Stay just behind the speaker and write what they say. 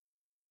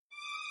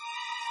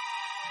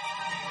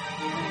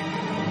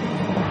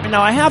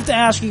Now, I have to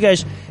ask you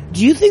guys,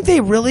 do you think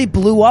they really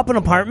blew up an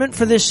apartment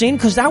for this scene?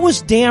 Because that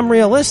was damn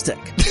realistic.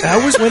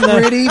 That was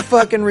pretty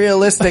fucking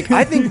realistic.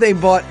 I think they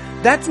bought...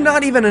 That's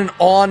not even an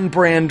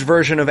on-brand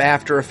version of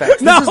After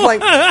Effects. This is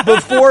like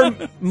before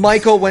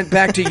Michael went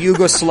back to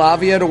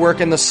Yugoslavia to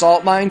work in the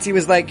salt mines. He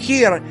was like,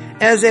 here,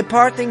 as a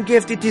parting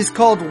gift, it is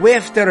called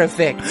After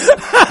Effects. It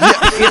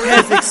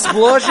has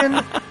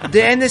explosion,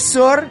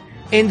 dinosaur,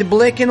 and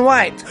black and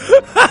white.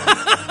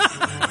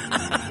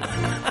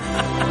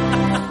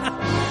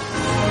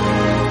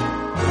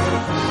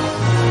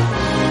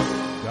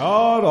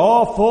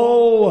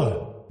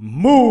 God-awful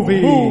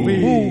movies.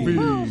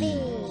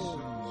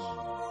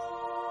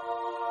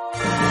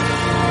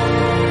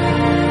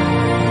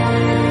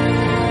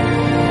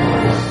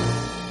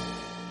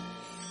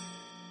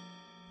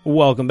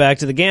 Welcome back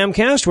to the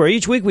Gamcast, where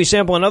each week we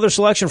sample another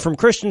selection from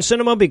Christian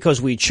cinema because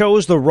we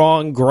chose the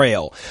wrong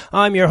grail.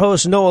 I'm your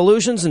host, No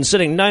Illusions, and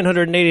sitting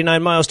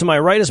 989 miles to my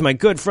right is my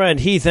good friend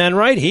Heath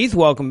Enright. Heath,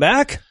 welcome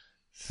back.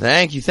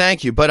 Thank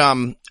you. But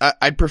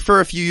I'd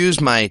prefer if you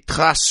use my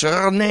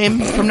classeur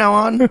name from now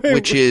on,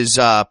 which is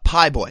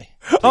Pie Boy.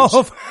 Please.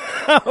 Oh,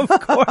 of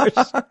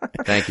course.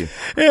 Thank you.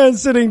 And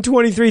sitting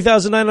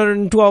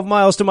 23,912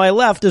 miles to my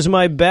left is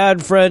my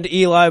bad friend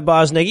Eli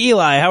Bosnick.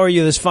 Eli, how are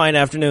you this fine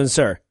afternoon,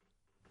 sir?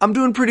 I'm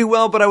doing pretty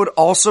well, but I would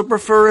also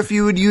prefer if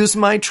you would use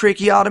my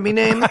tracheotomy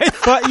name. I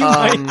thought you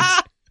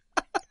might.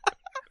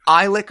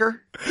 Eye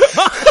liquor.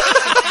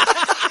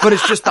 But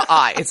it's just the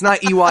I. It's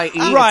not EYE.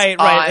 Right.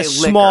 A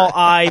small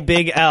I,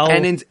 big L.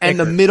 And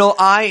the middle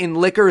I in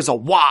liquor is a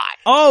Y.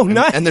 Oh,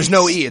 nice. And there's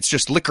no E. It's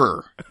just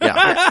liquor.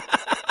 Yeah.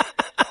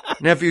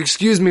 Now, if you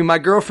excuse me, my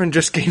girlfriend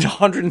just gained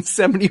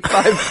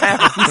 175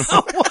 pounds.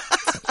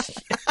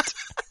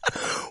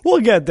 We'll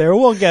get there.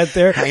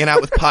 Hanging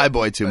out with Pie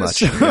Boy too much.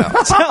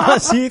 Tell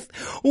us, Heath,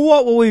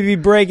 what will we be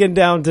breaking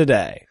down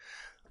today?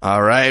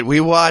 All right. We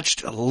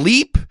watched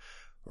Leap,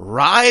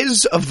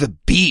 Rise of the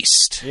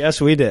Beast.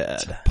 Yes, we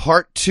did.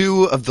 Part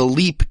 2 of the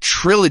Leap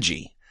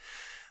trilogy,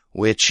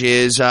 which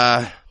is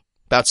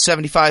about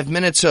 75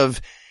 minutes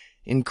of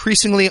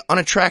increasingly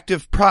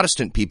unattractive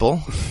Protestant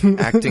people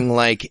acting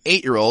like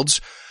 8-year-olds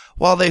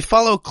while they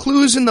follow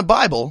clues in the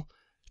Bible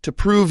to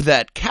prove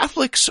that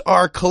Catholics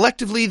are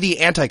collectively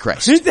the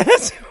Antichrist.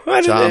 That's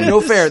what it is.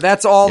 No fair.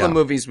 That's all the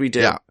movies we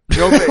did. Yeah.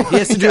 No fair. He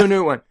has to do a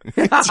new one.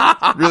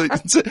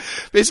 It's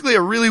basically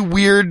a really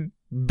weird,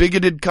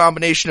 bigoted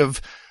combination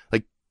of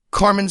like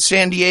Carmen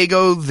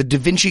Sandiego, the Da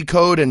Vinci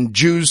Code, and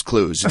Jews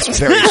clues. It's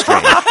very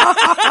strange.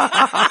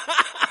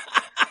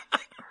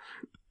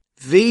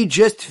 We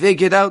just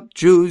figured out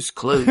Jews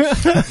clues.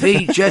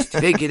 We just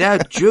figured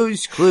out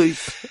Jews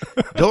clues.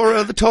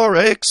 Dora the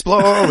Torah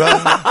Explorer.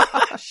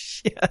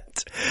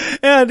 Shit.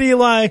 And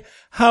Eli,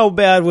 how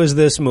bad was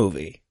this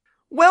movie?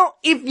 Well,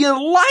 if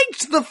you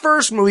liked the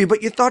first movie,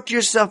 but you thought to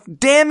yourself,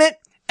 damn it,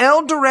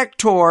 El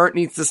Director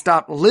needs to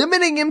stop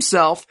limiting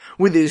himself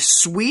with his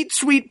sweet,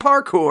 sweet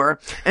parkour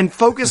and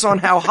focus on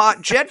how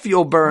hot jet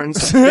fuel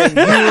burns, then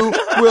you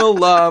will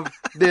love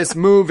this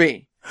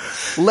movie.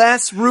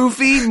 Less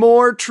roofy,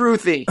 more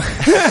truthy.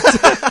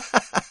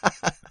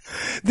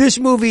 This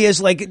movie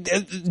is like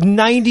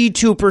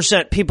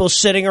 92% people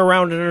sitting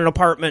around in an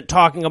apartment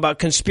talking about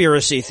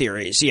conspiracy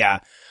theories. Yeah.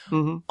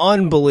 Mm-hmm.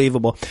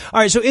 Unbelievable. All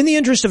right. So in the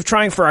interest of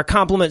trying for a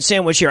compliment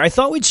sandwich here, I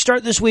thought we'd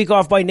start this week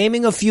off by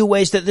naming a few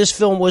ways that this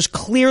film was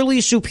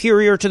clearly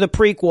superior to the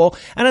prequel.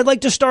 And I'd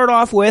like to start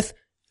off with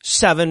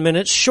 7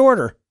 minutes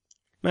shorter.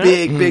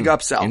 Big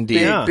upsell.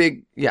 Indeed.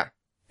 Big, yeah.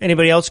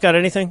 Anybody else got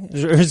anything?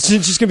 Is it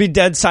just going to be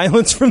dead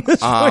silence from this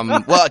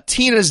point? Well,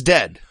 Tina's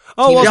dead.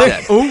 Oh,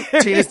 Tina's well,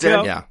 dead. Tina's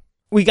dead. Yeah.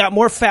 We got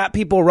more fat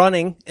people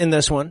running in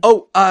this one.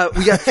 Oh,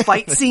 we got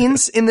fight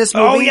scenes in this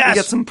movie. Oh, yes. We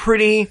got some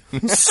pretty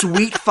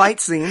sweet fight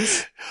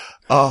scenes.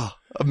 Oh,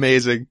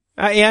 amazing.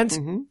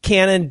 And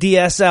Canon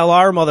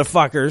DSLR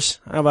motherfuckers.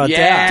 How about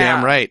that?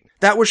 Damn right.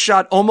 That was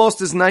shot almost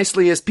as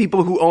nicely as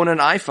people who own an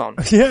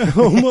iPhone. Yeah,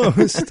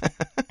 almost.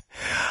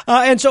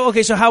 And so,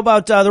 okay, so how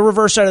about the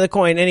reverse side of the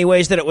coin? Any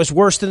ways that it was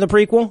worse than the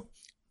prequel?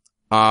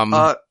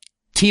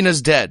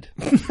 Tina's dead.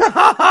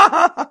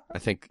 I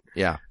think,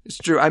 yeah. It's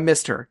true. I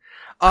missed her.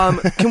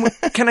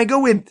 Can I go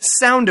with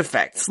sound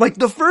effects? Like,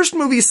 the first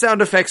movie's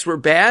sound effects were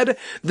bad.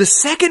 The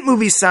second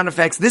movie's sound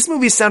effects, this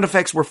movie's sound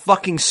effects were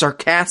fucking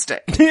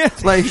sarcastic.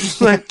 like,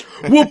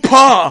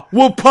 whoop-ha,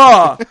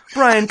 whoop-ha.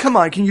 Brian, come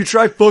on, can you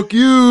try fuck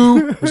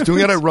you? I was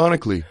doing it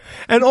ironically.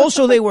 And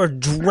also they were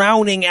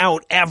drowning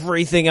out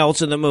everything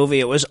else in the movie.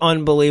 It was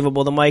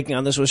unbelievable. The miking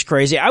on this was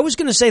crazy. I was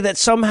going to say that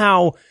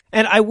somehow,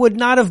 and I would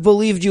not have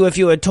believed you if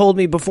you had told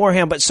me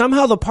beforehand, but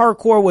somehow the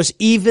parkour was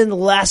even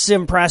less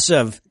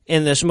impressive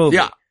in this movie.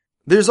 Yeah.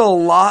 There's a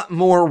lot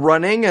more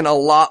running and a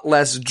lot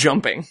less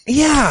jumping.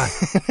 Yeah.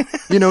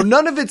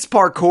 None of it's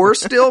parkour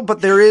still, but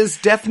there is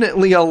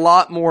definitely a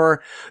lot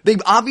more.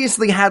 They've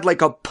obviously had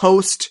like a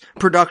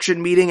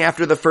post-production meeting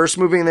after the first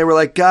movie, and they were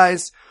like,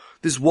 guys,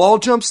 this wall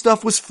jump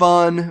stuff was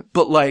fun,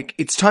 but like,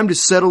 it's time to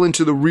settle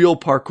into the real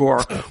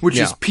parkour, which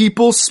is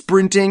people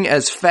sprinting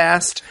as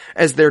fast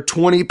as their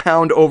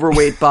 20-pound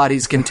overweight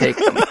bodies can take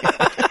them.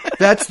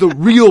 That's the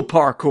real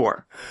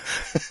parkour.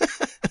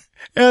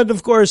 And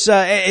of course,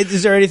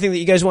 is there anything that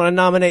you guys want to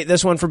nominate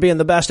this one for being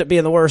the best at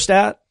being the worst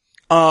at?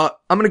 I'm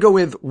gonna go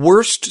with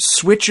worst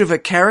switch of a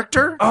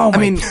character. Oh, I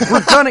mean,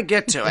 we're gonna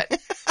get to it.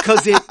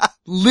 Cause it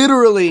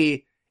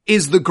literally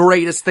is the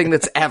greatest thing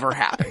that's ever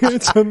happened.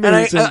 It's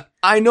amazing. And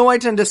I know I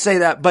tend to say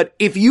that, but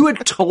if you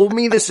had told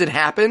me this had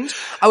happened,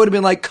 I would have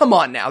been like, come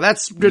on now,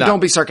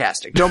 don't be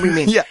sarcastic. Don't be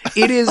mean. Yeah.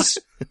 It is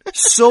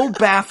so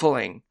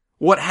baffling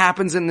what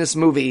happens in this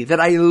movie that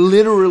I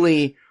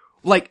literally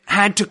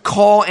had to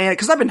call Anna,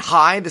 cause I've been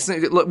high,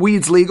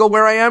 weed's legal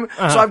where I am,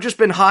 so I've just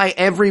been high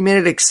every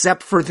minute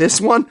except for this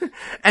one.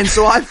 And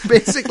so I've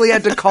basically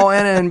had to call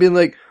Anna and be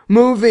like,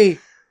 movie,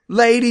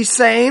 lady,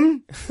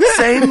 same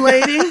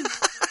lady.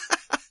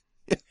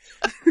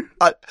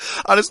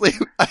 Honestly,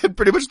 I had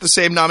pretty much the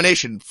same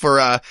nomination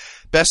for,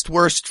 best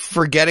worst,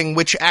 forgetting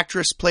which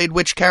actress played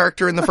which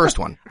character in the first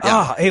one.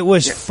 Yeah. It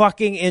was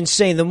fucking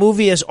insane. The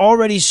movie is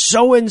already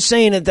so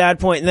insane at that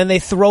point, and then they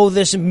throw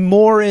this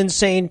more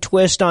insane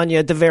twist on you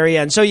at the very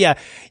end. So yeah,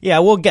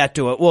 we'll get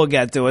to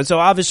it. So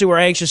obviously we're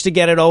anxious to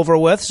get it over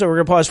with, so we're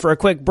gonna pause for a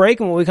quick break,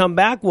 and when we come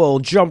back, we'll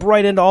jump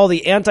right into all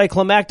the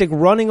anticlimactic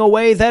running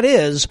away that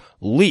is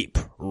Leap,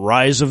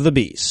 Rise of the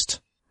Beast.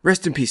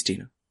 Rest in peace,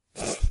 Tina.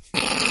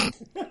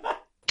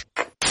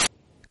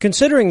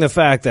 Considering the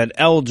fact that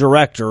El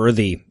Director,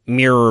 the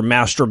mirror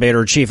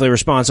masturbator chiefly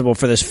responsible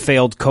for this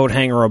failed coat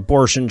hanger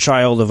abortion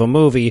child of a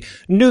movie,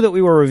 knew that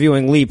we were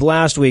reviewing Leap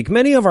last week,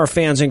 many of our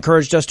fans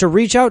encouraged us to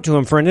reach out to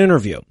him for an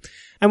interview.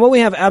 And while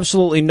we have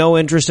absolutely no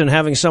interest in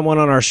having someone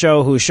on our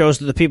show who shows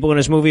that the people in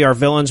his movie are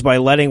villains by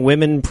letting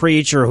women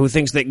preach, or who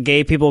thinks that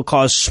gay people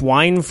cause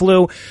swine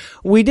flu,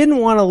 we didn't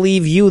want to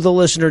leave you, the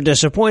listener,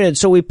 disappointed,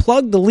 so we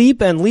plugged the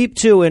Leap and Leap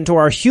 2 into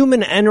our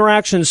human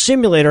interaction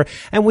simulator,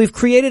 and we've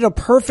created a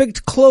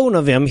perfect clone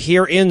of him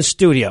here in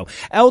studio.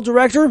 El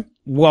Director,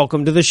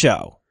 welcome to the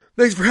show.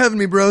 Thanks for having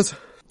me, bros.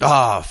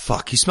 Oh,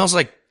 fuck. He smells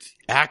like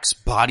Axe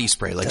body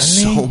spray,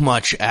 so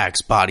much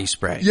Axe body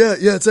spray. Yeah,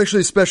 it's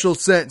actually a special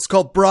scent. It's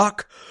called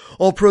Brock.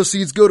 All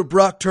proceeds go to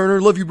Brock Turner.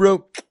 Love you,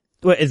 bro.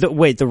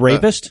 Wait, the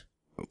rapist?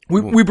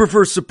 We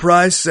prefer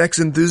surprise sex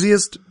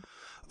enthusiast.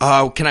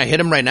 Can I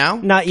hit him right now?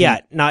 Not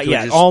yet.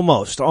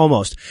 Almost.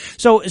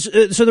 So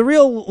the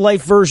real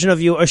life version of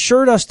you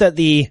assured us that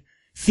the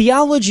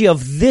theology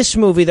of this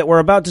movie that we're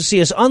about to see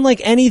is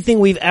unlike anything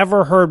we've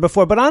ever heard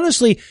before. But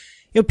honestly,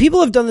 people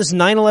have done this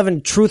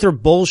 9/11 truth or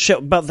bullshit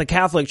about the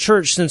Catholic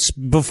Church since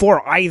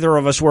before either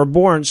of us were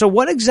born. So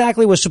what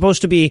exactly was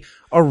supposed to be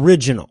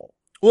original?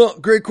 Well,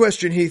 great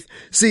question, Heath.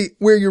 See,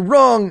 where you're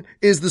wrong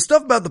is the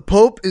stuff about the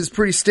Pope is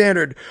pretty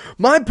standard.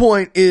 My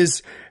point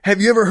is,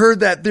 have you ever heard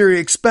that theory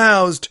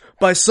espoused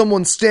by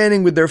someone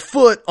standing with their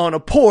foot on a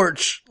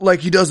porch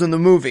like he does in the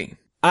movie?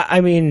 I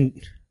mean,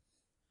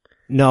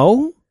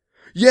 no?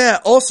 Yeah,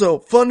 also,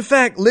 fun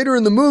fact, later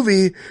in the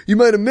movie, you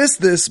might have missed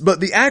this,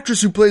 but the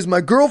actress who plays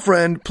my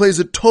girlfriend plays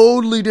a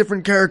totally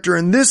different character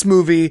in this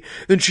movie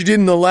than she did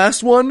in the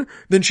last one,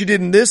 than she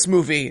did in this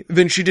movie,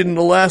 than she did in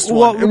the last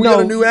one. And we got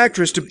a new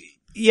actress to...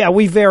 Yeah,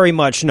 we very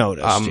much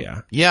noticed,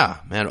 Yeah,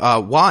 man.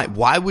 Why?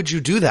 Why would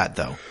you do that,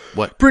 though?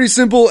 What? Pretty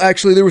simple,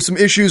 actually. There were some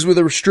issues with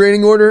a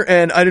restraining order,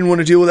 and I didn't want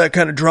to deal with that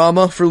kind of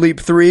drama for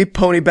Leap 3.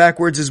 Pony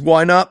backwards is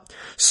why not.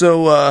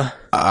 So,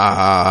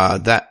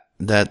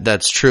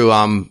 That's true.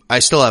 I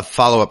still have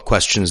follow-up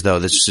questions, though.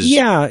 This is...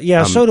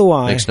 Yeah, so do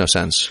I. Makes no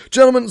sense.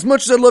 Gentlemen, as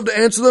much as I'd love to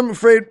answer them, I'm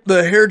afraid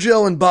the hair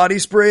gel and body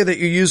spray that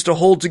you use to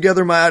hold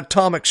together my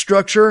atomic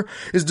structure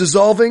is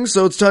dissolving,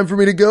 so it's time for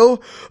me to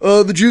go.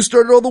 The Jews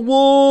started all the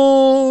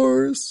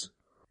wars.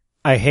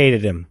 I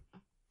hated him.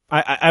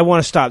 I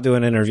want to stop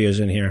doing interviews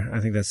in here. I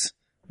think that's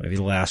maybe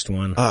the last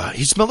one.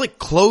 He smelled like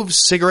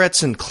cloves,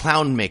 cigarettes, and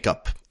clown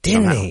makeup.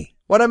 Didn't he?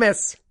 What'd I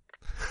miss?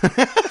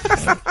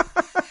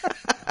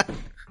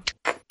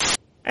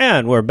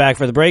 And we're back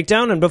for the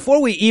breakdown, and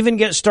before we even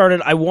get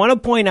started, I want to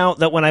point out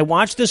that when I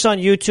watched this on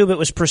YouTube, it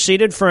was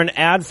preceded for an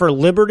ad for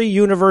Liberty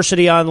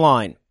University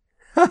Online.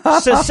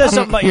 Says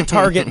something about your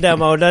Target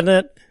demo, doesn't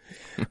it?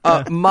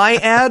 My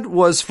ad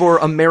was for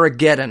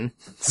Amerigeddon.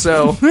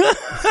 So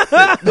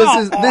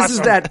this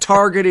is that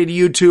targeted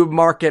YouTube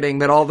marketing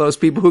that all those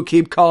people who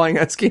keep calling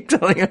us keep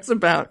telling us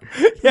about.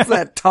 It's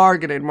that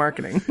targeted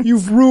marketing.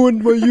 You've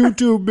ruined my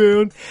YouTube,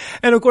 man.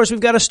 And of course, we've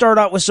got to start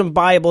out with some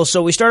Bible.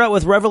 So we start out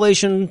with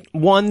Revelation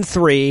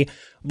 1:3.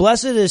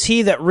 Blessed is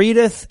he that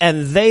readeth,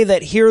 and they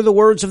that hear the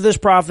words of this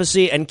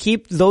prophecy, and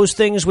keep those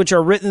things which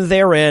are written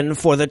therein,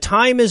 for the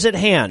time is at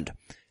hand.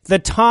 The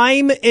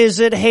time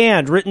is at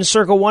hand, written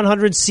circa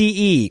 100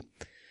 CE.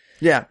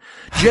 Yeah.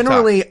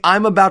 Generally,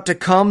 I'm about to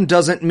come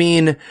doesn't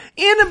mean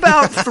in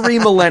about 3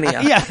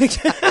 millennia. Yeah,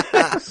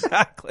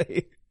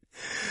 exactly.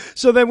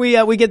 So then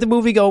we get the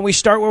movie going. We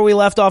start where we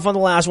left off on the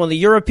last one, the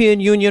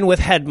European Union with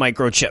head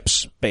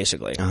microchips,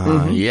 basically.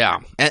 Yeah.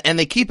 And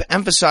they keep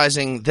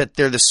emphasizing that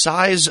they're the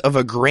size of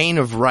a grain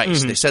of rice.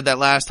 Mm-hmm. They said that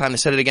last time. They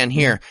said it again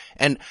here.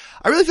 And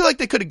I really feel like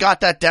they could have got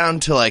that down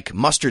to like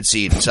mustard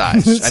seed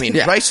size. I mean,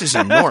 rice is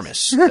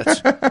enormous.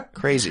 That's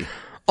crazy.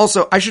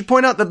 Also, I should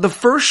point out that the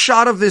first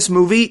shot of this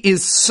movie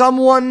is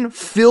someone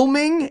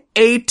filming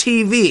a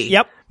TV.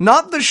 Yep.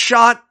 Not the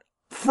shot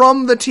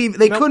from the TV.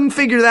 They couldn't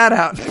figure that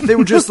out. They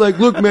were just like,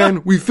 look,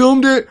 man, we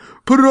filmed it,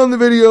 put it on the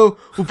video,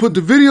 we'll put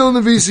the video on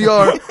the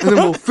VCR, and then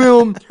we'll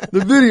film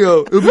the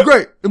video. It'll be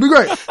great. It'll be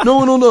great. No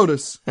one will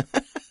notice.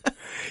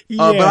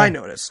 Yeah. But I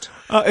noticed.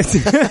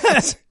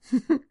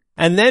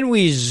 And then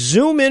we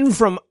zoom in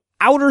from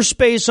outer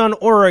space on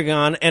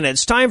Oregon, and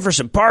it's time for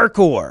some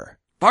parkour.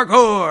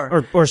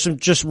 Parkour! Or some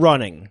just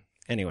running.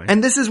 Anyway.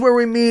 And this is where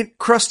we meet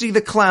Krusty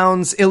the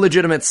Clown's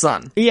illegitimate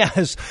son.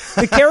 Yes.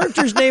 The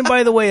character's name,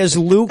 by the way, is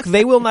Luke.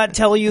 They will not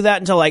tell you that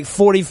until like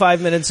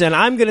 45 minutes in.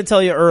 I'm going to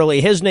tell you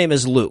early. His name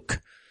is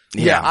Luke.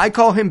 Yeah, I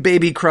call him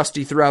Baby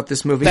Krusty throughout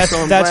this movie, so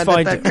I'm glad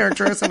that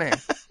character has a name.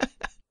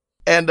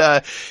 And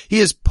he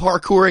is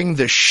parkouring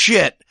the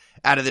shit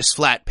out of this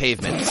flat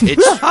pavement. He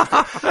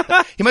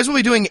might as well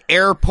be doing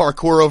air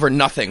parkour over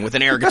nothing with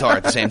an air guitar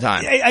at the same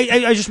time.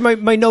 I just,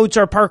 my notes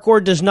are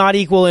parkour does not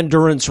equal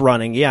endurance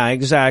running. Yeah,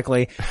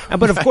 exactly.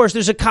 But of course,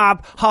 there's a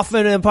cop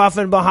huffing and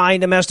puffing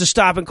behind him, has to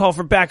stop and call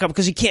for backup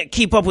because he can't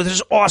keep up with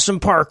his awesome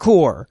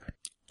parkour.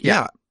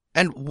 Yeah.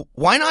 And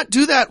why not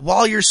do that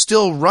while you're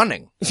still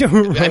running?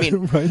 Right, I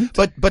mean, right.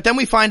 But then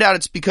we find out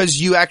it's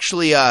because you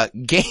actually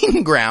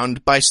gain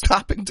ground by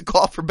stopping to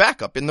call for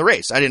backup in the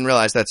race. I didn't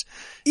realize that's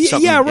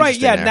something yeah, right.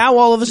 Yeah, there. now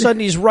all of a sudden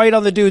he's right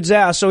on the dude's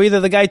ass. So either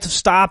the guy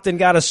stopped and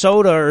got a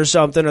soda or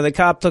something, or the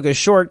cop took a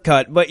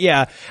shortcut. But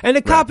yeah, and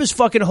the cop is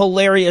fucking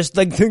hilarious.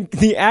 Like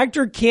the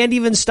actor can't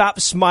even stop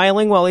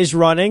smiling while he's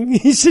running.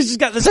 He's just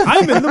got this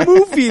 "I'm in the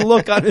movie"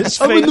 look on his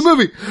face. I'm in the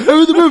movie. I'm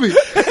in the movie.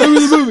 I'm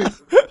in the movie.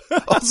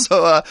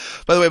 Also,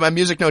 by the way, my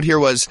music note here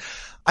was,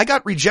 I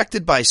got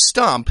rejected by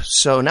Stomp,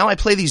 so now I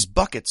play these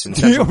buckets in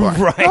Central Park.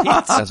 Right.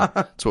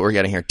 That's what we're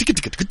getting here.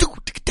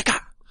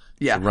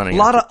 Yeah, Running a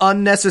lot of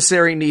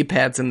unnecessary knee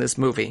pads in this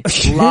movie.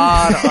 A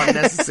lot of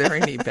unnecessary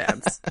knee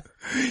pads.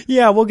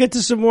 Yeah, we'll get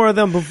to some more of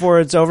them before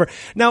it's over.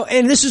 Now,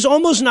 and this is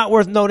almost not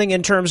worth noting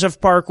in terms of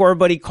parkour,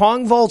 but he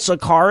Kong vaults a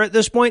car at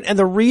this point, and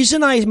the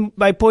reason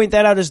I point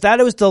that out is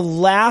that it was the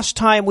last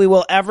time we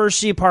will ever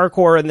see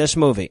parkour in this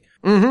movie.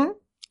 Mm-hmm.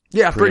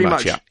 Yeah, pretty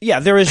much.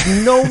 Yeah, there is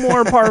no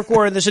more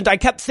parkour in this. I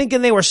kept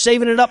thinking they were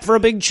saving it up for a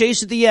big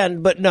chase at the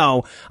end, but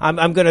no.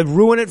 I'm going to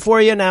ruin it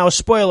for you now.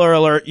 Spoiler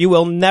alert. You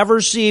will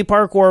never see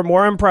parkour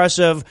more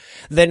impressive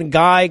than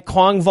Guy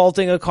Kong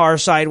vaulting a car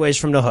sideways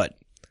from the hood.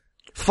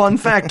 Fun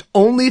fact,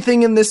 only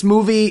thing in this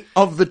movie,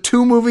 of the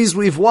 2 movies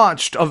we've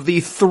watched, of the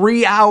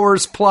 3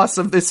 hours plus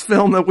of this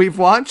film that we've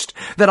watched,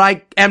 that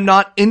I am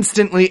not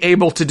instantly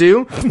able to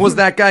do, was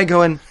that guy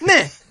going,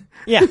 meh.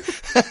 Yeah.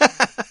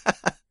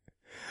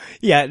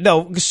 Yeah,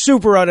 no,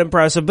 super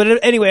unimpressive.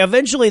 But anyway,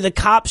 eventually the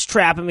cops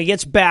trap him. He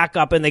gets back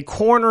up and they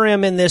corner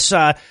him in this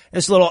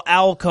little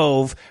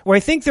alcove where I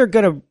think they're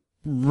gonna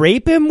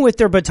rape him with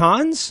their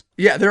batons.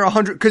 Yeah, they're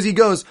 100, cause he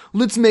goes,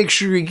 let's make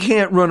sure he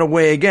can't run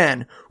away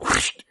again.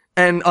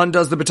 And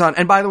undoes the baton.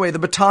 And by the way, the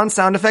baton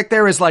sound effect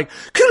there is like,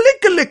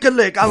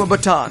 click, I'm a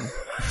baton.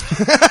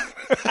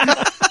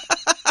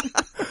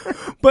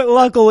 But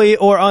luckily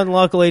or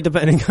unluckily,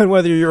 depending on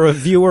whether you're a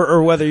viewer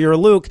or whether you're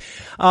Luke,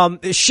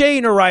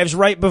 Shane arrives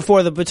right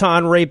before the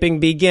baton raping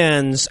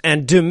begins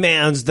and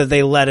demands that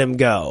they let him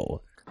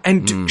go.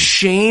 And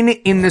Shane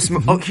in this,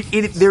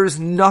 there's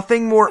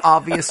nothing more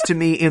obvious to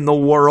me in the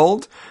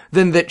world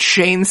than that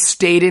Shane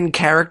stayed in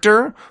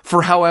character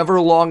for however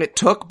long it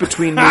took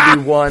between movie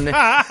 1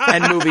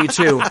 and movie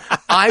 2.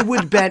 I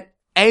would bet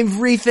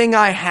everything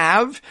I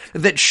have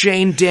that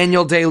Shane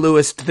Daniel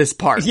Day-Lewis'd this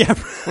part. Yeah.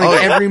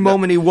 Every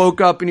moment he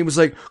woke up and he was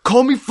like,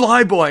 call me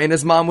Flyboy. And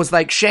his mom was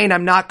like, Shane,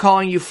 I'm not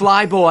calling you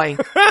Flyboy.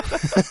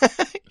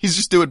 He's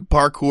just doing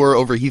parkour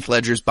over Heath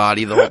Ledger's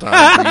body the whole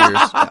time for years.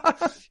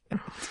 Yeah.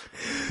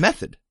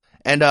 Method.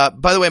 And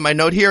by the way, my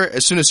note here,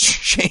 as soon as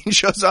Shane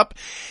shows up,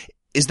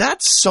 is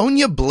that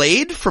Sonya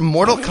Blade from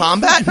Mortal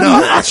Kombat?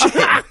 No, that's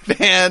Shane.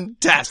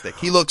 Fantastic.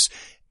 He looks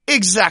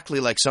exactly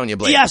like Sonya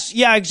Blade. Yes,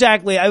 yeah,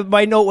 exactly.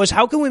 My note was,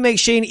 how can we make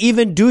Shane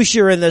even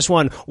douchier in this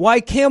one?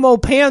 Why, camo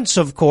pants,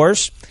 of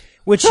course,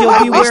 which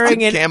he'll be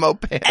wearing in camo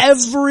pants.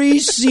 Every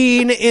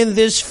scene in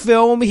this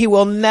film. He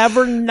will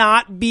never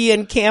not be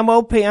in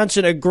camo pants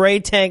and a gray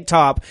tank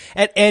top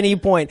at any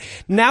point.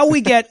 Now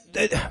we get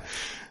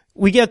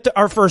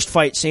our first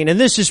fight scene, and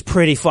this is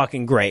pretty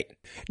fucking great.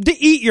 To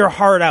eat your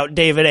heart out,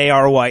 David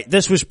A.R. White.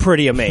 This was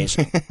pretty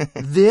amazing.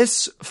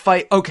 This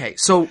fight, okay,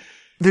 so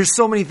there's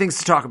so many things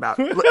to talk about.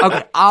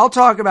 Okay, I'll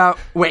talk about,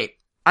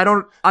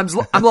 I'm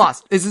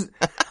lost.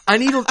 I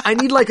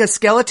need like a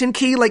skeleton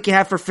key like you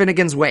have for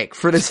Finnegan's Wake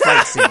for this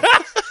fight scene.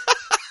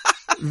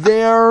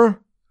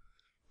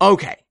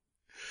 Okay.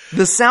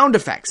 The sound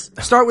effects.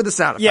 Start with the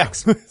sound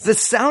effects. Yeah. The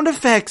sound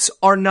effects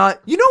are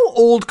not,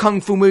 old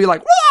kung fu movie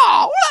like,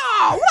 wah,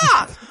 wah,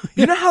 wah.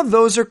 You know how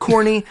those are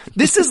corny?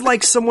 This is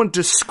like someone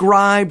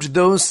described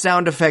those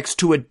sound effects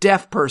to a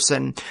deaf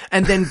person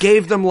and then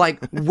gave them like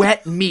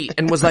wet meat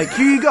and was like,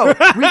 here you go,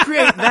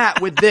 recreate that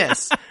with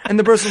this. And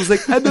the person was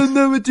like, I don't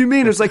know what you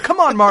mean. It was like,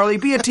 come on, Marley,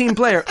 be a team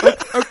player.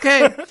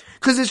 Okay.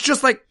 Cause it's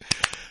just like,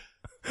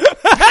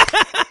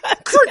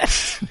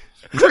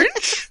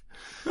 Grinch.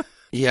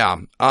 Yeah.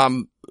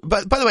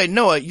 But by the way,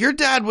 Noah, your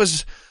dad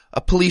was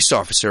a police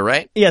officer,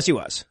 right? Yes, he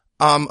was.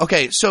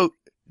 Okay, so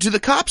do the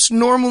cops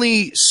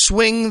normally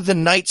swing the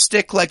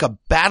nightstick like a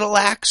battle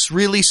axe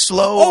really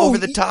slow over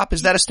the top?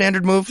 Is that a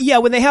standard move? Yeah,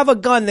 when they have a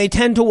gun, they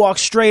tend to walk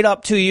straight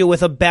up to you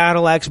with a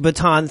battle axe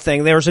baton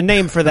thing. There's a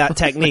name for that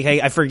technique.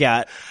 I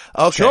forgot.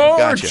 Okay,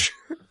 George! gotcha.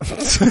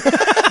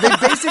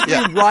 They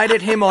basically ride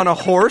at him on a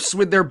horse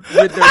with their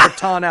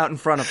baton out in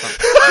front of them.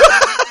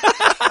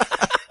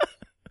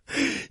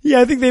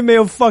 Yeah, I think they may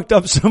have fucked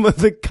up some of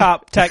the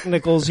cop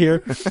technicals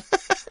here.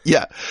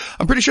 Yeah.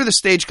 I'm pretty sure the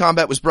stage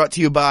combat was brought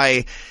to you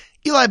by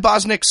Eli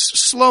Bosnick's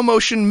slow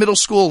motion middle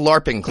school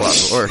LARPing club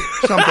or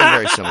something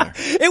very similar.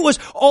 It was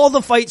all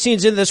the fight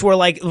scenes in this were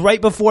like right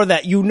before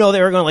that, they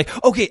were going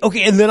like, okay,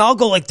 and then I'll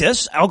go like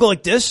this. I'll go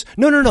like this.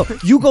 No,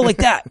 you go like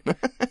that.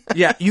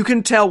 Yeah, you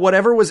can tell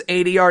whatever was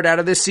 80 yards out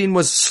of this scene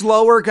was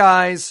slower,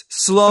 guys.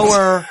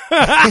 Slower.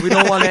 We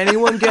don't want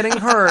anyone getting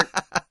hurt.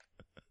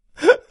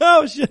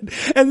 Oh shit.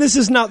 And this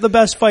is not the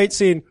best fight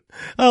scene.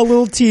 A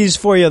little tease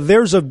for you.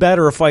 There's a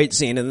better fight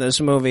scene in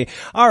this movie.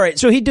 Alright,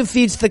 so he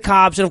defeats the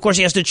cops, and of course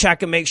he has to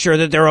check and make sure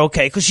that they're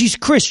okay, because he's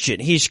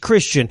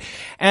Christian.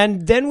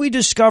 And then we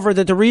discover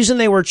that the reason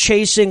they were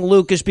chasing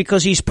Luke is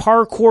because he's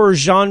parkour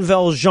Jean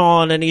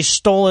Valjean, and he's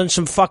stolen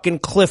some fucking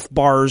Cliff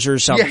Bars or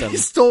something.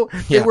 Yeah,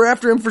 they were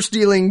after him for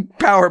stealing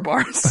power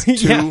bars.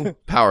 Two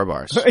power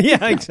bars.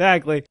 Yeah,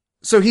 exactly.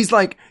 So he's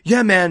like,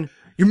 yeah, man,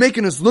 you're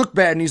making us look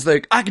bad. And he's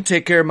like, I can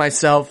take care of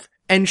myself.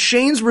 And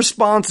Shane's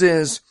response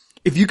is,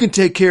 if you can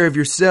take care of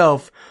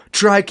yourself,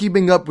 try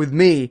keeping up with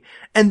me.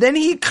 And then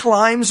he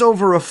climbs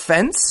over a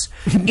fence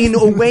in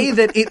a way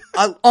that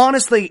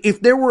honestly, if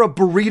there were a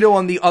burrito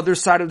on the other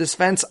side of this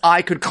fence,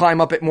 I could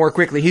climb up it more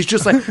quickly. He's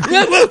just like,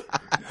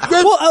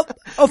 well,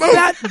 a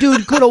fat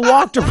dude could have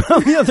walked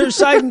around the other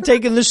side and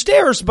taken the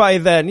stairs by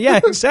then. Yeah,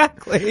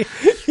 exactly.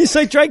 He's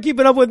like, try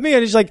keeping up with me.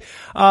 And he's like,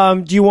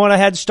 do you want a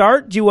head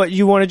start? Do you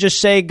want to just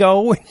say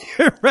go when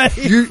you're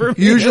ready for me?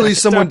 Usually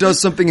someone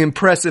does something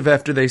impressive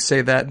after they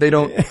say that. They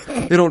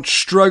don't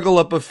struggle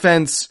up a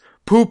fence,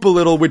 poop a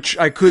little, which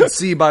I could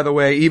see, by the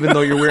way, even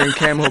though you're wearing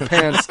camo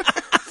pants,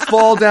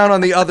 fall down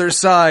on the other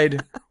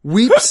side,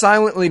 weep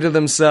silently to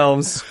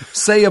themselves,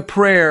 say a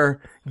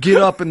prayer,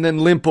 get up, and then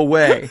limp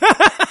away.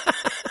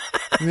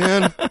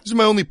 Man, these are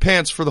my only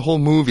pants for the whole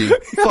movie.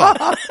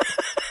 Fuck.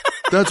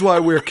 That's why I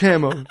wear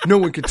camo. No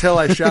one can tell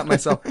I shot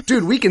myself.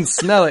 Dude, we can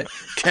smell it.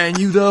 Can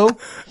you, though?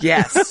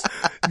 Yes.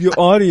 Your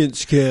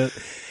audience can't.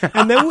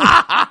 And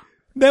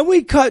then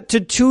we cut to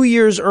 2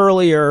 years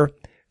earlier,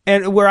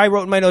 and where I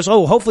wrote in my notes,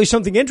 hopefully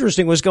something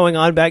interesting was going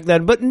on back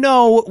then. But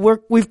no,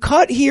 we've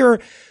cut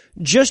here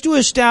just to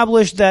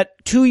establish that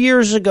 2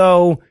 years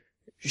ago,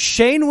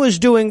 Shane was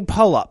doing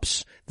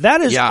pull-ups.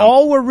 That is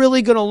all we're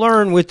really going to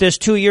learn with this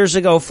 2 years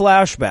ago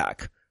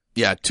flashback.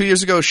 Yeah, 2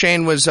 years ago,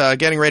 Shane was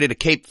getting ready to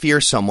Cape Fear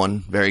someone,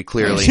 very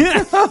clearly.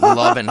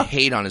 Love and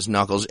hate on his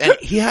knuckles. And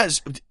he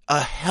has a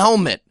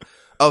helmet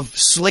of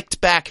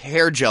slicked back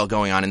hair gel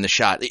going on in the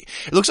shot. It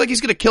looks like he's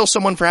going to kill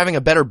someone for having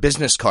a better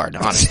business card,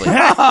 honestly,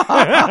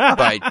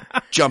 by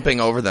jumping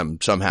over them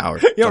somehow.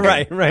 You're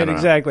right,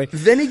 exactly.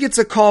 Then he gets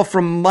a call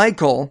from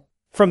Michael.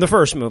 From the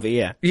first movie,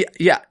 yeah.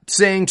 Yeah,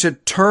 saying to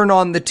turn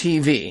on the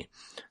TV.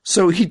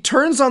 So he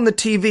turns on the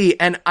TV,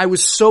 and I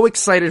was so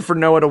excited for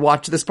Noah to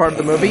watch this part of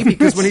the movie,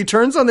 because when he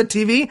turns on the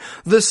TV,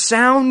 the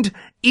sound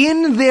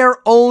in their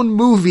own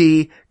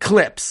movie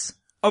clips.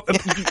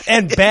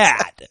 And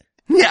bad.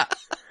 Yeah.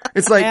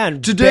 It's like,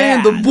 and today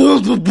bad. in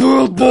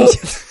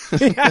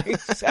the Yeah,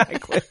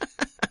 exactly.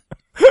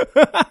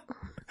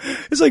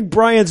 It's like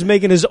Brian's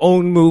making his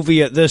own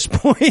movie at this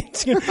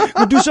point. You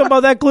do something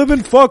about that clip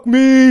and fuck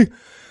me.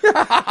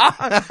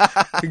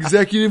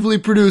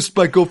 Executively produced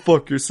by Go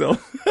Fuck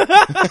Yourself.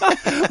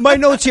 My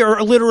notes here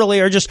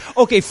are just,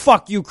 okay,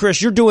 fuck you,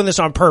 Chris. You're doing this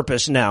on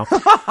purpose now.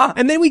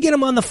 And then we get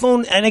him on the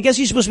phone, and I guess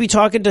he's supposed to be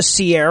talking to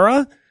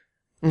Sierra.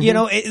 Mm-hmm. You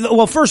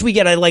know, first we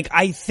get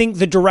I think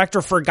the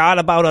director forgot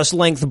about us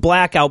length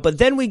blackout, but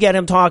then we get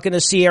him talking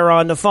to Sierra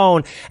on the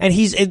phone, and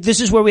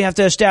this is where we have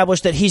to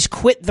establish that he's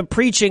quit the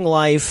preaching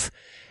life.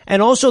 And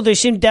also, they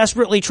seem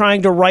desperately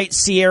trying to write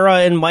Sierra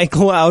and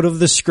Michael out of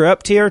the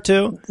script here,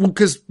 too.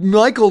 Because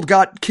Michael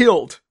got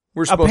killed,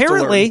 we're supposed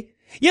Apparently. to learn.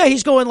 Yeah,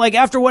 he's going like,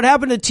 after what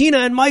happened to Tina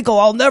and Michael,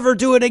 I'll never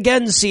do it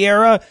again,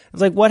 Sierra.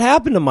 It's like, what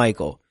happened to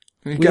Michael?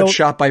 He got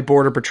shot by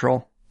Border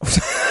Patrol.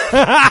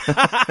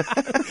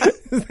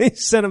 They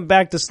sent him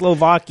back to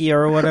Slovakia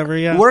or whatever,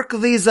 yeah. Work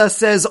visa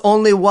says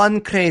only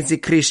one crazy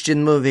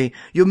Christian movie.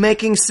 You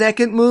making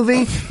second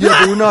movie?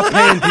 Yeah, but we're not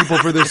paying people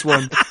for this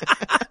one.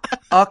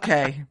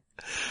 Okay.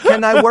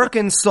 Can I work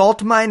in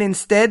salt mine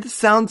instead?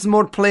 Sounds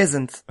more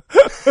pleasant.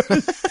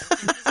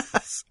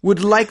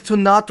 Would like to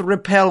not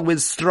repel with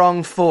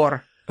strong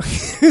 4.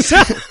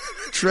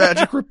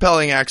 Tragic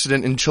repelling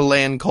accident in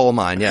Chilean coal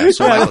mine. Yeah,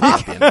 so I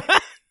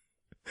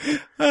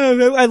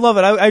love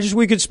it.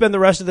 We could spend the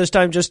rest of this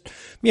time just,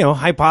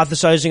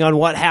 hypothesizing on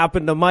what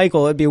happened to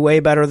Michael. It'd be way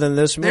better than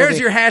this movie. There's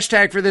your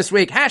hashtag for this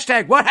week.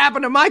 Hashtag what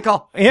happened to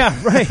Michael? Yeah,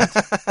 right.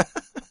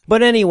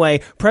 But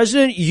anyway,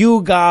 President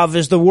Yugov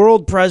is the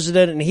world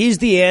president, and he's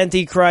the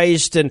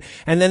Antichrist, and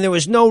then there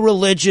was no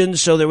religion,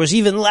 so there was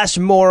even less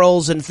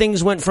morals, and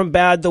things went from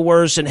bad to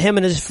worse, and him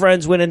and his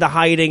friends went into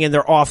hiding, and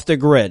they're off the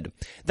grid.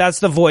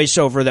 That's the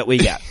voiceover that we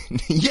get.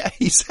 Yeah,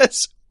 he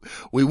says,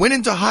 we went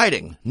into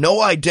hiding,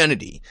 no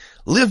identity,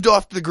 lived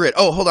off the grid.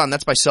 Oh, hold on,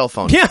 that's my cell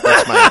phone. Yeah.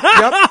 That's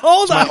my,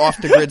 Hold on. my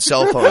off the grid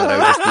cell phone that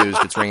I just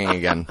used. It's ringing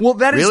again. Well,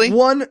 that is Really?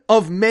 one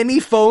of many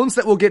phones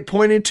that will get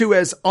pointed to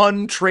as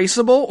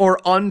untraceable or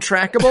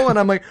untrackable. And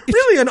I'm like,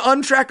 really, an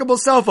untrackable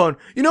cell phone?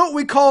 You know what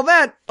we call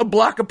that? A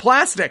block of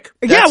plastic.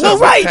 Yeah, That's well, a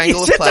right.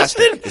 rectangle of It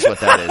plastic is what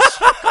that is.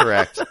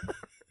 Correct.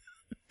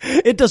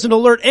 It doesn't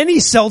alert any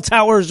cell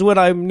towers when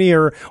I'm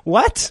near.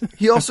 What?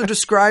 He also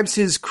describes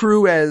his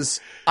crew as,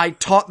 I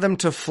taught them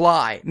to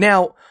fly.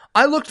 Now,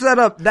 I looked that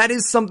up. That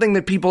is something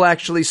that people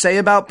actually say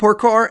about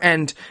Porkar,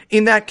 and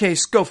in that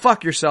case, go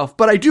fuck yourself.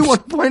 But I do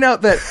want to point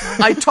out that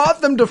I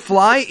taught them to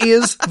fly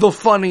is the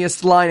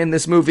funniest line in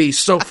this movie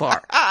so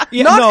far.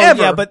 Yeah, Not no,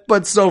 ever, yeah,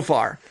 but so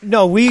far.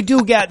 No, we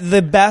do get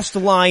the best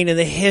line in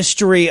the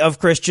history of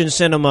Christian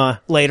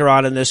cinema later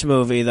on in this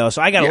movie, though.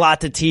 So I got a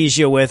lot to tease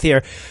you with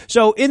here.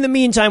 So in the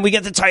meantime, we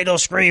get the title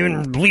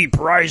screen, Bleep,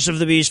 Rise of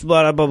the Beast,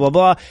 blah, blah, blah,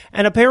 blah.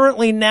 And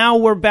apparently now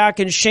we're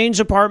back in Shane's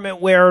apartment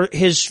where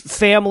his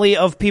family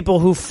of people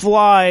who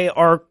fly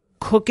are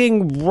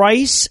cooking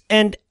rice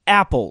and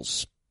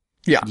apples.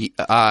 Yeah.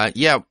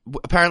 Yeah.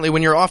 Apparently,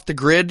 when you're off the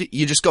grid,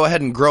 you just go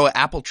ahead and grow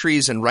apple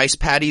trees and rice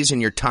patties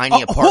in your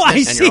tiny apartment,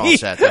 I and you're all see.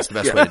 set. That's the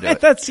best way to do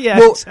it. That's, yeah,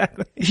 Well,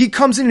 exactly. he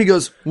comes in and he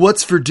goes,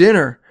 what's for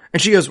dinner?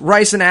 And she goes,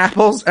 rice and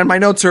apples. And my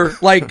notes are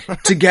like,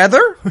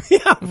 together? Yeah,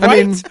 I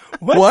right? mean,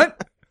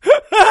 what?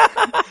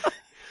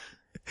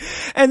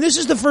 And this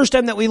is the first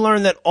time that we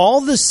learn that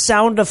all the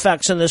sound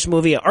effects in this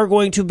movie are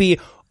going to be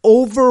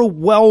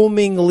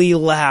overwhelmingly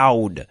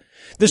loud.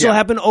 This will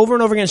happen over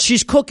and over again.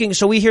 She's cooking,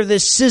 so we hear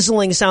this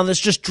sizzling sound that's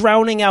just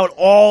drowning out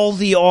all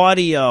the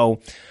audio.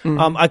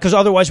 Because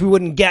otherwise we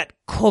wouldn't get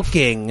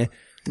cooking.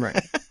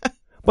 Right.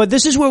 But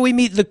this is where we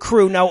meet the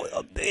crew. Now,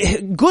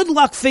 good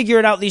luck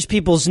figuring out these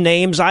people's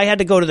names. I had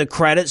to go to the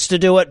credits to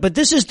do it, but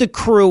this is the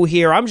crew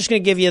here. I'm just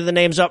going to give you the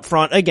names up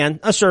front. Again,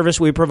 a service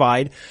we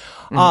provide.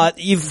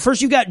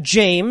 First you got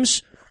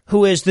James,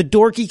 who is the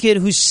dorky kid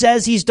who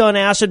says he's done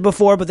acid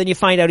before, but then you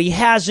find out he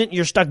hasn't.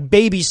 You're stuck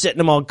babysitting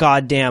him all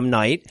goddamn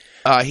night.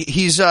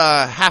 He's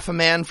half a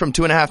man from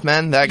 2.5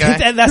 Men, that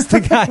guy? That's the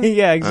guy.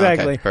 Yeah,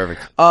 exactly. Okay,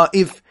 perfect.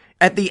 If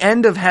at the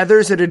end of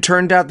Heathers it had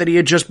turned out that he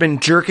had just been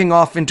jerking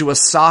off into a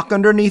sock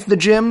underneath the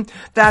gym,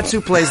 that's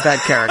who plays that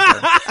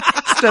character.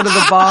 Instead of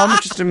the bomb,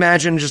 just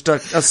imagine just a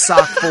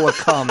sock full of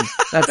cum.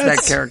 That's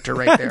that character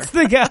right there. That's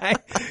the guy.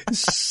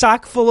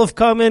 Sock full of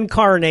cum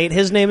incarnate.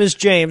 His name is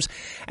James.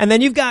 And then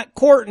you've got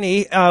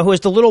Courtney, who is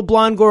the little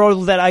blonde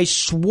girl that I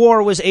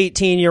swore was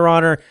 18, Your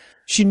Honor.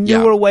 She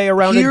knew her way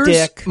around Here's a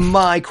dick.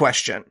 my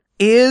question.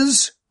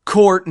 Is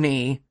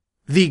Courtney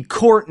the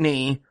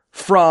Courtney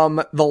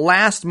from the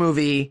last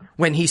movie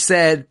when he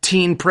said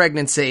teen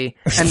pregnancy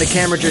and the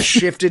camera just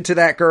shifted to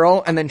that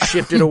girl and then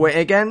shifted away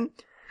again?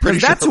 Pretty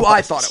Because that's sure who it I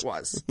was. thought it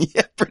was.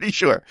 Yeah, pretty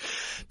sure.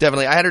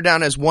 Definitely. I had her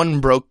down as one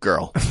broke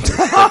girl.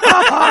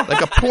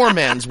 like a poor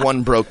man's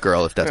one broke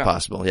girl, if that's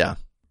possible. Yeah.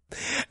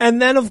 And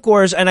then, of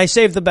course, and I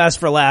saved the best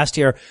for last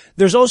here,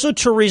 there's also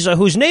Teresa,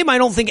 whose name I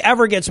don't think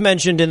ever gets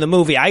mentioned in the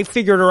movie. I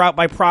figured her out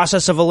by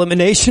process of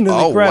elimination in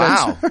the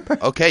credits.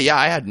 Wow. Okay, yeah,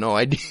 I had no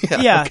idea.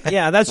 Yeah, Okay.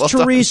 yeah, that's Well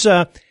done.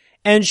 Teresa.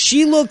 And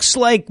she looks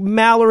like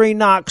Mallory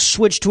Knox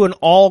switched to an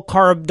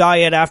all-carb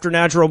diet after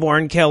Natural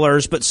Born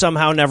Killers, but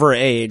somehow never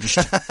aged.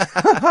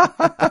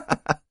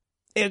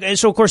 And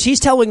so, of course, he's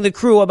telling the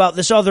crew about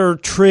this other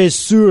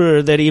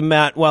tresseur that he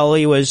met while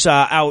he was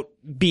out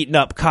beating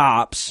up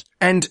cops.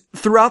 And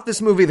throughout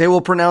this movie, they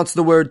will pronounce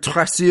the word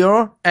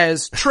tresseur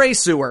as tray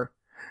sewer.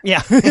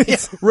 Yeah.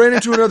 Ran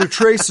into another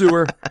tray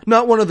sewer,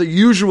 not one of the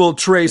usual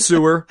tray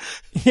sewer.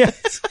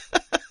 Yes.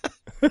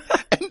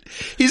 And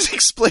he's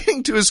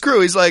explaining to his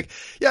crew, he's like,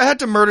 yeah, I had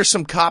to murder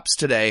some cops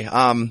today.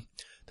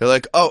 They're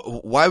like, oh,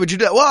 why would you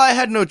do that? Well, I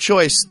had no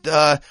choice. They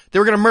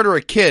were going to murder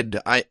a kid.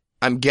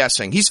 I'm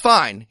guessing. He's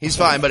fine,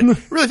 but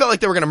it really felt like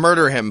they were going to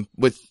murder him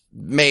with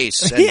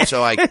mace. And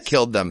so I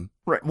killed them.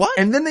 Right. What?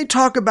 And then they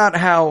talk about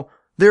how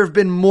there have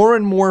been more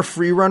and more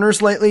free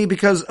runners lately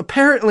because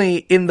apparently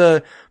in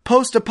the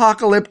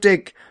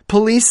post-apocalyptic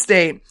police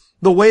state,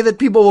 the way that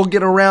people will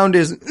get around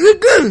is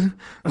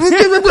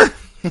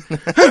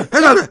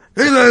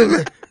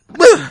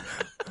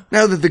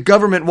now that the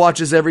government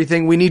watches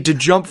everything, we need to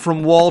jump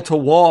from wall to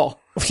wall.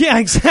 Yeah,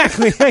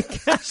 exactly. I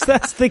guess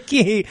that's the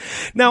key.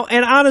 Now,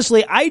 and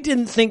honestly, I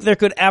didn't think there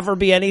could ever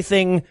be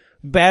anything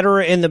better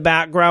in the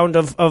background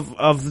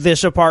of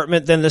this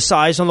apartment than the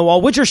size on the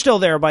wall, which are still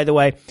there, by the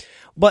way.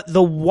 But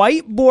the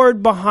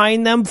whiteboard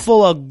behind them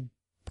full of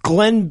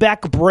Glenn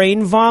Beck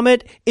brain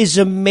vomit is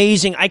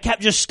amazing. I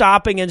kept just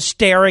stopping and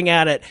staring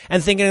at it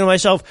and thinking to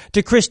myself,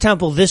 to Chris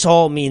Temple, this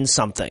all means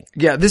something.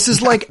 Yeah, this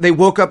is like they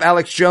woke up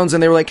Alex Jones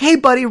and they were like, hey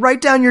buddy,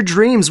 write down your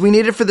dreams. We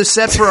need it for the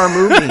set for our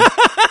movie.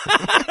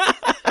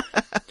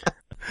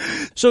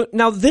 So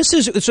now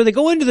so they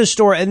go into the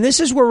store, and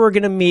this is where we're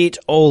going to meet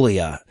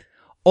Olia.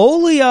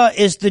 Olia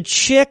is the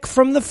chick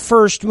from the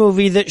first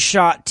movie that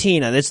shot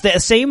Tina. It's the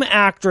same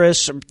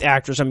actress,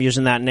 I'm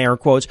using that in air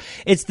quotes.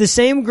 It's the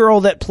same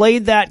girl that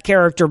played that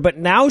character, but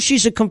now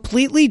she's a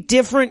completely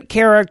different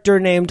character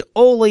named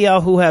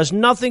Olia who has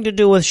nothing to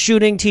do with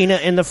shooting Tina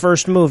in the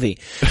first movie.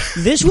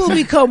 This will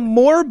become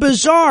more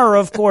bizarre,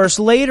 of course,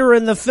 later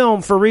in the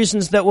film for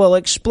reasons that we'll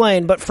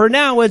explain, but for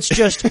now it's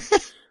just,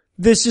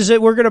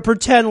 we're gonna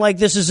pretend like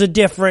this is a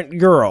different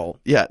girl.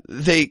 Yeah,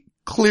 they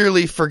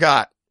clearly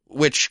forgot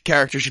which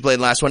character she played in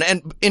the last one.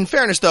 And in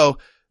fairness, though,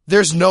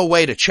 there's no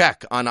way to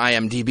check on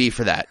IMDb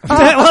for that.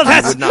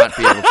 I would not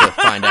be able to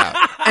find out.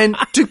 And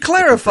to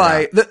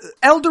clarify, the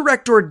El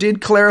Director did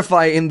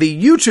clarify in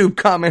the YouTube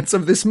comments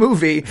of this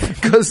movie,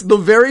 because the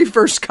very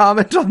first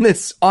comment on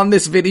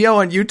this video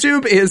on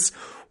YouTube is,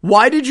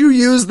 why did you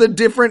use the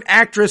different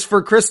actress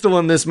for Crystal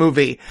in this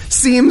movie?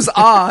 Seems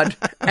odd.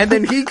 And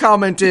then he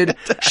commented,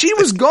 she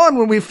was gone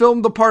when we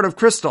filmed the part of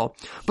Crystal,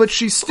 but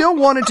she still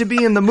wanted to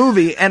be in the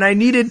movie and I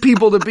needed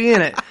people to be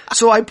in it.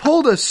 So I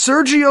pulled a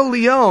Sergio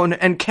Leone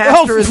and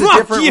cast her as a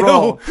different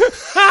role.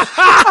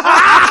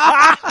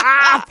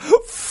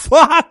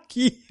 Fuck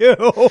you.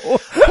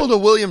 Pulled a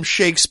William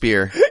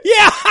Shakespeare.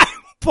 Yeah, I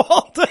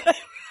pulled it.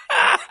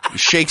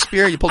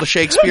 Shakespeare? You pulled a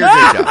Shakespeare?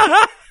 Good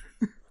job.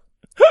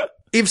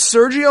 If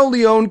Sergio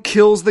Leone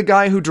kills the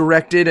guy who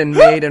directed and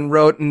made and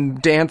wrote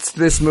and danced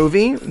this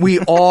movie, we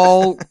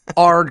all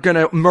are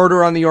gonna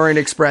Murder on the Orient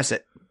Express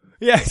it.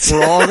 Yes.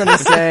 We're all gonna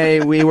say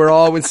we were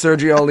all with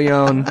Sergio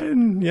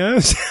Leone.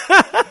 Yes.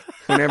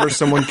 Whenever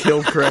someone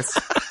killed Chris.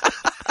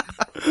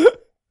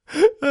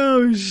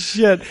 Oh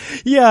shit.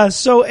 Yeah,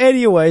 so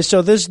anyway,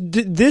 so this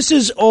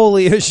is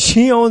Olia.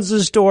 She owns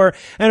the store,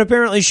 and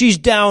apparently she's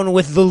down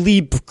with the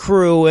Leap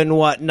crew and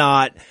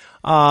whatnot.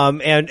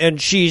 And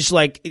she's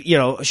like, you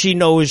know, she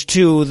knows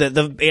too that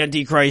the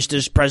Antichrist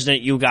is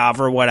President Yugov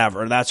or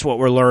whatever. That's what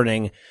we're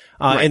learning,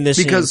 in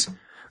this because scene.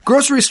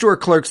 Grocery store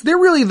clerks, they're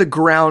really the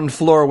ground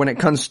floor when it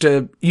comes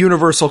to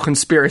universal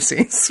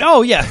conspiracies.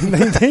 Oh yeah,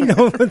 they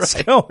know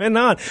what's going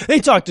on. They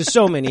talk to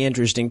so many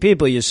interesting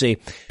people, you see.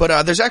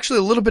 But, there's actually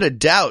a little bit of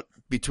doubt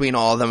between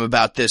all of them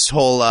about this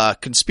whole,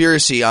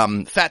 conspiracy.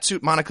 Fat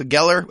suit Monica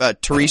Geller,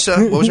 Teresa,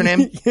 what was her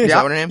name? Is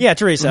that what her name? Yeah,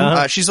 Teresa.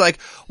 Uh-huh. She's like,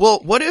 well,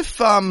 what if,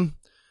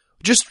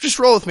 just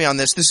roll with me on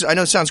this. I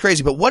know it sounds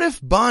crazy, but what if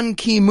Ban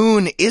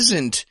Ki-moon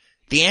isn't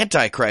the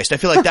Antichrist? I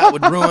feel like that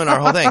would ruin our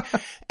whole thing.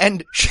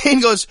 And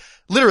Shane goes,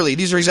 literally,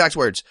 these are exact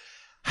words.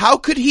 How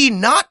could he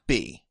not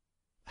be?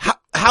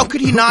 How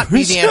could he not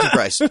be the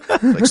Antichrist?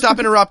 Like, stop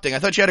interrupting. I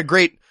thought you had a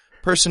great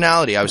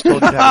personality. I was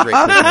told you'd have a great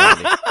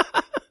personality.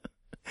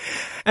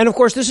 And of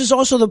course, this is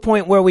also the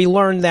point where we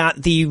learn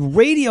that the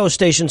radio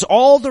stations,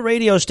 all the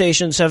radio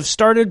stations have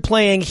started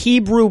playing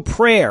Hebrew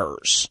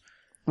prayers.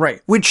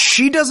 Right. Which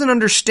she doesn't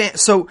understand.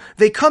 So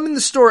they come in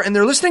the store and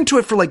they're listening to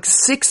it for like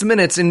 6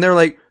 minutes and they're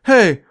like,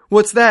 hey,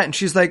 what's that? And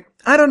she's like,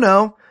 I don't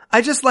know.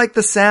 I just like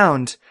the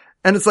sound.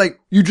 And it's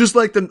like, you just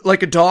like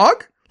a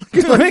dog?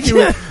 like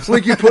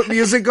you put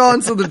music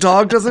on so the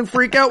dog doesn't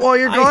freak out while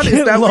you're gone?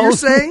 Is that what you're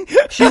saying?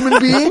 Human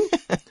being?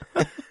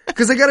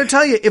 Because I gotta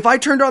tell you, if I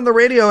turned on the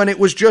radio and it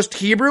was just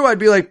Hebrew, I'd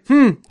be like,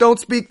 don't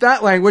speak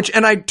that language,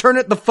 and I'd turn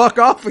it the fuck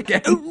off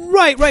again.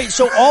 Right.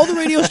 So all the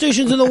radio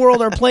stations in the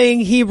world are playing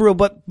Hebrew,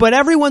 but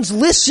everyone's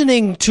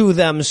listening to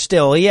them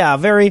still. Yeah,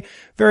 very,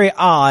 very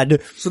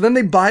odd. So then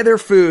they buy their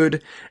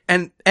food,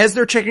 and as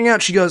they're checking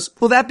out, she goes,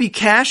 will that be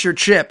cash or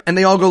chip? And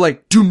they all go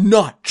like, do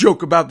not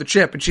joke about the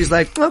chip. And she's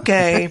like,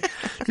 okay,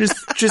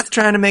 just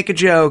trying to make a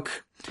joke.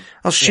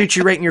 I'll shoot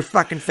you right in your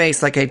fucking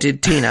face like I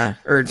did Tina.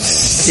 Or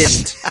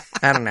didn't.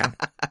 I don't know.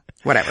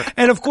 Whatever.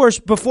 And of course,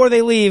 before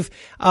they leave,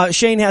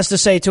 Shane has to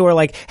say to her,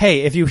 like,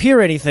 hey, if you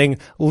hear anything,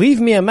 leave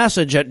me a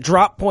message at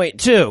drop point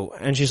 2.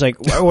 And she's like,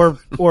 or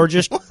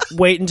just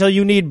wait until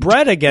you need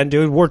bread again,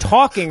 dude. We're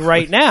talking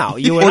right now.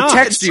 You and or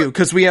text you,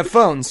 because we have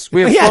phones.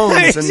 We have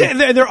phones, and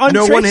they're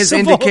no one has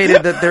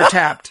indicated that they're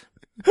tapped.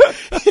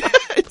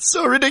 It's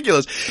so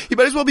ridiculous. You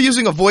might as well be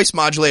using a voice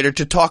modulator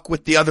to talk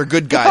with the other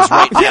good guys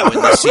right now in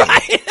the scene.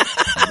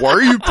 Why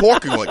are you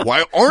talking like?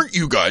 Why aren't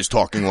you guys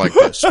talking like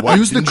this? Why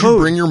use the code. You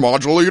bring your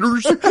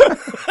modulators?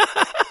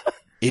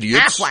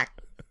 Idiots.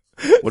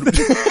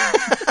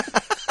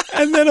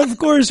 And then, of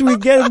course, we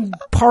get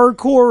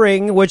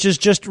parkouring, which is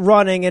just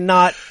running and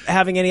not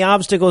having any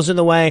obstacles in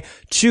the way,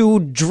 to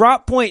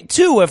drop point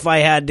 2, if I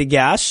had to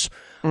guess.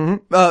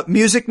 Mm-hmm.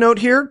 Music note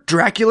here,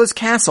 Dracula's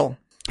Castle.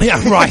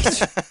 Yeah,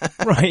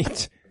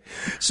 right.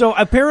 So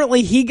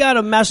apparently he got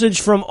a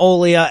message from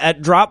Olia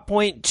at drop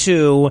point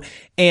 2,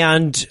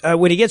 and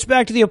when he gets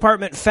back to the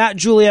apartment, Fat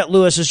Juliette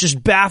Lewis is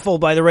just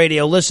baffled by the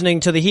radio,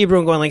 listening to the Hebrew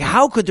and going like,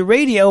 how could the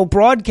radio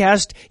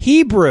broadcast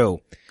Hebrew?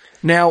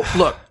 Now,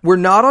 look, we're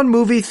not on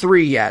movie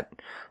 3 yet,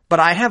 but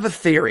I have a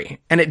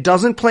theory, and it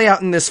doesn't play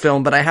out in this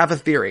film, but I have a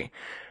theory.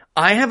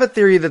 I have a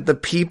theory that the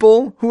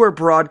people who are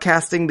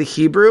broadcasting the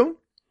Hebrew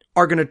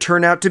are going to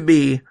turn out to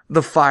be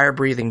the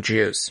fire-breathing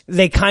Jews.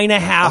 They kind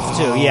of have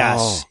to.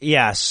 Yes.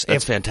 Yes.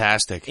 That's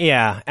fantastic.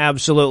 Yeah,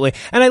 absolutely.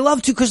 And I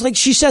love to, cause like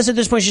she says at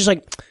this point, she's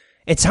like,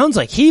 it sounds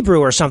like Hebrew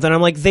or something.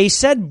 I'm like, they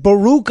said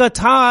Baruch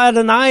atah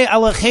Adonai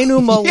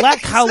Eloheinu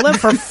melech haolam.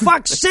 For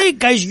fuck's sake,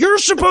 guys, you're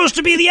supposed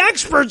to be the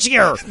experts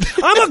here.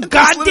 I'm a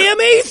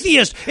goddamn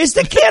atheist. It's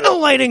the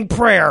candle lighting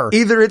prayer.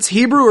 Either it's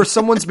Hebrew or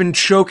someone's been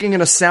choking in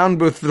a sound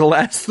booth for the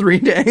last 3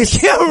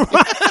 days. Yeah,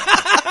 right.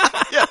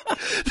 Yeah.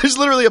 There's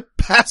literally a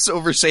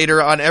Passover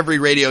Seder on every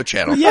radio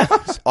channel. Yeah.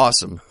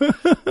 Awesome.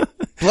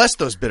 Bless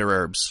those bitter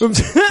herbs.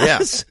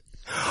 Yes.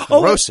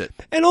 Roast it.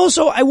 And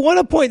also, I want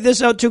to point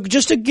this out too,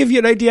 just to give you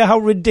an idea how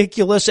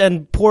ridiculous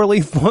and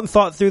poorly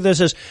thought through this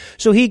is.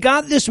 So he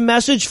got this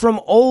message from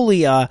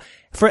Olia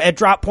at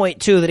drop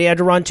point 2 that he had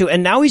to run to,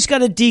 and now he's got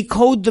to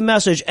decode the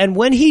message. And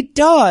when he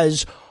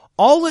does,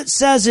 all it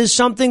says is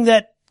something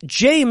that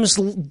James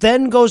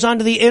then goes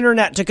onto the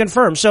internet to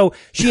confirm. So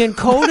she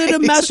encoded a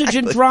message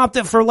and dropped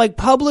it for like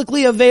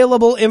publicly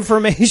available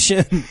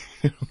information.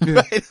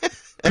 Right.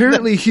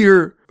 Apparently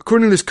here,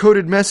 according to this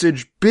coded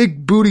message,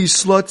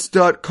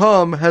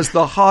 BigBootySluts.com has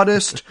the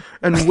hottest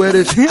and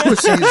wettest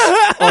pussies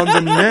on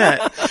the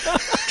net.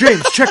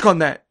 James, check on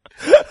that.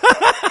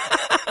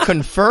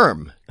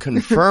 Confirm,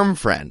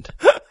 friend.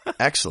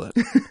 Excellent.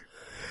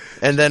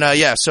 And then,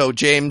 so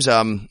James,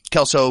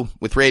 Kelso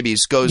with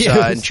rabies goes,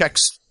 and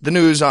checks the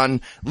news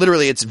on,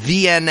 literally it's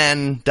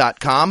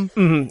VNN.com.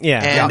 Mm-hmm,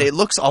 yeah. And it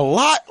looks a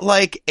lot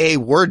like a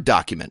Word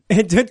document.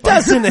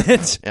 Doesn't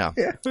it? Yeah.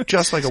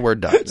 Just like a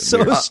Word document.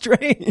 So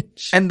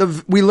strange.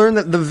 And we learn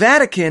that the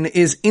Vatican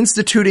is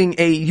instituting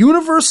a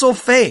universal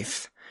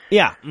faith.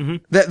 Yeah. Mm-hmm.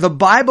 That the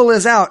Bible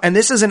is out, and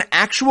this is an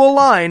actual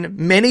line.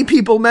 Many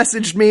people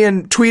messaged me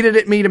and tweeted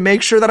at me to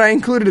make sure that I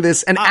included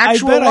this. An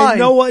actual I bet line. I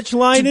know which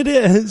line it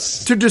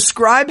is. To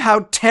describe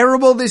how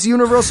terrible this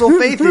universal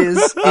faith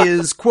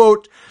is,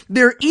 quote,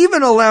 they're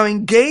even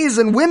allowing gays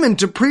and women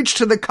to preach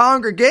to the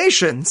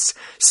congregations,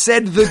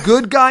 said the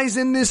good guys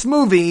in this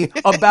movie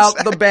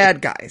about the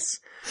bad guys.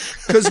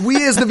 Because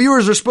we as the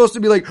viewers are supposed to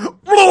be like,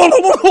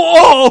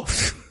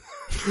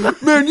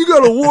 Man, you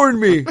gotta warn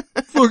me.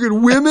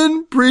 Fucking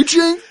women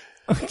preaching?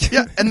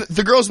 Yeah, and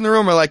the girls in the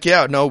room are like,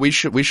 yeah, no, we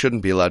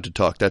shouldn't be allowed to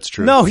talk. That's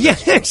true. No, yeah,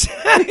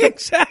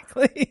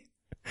 exactly.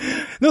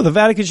 No, the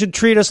Vatican should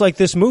treat us like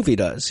this movie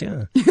does,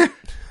 yeah.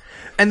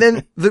 And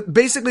then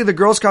basically the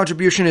girls'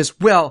 contribution is,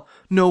 well,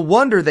 no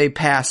wonder they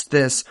passed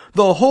this.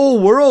 The whole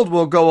world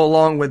will go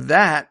along with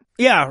that.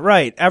 Yeah,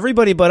 right.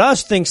 Everybody but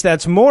us thinks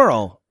that's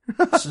moral.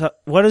 So,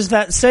 what does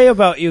that say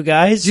about you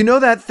guys? Do you know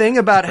that thing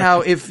about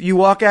how if you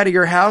walk out of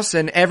your house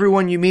and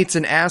everyone you meet's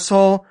an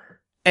asshole,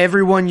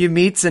 everyone you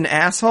meet's an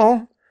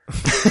asshole?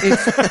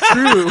 It's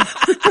true.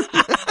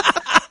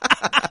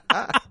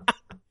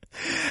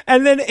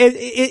 And then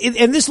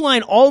and this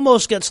line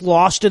almost gets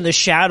lost in the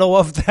shadow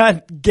of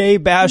that gay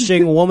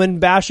bashing, woman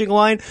bashing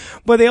line.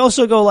 But they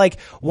also go like,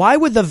 why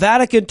would the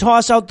Vatican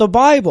toss out the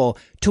Bible?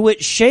 To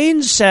which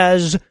Shane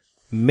says,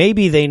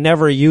 maybe they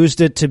never used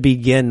it to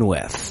begin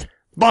with.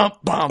 Bum,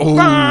 bum, bum.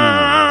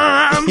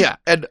 Yeah,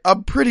 and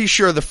I'm pretty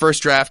sure the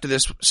first draft of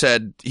this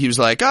said, he was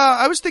like,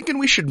 I was thinking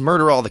we should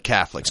murder all the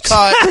Catholics.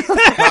 Cut.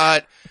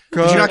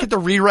 Did you not get the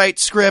rewrite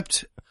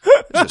script?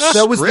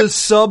 That was the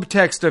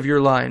subtext of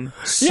your line.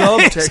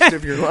 Subtext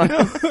of your line.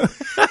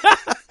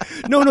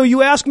 No,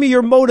 you ask me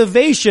your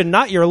motivation,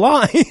 not your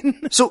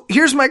line. So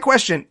here's my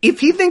question. If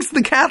he thinks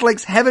the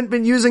Catholics haven't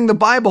been using the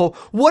Bible,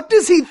 what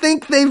does he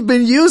think they've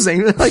been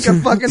using? Like a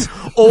fucking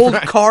old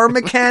car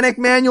mechanic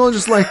manual,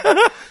 just like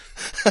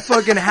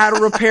fucking how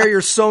to repair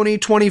your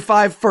Sony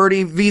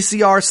 2530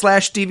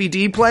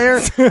 VCR/DVD player?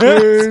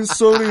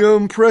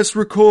 Sodium press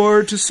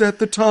record to set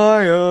the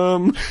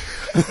time.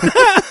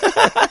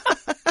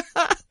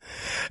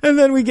 And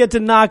then we get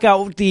to knock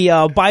out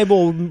the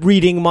Bible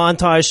reading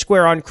montage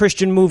square on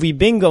Christian movie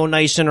bingo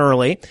nice and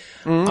early.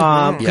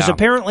 Because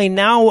apparently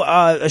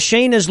now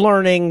Shane is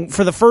learning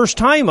for the first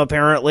time,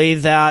 apparently,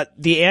 that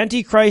the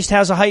Antichrist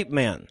has a hype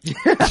man.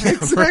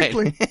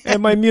 Exactly. Right.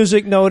 And my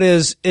music note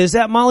is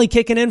that Molly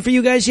kicking in for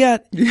you guys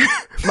yet?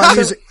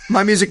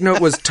 My music note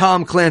was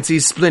Tom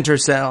Clancy's Splinter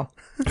Cell.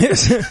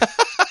 I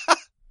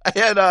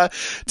had,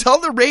 tell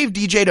the rave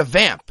DJ to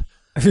vamp.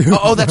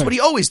 Oh, that's what he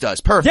always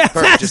does. Perfect.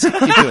 Just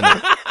keep doing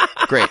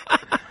that. Great.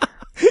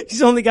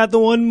 He's only got the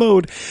one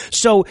mode.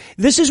 So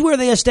this is where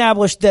they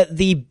established that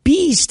the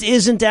beast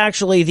isn't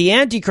actually the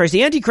Antichrist.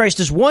 The Antichrist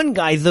is one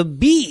guy. The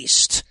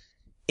beast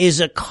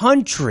is a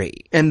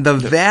country. And the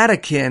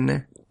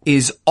Vatican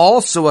is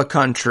also a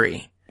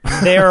country.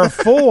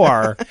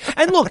 Therefore,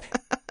 and look,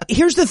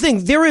 here's the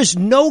thing. There is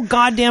no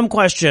goddamn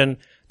question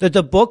that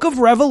the book of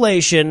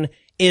Revelation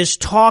is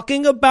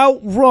talking about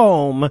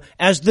Rome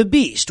as the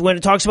beast. When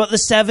it talks about the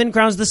 7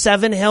 crowns, the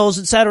 7 hills,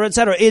 etc.,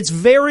 etc., it's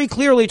very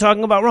clearly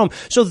talking about Rome.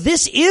 So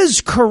this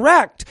is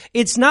correct.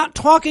 It's not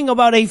talking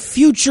about a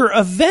future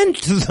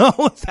event,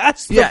 though.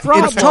 That's the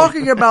problem. It's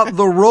talking about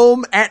the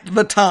Rome at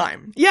the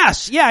time.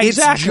 Yes, yeah,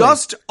 exactly. It's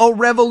just a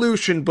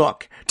revolution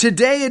book.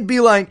 Today it'd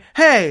be like,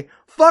 hey,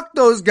 Fuck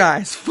those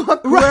guys.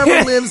 Fuck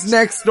whoever lives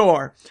next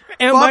door.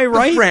 Am Fuck I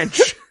right? The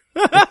French.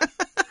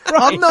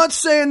 I'm not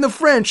saying the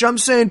French. I'm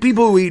saying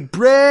people who eat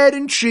bread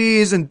and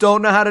cheese and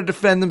don't know how to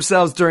defend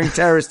themselves during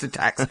terrorist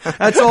attacks.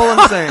 That's all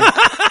I'm saying.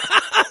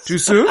 Too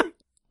soon?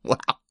 Wow.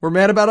 We're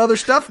mad about other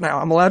stuff now.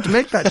 I'm allowed to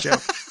make that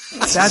joke.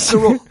 That's the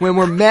rule. When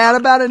we're mad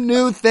about a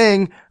new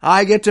thing,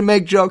 I get to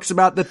make jokes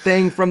about the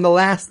thing from the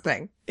last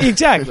thing.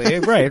 Exactly.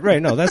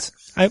 Right. No,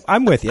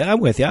 I'm with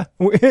you.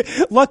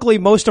 Luckily,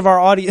 most of our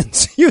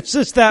audience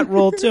uses that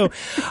rule too.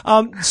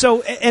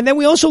 And then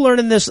we also learn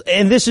in this,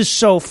 and this is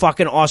so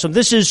fucking awesome.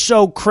 This is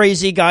so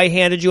crazy. Guy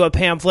handed you a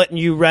pamphlet and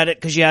you read it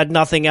because you had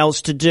nothing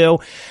else to do.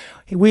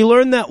 We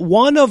learned that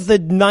one of the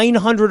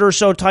 900 or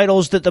so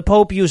titles that the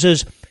Pope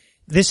uses,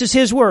 this is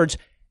his words,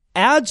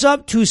 adds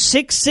up to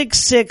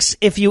 666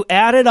 if you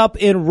add it up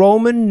in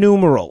Roman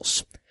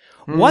numerals.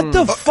 What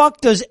the fuck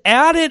does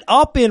add it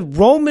up in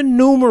Roman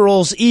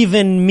numerals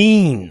even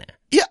mean?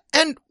 Yeah,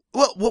 and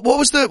what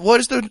is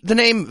the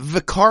name?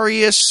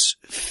 Vicarius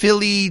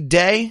Filii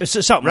Dei?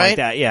 Something right? like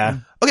that, yeah.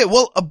 Okay,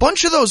 well, a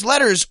bunch of those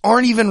letters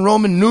aren't even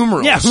Roman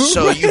numerals, Yeah,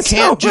 so right, you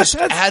can't just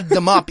that's- add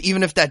them up,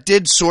 even if that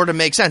did sort of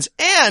make sense.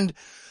 And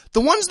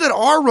the ones that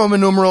are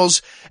Roman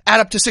numerals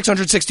add up to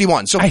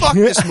 661. So fuck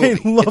this movie.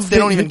 I love They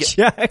don't that even you get.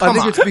 checked. I Come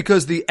think on. it's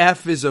because the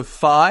F is a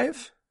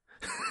 5.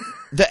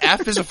 The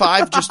F is a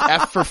 5, just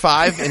F for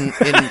 5 in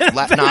not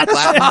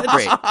Latin.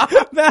 Great.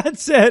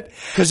 That's it.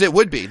 Because it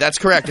would be. That's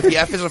correct. If the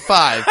F is a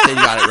 5, then you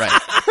got it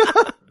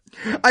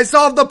right. I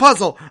solved the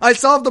puzzle.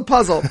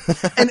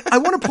 And I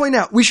want to point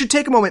out, we should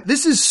take a moment.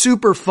 This is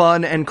super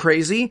fun and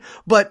crazy,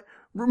 but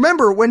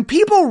remember, when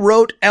people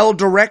wrote El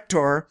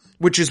Director,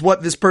 which is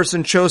what this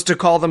person chose to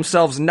call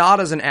themselves not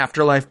as an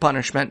afterlife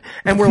punishment,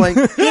 and we're like,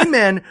 hey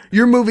man,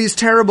 your movie's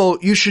terrible,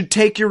 you should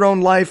take your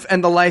own life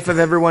and the life of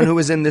everyone who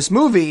is in this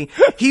movie,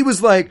 he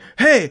was like,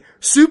 hey,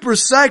 super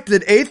psyched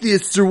that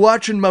atheists are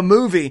watching my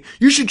movie.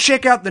 You should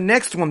check out the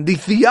next one. The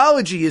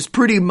theology is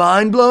pretty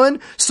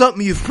mind-blowing,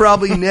 something you've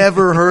probably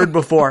never heard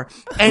before.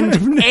 And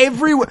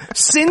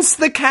since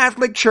the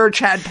Catholic Church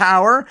had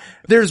power,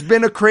 there's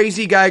been a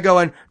crazy guy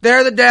going,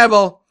 they're the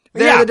devil.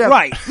 They're the devil.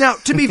 Right. Now,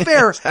 to be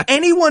fair,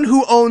 anyone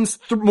who owns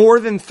more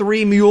than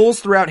 3 mules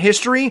throughout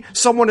history,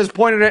 someone has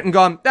pointed at it and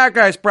gone, that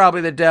guy's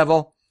probably the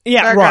devil.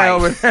 Yeah, that right. guy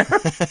over there.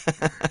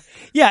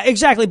 Yeah,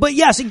 exactly. But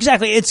yes,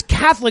 exactly. It's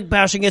Catholic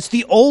bashing. It's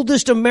the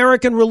oldest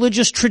American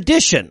religious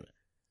tradition.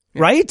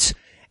 Right?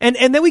 And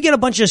then we get a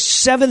bunch of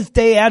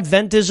Seventh-day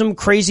Adventism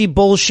crazy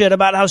bullshit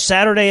about how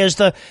Saturday is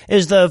the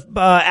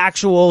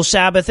actual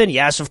Sabbath. And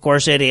yes, of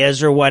course it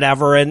is, or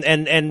whatever.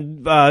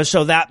 And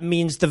so that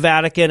means the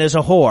Vatican is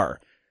a whore.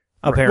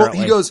 Apparently.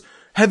 Well, he goes,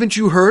 haven't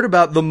you heard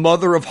about the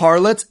mother of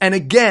harlots? And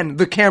again,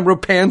 the camera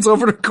pans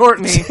over to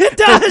Courtney. It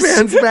does.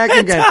 And pans back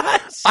It again.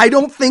 does. I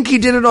don't think he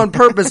did it on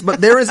purpose,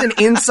 but there is an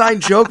inside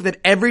joke that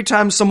every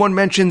time someone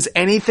mentions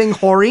anything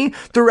hoary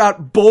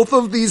throughout both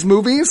of these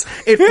movies,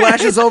 it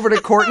flashes over to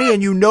Courtney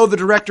and you know the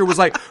director was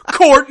like,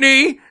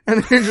 Courtney!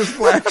 And then just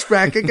flash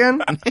back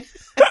again.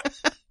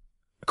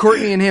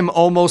 Courtney and him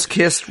almost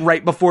kissed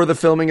right before the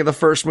filming of the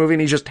first movie,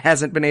 and he just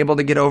hasn't been able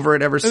to get over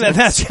it ever since.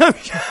 That's,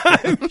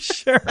 I'm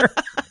sure.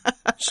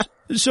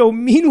 So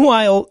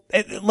meanwhile,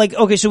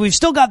 okay, so we've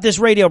still got this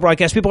radio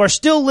broadcast. People are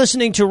still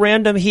listening to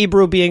random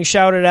Hebrew being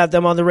shouted at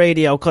them on the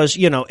radio because,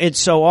 it's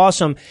so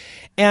awesome.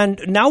 And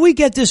now we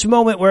get this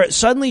moment where it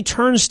suddenly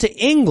turns to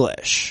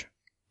English,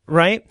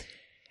 right?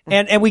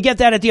 And we get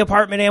that at the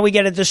apartment and we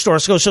get it at the store.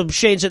 So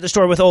Shane's at the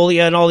store with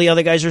Olia and all the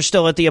other guys are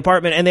still at the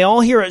apartment and they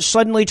all hear it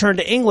suddenly turn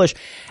to English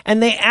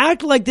and they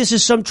act like this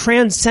is some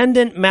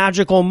transcendent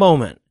magical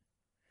moment.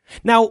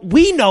 Now,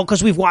 we know,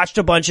 because we've watched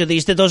a bunch of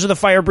these, that those are the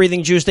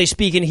fire-breathing Jews. They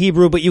speak in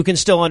Hebrew, but you can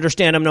still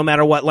understand them no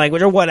matter what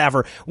language or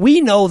whatever.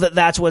 We know that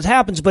that's what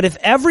happens, but if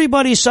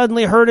everybody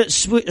suddenly heard it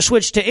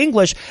switch to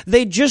English,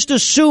 they just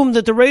assume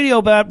that the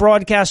radio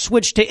broadcast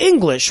switched to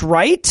English,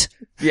 right?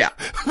 Yeah.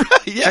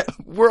 Yeah,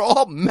 we're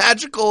all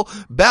magical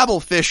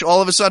babblefish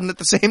all of a sudden at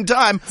the same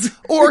time.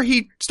 Or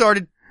he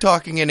started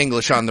talking in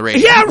English on the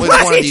radio. Yeah, It was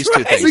right, one of these two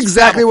right. things. That's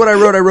exactly what I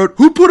wrote. I wrote,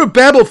 who put a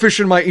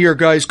babblefish in my ear,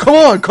 guys? Come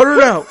on, cut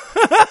it out.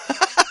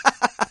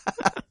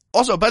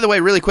 Also, by the way,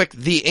 really quick,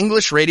 the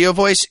English radio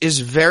voice is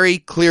very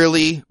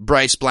clearly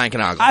Bryce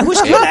Blankenagel. I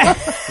was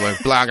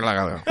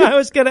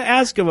gonna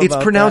ask him about It's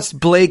pronounced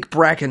Blake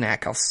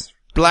Brackenhackles.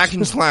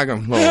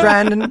 Blankenagel.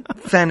 Brandon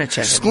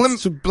Thanacek.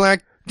 Slim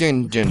Black.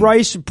 that.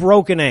 Bryce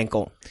Broken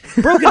Ankle.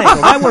 Broken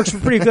Ankle. That works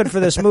pretty good for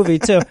this movie,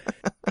 too.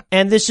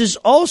 And this is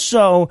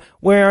also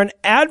where an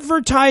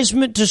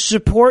advertisement to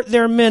support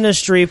their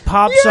ministry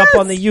pops up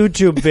on the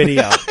YouTube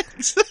video.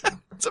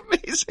 It's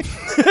amazing.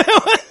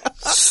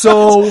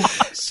 So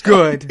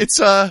good. It's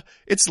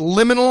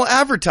liminal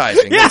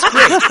advertising. It's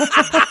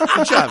great.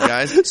 Good job,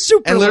 guys.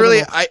 Super And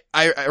literally, liminal.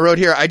 I wrote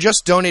here, I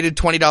just donated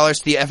 $20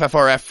 to the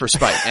FFRF for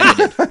spite. And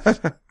I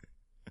did.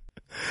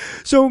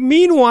 So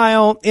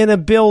meanwhile, in a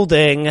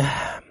building,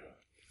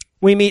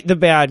 we meet the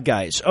bad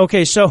guys.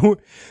 Okay, so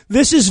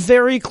this is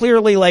very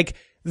clearly like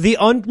the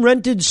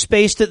unrented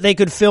space that they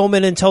could film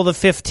in until the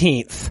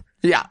 15th.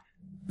 Yeah.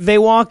 They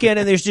walk in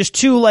and there's just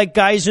two like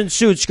guys in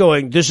suits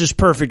going, "This is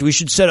perfect. We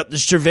should set up the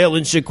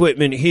surveillance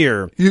equipment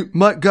here."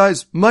 My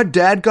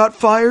dad got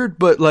fired,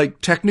 but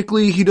like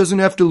technically he doesn't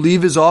have to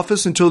leave his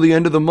office until the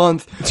end of the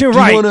month. You're Do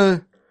right.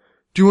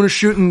 you want to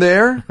shoot in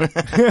there?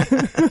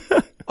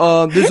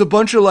 There's a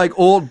bunch of like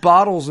old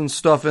bottles and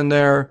stuff in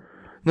there.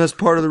 And that's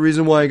part of the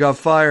reason why I got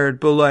fired,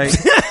 but like,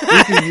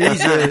 we can use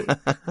it.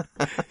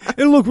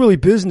 It'll look really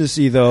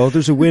businessy though.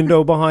 There's a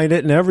window behind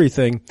it and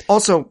everything.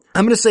 Also,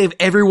 I'm going to save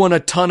everyone a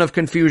ton of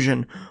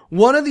confusion.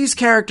 One of these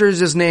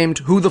characters is named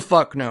Who the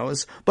Fuck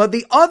Knows, but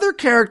the other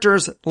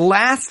character's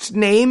last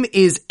name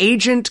is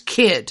Agent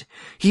Kidd.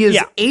 He is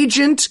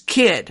Agent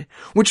Kidd,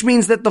 which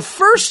means that the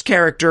first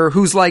character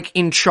who's like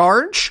in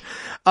charge,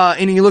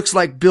 and he looks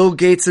like Bill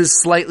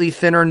Gates' slightly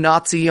thinner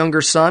Nazi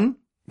younger son.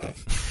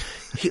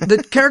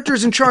 The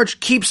character's in charge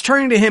keeps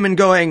turning to him and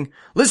going,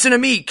 "Listen to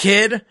me,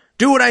 kid.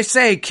 Do what I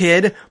say,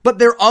 kid." But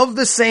they're of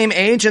the same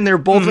age and they're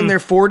both in their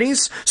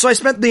 40s. So I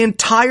spent the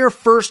entire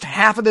first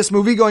half of this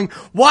movie going,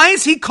 why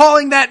is he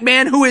calling that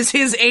man who is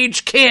his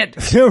age kid?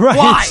 Right.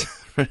 Why?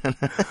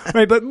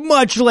 Right, but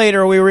much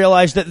later we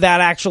realized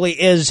that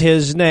actually is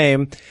his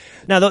name.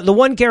 Now, the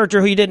one character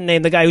who you didn't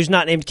name, the guy who's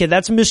not named Kid,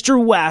 that's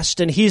Mr.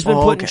 West, and he's been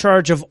put in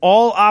charge of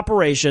all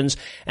operations,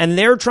 and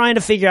they're trying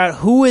to figure out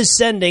who is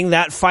sending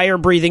that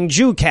fire-breathing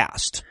Jew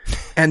cast.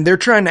 And they're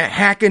trying to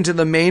hack into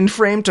the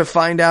mainframe to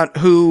find out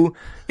who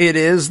it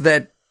is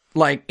that,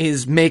 like,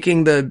 is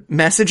making the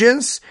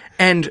messages,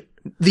 and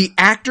the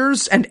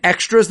actors and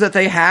extras that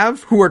they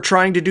have who are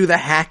trying to do the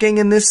hacking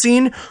in this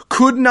scene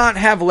could not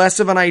have less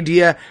of an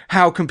idea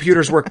how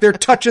computers work. They're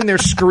touching their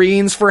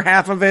screens for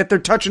half of it. They're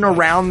touching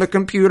around the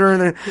computer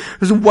and they're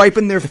just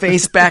wiping their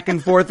face back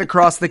and forth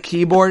across the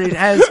keyboard. It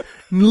has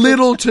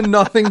little to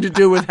nothing to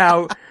do with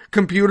how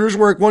computers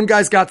work. One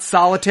guy's got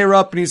solitaire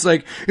up and he's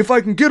like, "If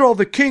I can get all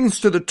the kings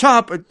to the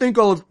top, I think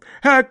I'll have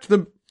hacked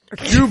the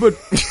Cuba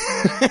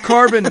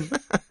carbon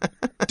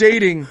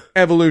dating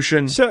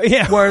evolution." So,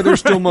 yeah. Why are there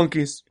still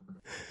monkeys?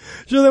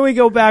 So then we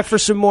go back for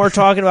some more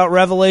talking about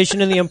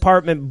Revelation in the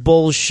apartment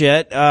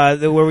bullshit,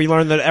 where we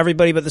learn that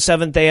everybody but the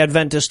Seventh-day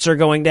Adventists are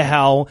going to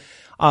hell.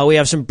 We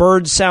have some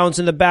bird sounds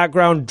in the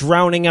background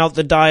drowning out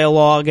the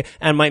dialogue,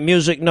 and my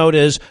music note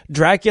is,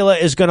 Dracula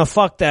is gonna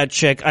fuck that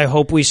chick. I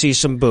hope we see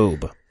some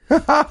boob.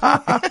 Also,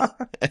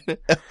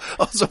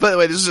 by the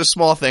way, this is a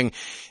small thing.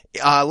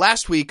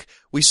 Last week,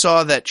 we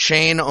saw that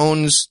Shane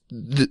owns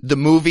the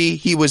movie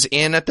he was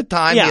in at the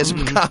time. Yeah. He has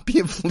a copy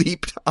of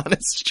Leaped on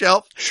his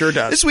shelf. Sure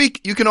does. This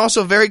week, you can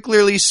also very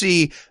clearly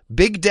see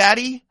Big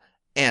Daddy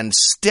and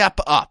Step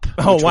Up.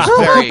 Oh, which wow.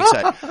 was very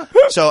exciting.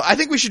 So I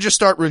think we should just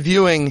start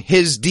reviewing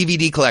his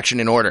DVD collection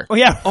in order. Oh,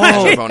 yeah.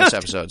 For bonus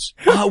episodes.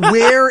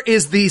 Where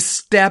is the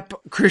Step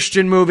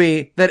Christian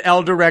movie that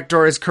El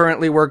Director is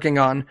currently working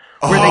on?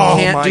 Where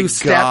they can't my do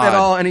Step God. at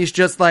all, and he's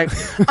just like,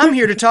 "I'm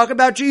here to talk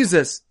about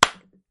Jesus."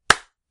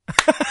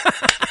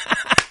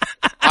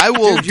 I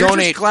will Dude, you're just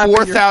donate clapping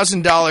your-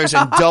 $4,000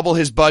 and double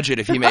his budget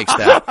if he makes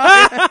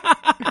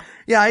that.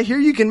 Yeah, I hear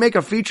you can make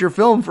a feature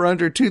film for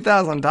under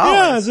 $2,000.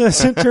 Yeah, as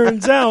it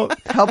turns out.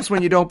 Helps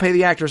when you don't pay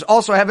the actors.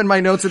 Also, I have in my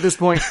notes at this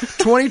point,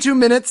 22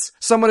 minutes,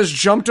 someone has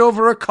jumped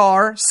over a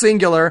car,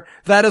 singular.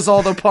 That is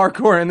all the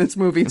parkour in this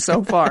movie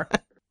so far.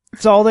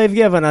 That's all they've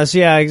given us.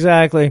 Yeah,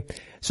 exactly.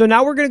 So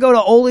now we're going to go to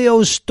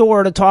Olio's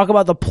store to talk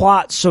about the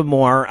plot some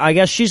more. I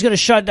guess she's going to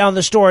shut down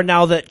the store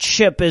now that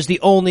chip is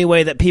the only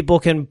way that people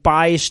can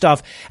buy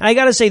stuff. And I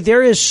got to say,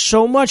 there is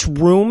so much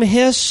room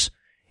hiss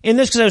in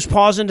this because I was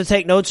pausing to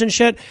take notes and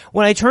shit.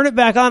 When I turned it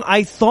back on,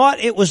 I thought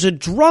it was a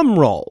drum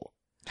roll.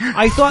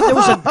 I thought there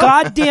was a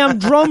goddamn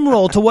drum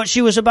roll to what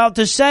she was about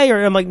to say.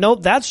 Or I'm like,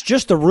 nope, that's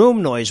just the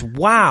room noise.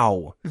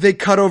 Wow. They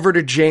cut over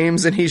to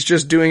James and he's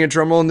just doing a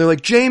drum roll and they're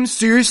like, "James,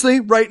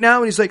 seriously? Right now?"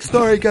 And he's like,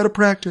 "Sorry, gotta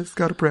practice.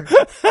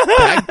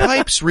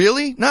 Bagpipes?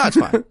 Really? No, it's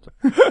fine.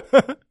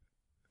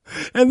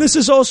 And this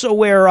is also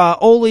where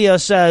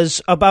Olia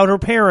says about her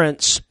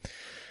parents,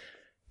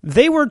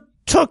 they were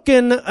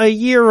tooken a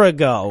year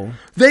ago.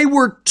 They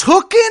were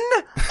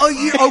tooken a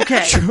year.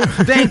 Okay,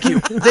 thank you.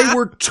 They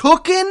were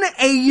tooken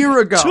a year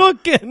ago.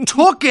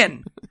 Tooken.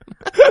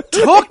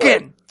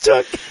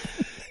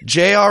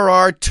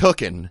 J.R.R.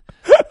 Tooken.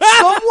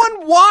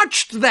 Someone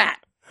watched that.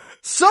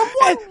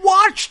 Someone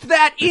watched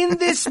that in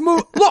this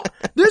movie. Look,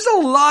 there's a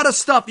lot of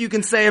stuff you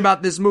can say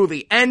about this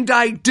movie, and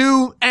I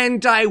do,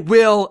 and I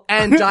will,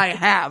 and I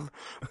have.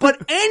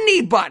 But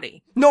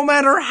anybody, no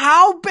matter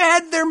how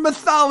bad their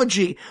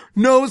mythology,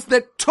 knows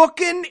that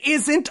tooken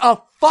isn't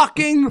a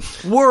fucking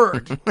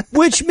word.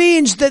 Which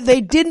means that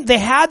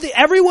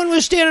everyone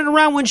was standing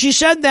around when she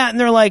said that and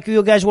they're like,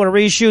 "You guys want to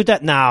reshoot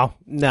that?" No.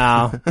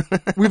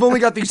 We've only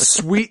got these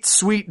sweet,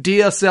 sweet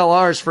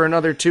DSLRs for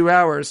another 2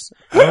 hours.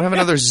 I don't have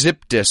another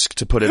zip disc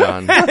to put it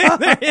on.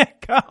 There you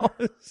go.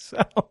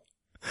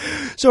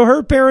 So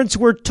her parents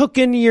were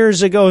tooken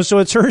years ago, so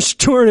it's her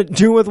turn to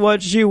do with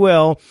what she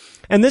will.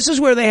 And this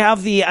is where they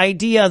have the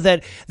idea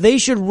that they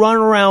should run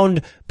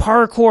around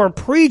parkour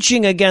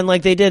preaching again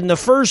like they did in the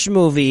first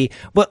movie,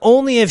 but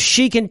only if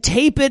she can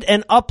tape it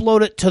and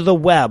upload it to the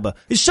web.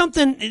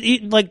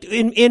 Something like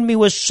in me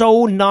was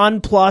so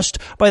nonplussed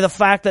by the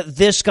fact that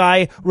this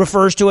guy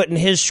refers to it in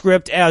his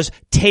script as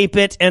tape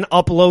it and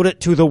upload it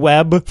to the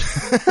web.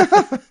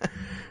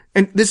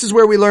 And this is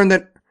where we learn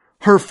that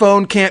her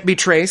phone can't be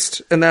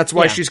traced, and that's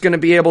why she's going to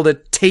be able to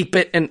tape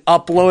it and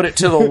upload it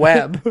to the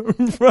web.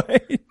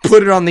 Right.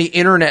 Put it on the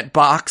internet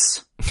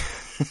box.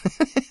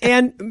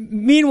 And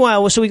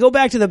meanwhile, so we go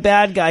back to the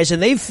bad guys,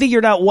 and they've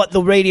figured out what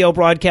the radio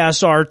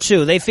broadcasts are,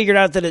 too. They figured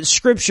out that it's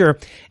scripture,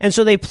 and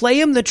so they play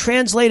him the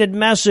translated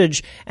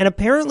message, and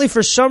apparently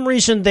for some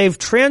reason they've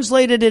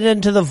translated it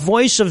into the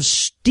voice of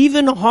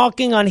Stephen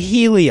Hawking on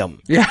helium.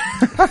 Yeah.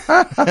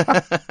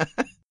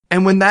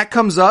 And when that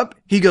comes up,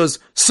 he goes,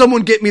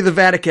 "Someone get me the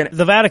Vatican."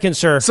 The Vatican,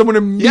 sir. Someone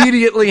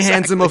immediately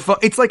hands him a phone.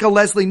 It's like a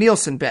Leslie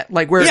Nielsen bit.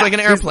 Like where It's like an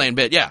airplane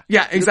bit, yeah.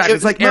 Yeah, exactly.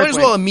 It's like might airplane. as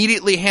well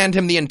immediately hand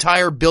him the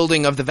entire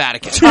building of the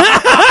Vatican.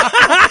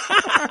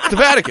 The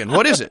Vatican,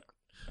 what is it?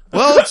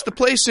 Well, it's the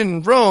place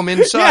in Rome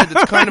inside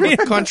that's kind of a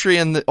country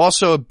and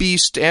also a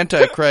beast,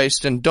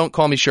 Antichrist, and don't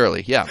call me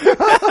Shirley. Yeah.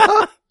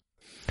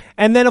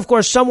 And then, of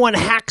course, someone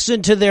hacks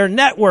into their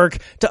network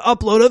to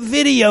upload a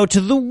video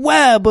to the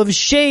web of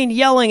Shane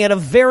yelling at a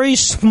very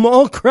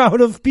small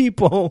crowd of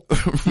people.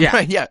 Yeah.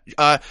 Right,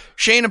 yeah.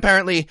 Shane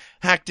apparently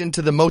hacked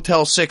into the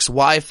Motel 6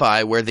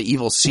 Wi-Fi where the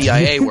evil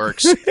CIA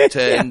works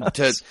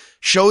to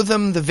show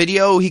them the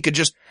video he could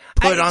just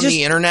put on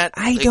the internet.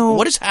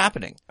 What is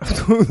happening?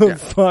 Who the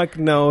fuck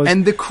knows?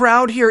 And the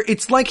crowd here,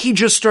 it's like he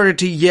just started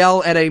to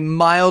yell at a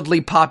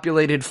mildly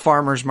populated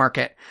farmer's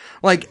market.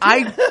 Like,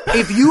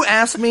 if you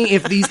asked me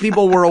if these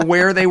people were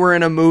aware they were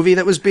in a movie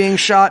that was being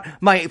shot,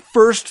 my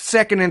first,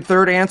 second, and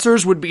third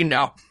answers would be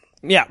no.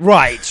 Yeah,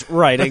 right,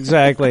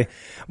 exactly.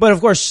 But of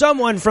course,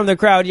 someone from the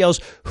crowd yells,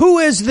 "Who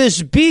is this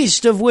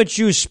beast of which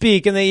you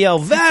speak?" And they yell,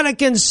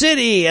 "Vatican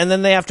City!" And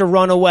then they have to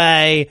run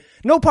away.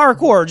 No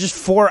parkour, just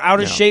four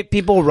out-of-shape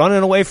people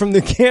running away from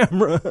the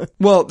camera.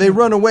 Well, they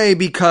run away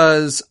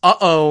because,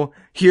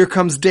 here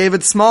comes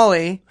David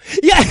Smalley.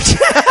 Yeah.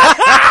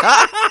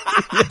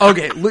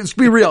 Okay, let's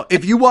be real.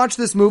 If you watch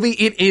this movie,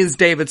 it is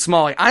David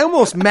Smalley. I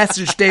almost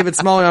messaged David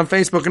Smalley on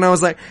Facebook and I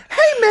was like,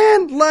 "Hey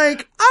man,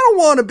 like, I don't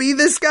want to be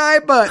this guy,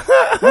 but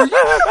were you in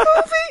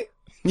the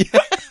movie?"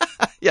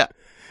 Yeah.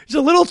 He's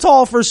a little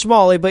tall for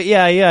Smalley, but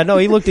no,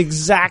 he looked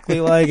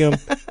exactly like him.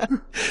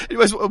 He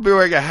was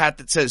wearing a hat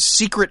that says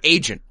Secret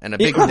Agent and a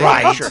big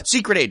shirt.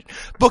 Secret Agent.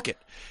 Book it.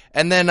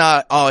 And then,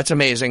 it's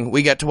amazing.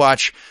 We get to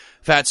watch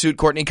Fat Suit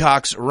Courtney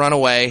Cox run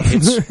away.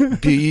 It's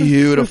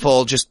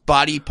beautiful. Just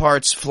body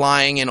parts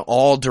flying in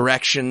all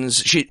directions.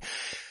 She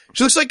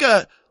looks like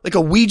a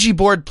Ouija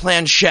board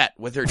planchette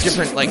with her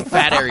different, like,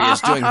 fat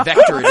areas doing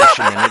vector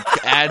addition, and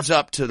it adds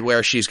up to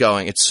where she's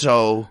going. It's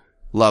so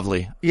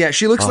lovely. Yeah,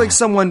 she looks like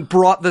someone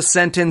brought the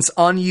sentence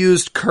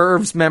 "unused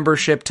curves"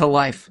 membership to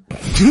life.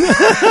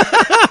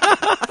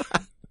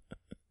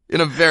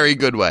 In a very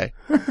good way.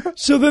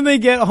 So then they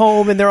get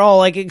home and they're all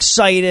like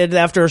excited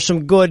after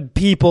some good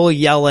people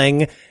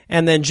yelling.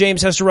 And then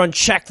James has to run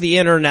check the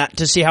internet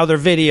to see how their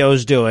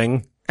video's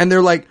doing. And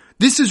they're like,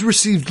 "This has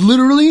received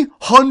literally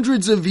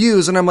hundreds of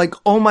views." And I'm like,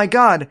 oh my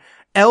god,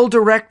 El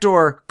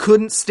Director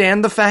couldn't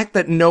stand the fact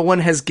that no one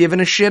has given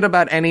a shit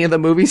about any of the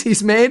movies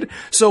he's made.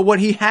 So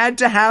what he had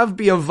to have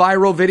be a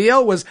viral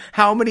video was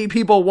how many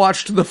people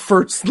watched The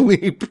First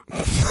Leap.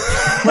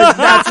 Like,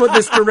 that's what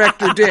this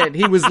director did.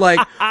 He was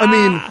like, how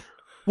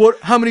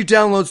many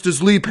downloads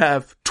does Leap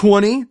have?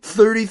 20?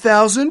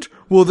 30,000?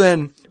 Well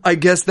then, I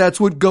guess that's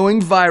what going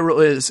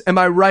viral is. Am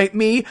I right,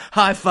 me?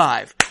 High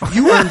five.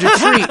 You earned a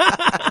treat.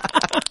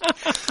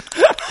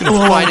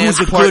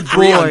 Finance part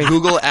 3 on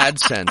Google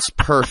AdSense.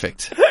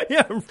 Perfect.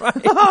 Yeah,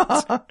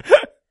 right.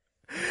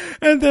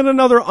 And then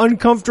another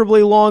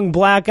uncomfortably long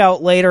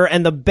blackout later,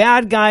 and the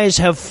bad guys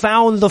have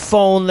found the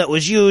phone that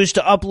was used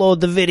to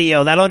upload the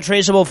video. That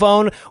untraceable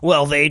phone,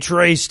 well, they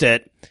traced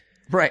it.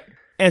 Right.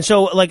 And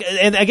so, like,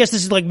 and I guess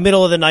this is like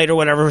middle of the night or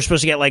whatever. We're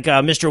supposed to get like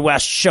Mr.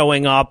 West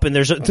showing up, and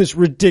there's this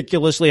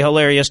ridiculously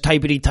hilarious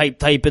typey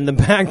type in the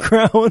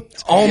background.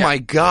 Oh my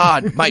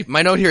god!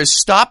 My note here is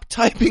stop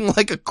typing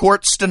like a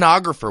court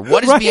stenographer.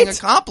 What is being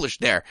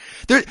accomplished there?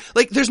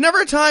 There's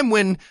never a time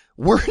when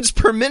words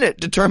per minute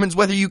determines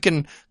whether you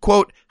can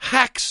quote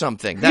hack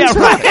something. That's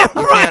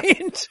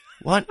right.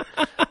 What?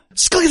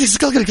 So he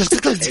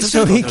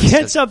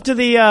gets up to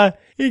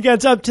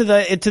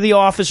the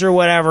office or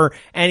whatever,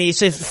 and he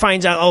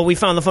finds out, oh, we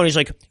found the phone. He's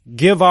like,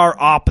 "Give our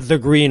op the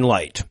green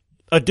light."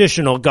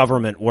 Additional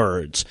government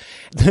words.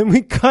 Then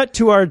we cut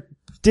to our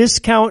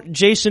discount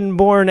Jason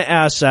Bourne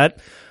asset,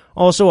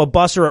 also a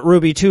busser at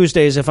Ruby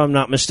Tuesdays, if I'm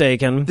not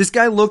mistaken. This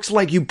guy looks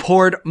like you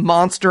poured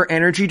Monster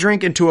energy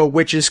drink into a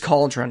witch's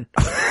cauldron.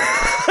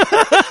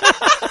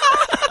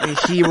 And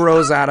he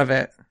rose out of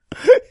it.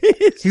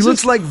 He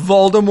looks like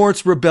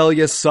Voldemort's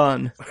rebellious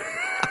son.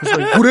 He's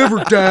like,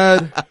 "Whatever,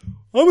 Dad.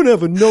 I'm gonna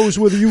have a nose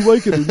whether you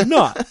like it or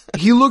not.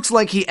 He looks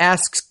like he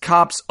asks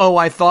cops, "Oh,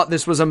 I thought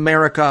this was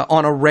America,"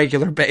 on a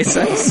regular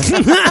basis.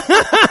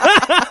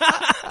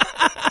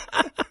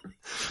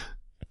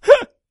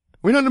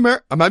 We're not in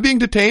America. Am I being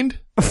detained?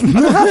 I thought this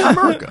was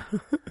America.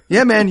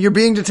 Yeah, man, you're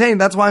being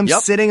detained. That's why I'm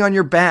sitting on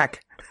your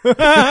back.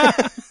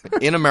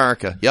 In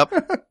America. Yep.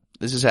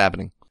 This is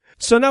happening.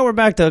 So now we're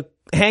back to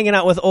hanging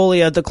out with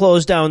Olia at the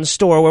closed down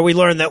store where we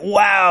learned that,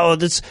 wow,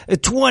 that's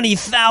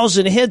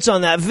 20,000 hits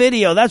on that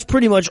video. That's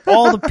pretty much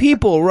all the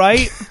people,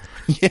 right?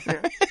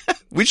 Yeah.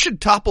 We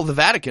should topple the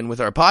Vatican with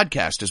our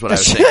podcast is what I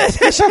was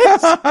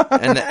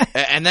saying.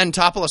 and then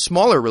topple a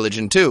smaller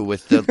religion too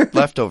with the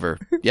leftover.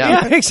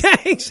 Yeah.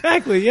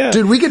 Exactly, yeah.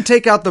 Dude, we could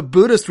take out the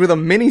Buddhist with a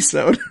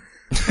mini-sode.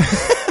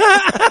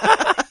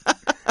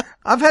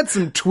 I've had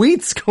some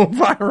tweets go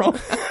viral.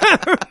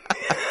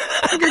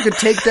 I think I could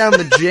take down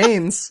the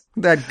Jains,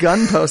 that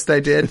gun post I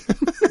did.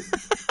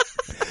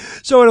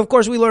 So, and of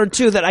course, we learned,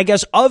 too, that I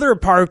guess other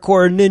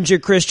parkour ninja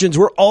Christians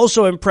were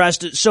also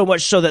impressed so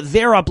much so that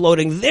they're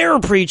uploading their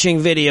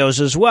preaching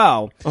videos as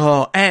well.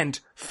 Oh, and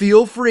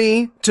feel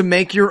free to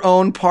make your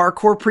own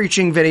parkour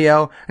preaching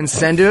video and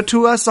send it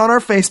to us on our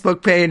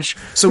Facebook page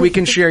so we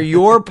can share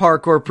your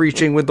parkour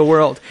preaching with the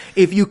world.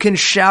 If you can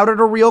shout at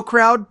a real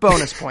crowd,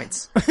 bonus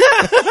points.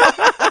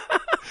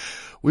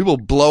 We will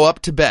blow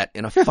up Tibet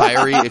in a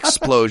fiery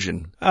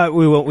explosion.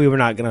 We're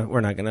not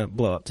gonna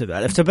blow up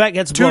Tibet. If Tibet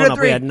gets blown up,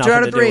 we had nothing 2 out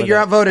to of do 3, with you're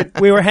it. outvoted.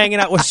 We were hanging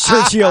out with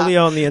Sergio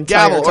Leone the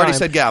entire Gavel. time. Already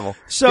said gavel.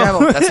 So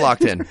Gavel. That's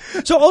locked in.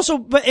 So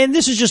also, and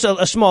this is just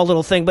a small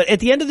little thing, but at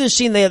the end of this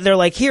scene, they're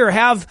like, here,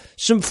 have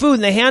some food,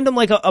 and they hand him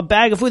like a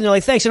bag of food, and they're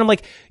like, thanks. And I'm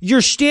like,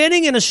 you're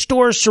standing in a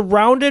store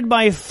surrounded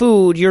by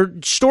food, your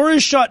store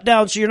is shut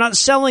down, so you're not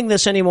selling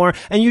this anymore,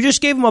 and you just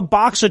gave him a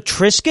box of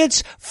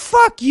Triscuits?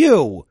 Fuck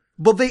you.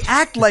 But they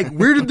act like,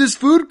 where did this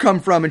food come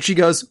from? And she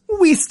goes,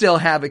 we still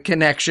have a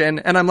connection.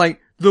 And I'm like,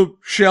 the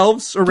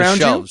shelves around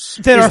shelves.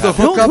 you? That Is are the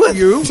filled hookup with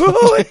you?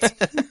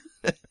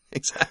 food.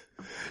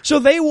 Exactly. So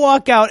they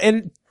walk out,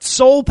 and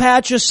Soul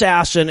Patch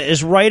Assassin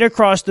is right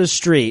across the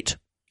street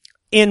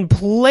in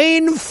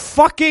plain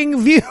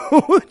fucking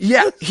view.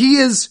 Yeah, he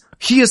is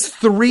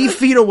 3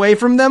 feet away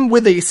from them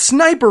with a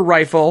sniper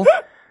rifle.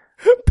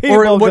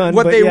 Or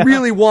what they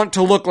really want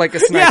to look like a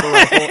sniper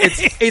rifle.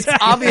 It's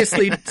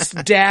obviously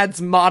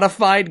Dad's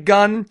modified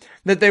gun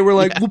that they were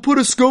like, we'll put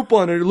a scope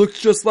on it. It looks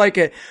just like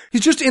it.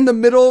 He's just in the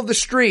middle of the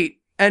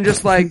street and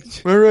just like,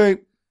 all right.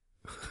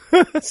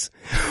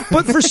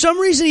 But for some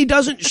reason he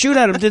doesn't shoot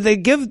at him. Did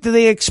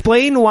they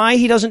explain why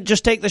he doesn't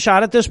just take the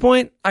shot at this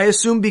point? I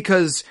assume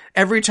because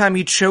every time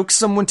he chokes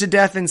someone to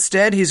death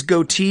instead, his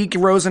goatee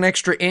grows an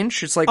extra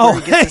inch. It's like where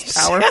he gets his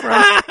power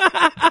from.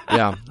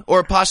 Yeah.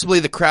 Or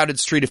possibly the crowded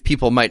street of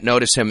people might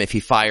notice him if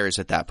he fires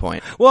at that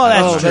point.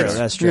 Well,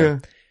 that's true. Yeah.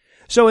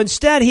 So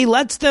instead, he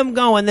lets them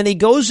go, and then he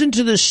goes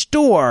into the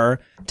store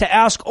to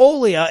ask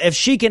Olia if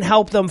she can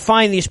help them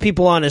find these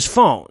people on his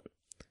phone.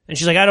 And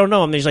she's like, I don't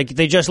know. And he's like,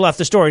 they just left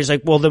the store. He's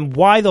like, well, then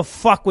why the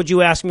fuck would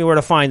you ask me where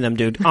to find them,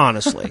 dude?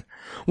 Honestly.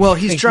 Well,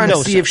 he's trying to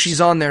see if sense.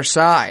 she's on their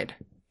side.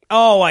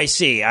 Oh, I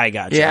see. I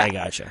gotcha. Yeah. I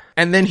gotcha.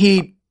 And then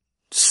he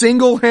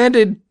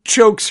single-handed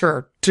chokes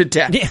her to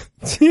death. Yeah.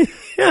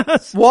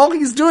 Yes. While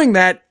he's doing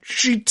that,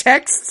 she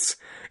texts,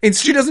 and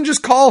she doesn't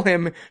just call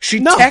him,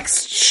 she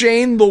texts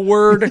Shane the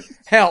word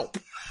help.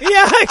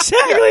 Yeah,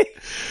 exactly.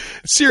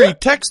 Siri,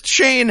 text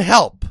Shane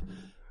help.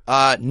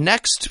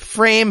 Next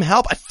frame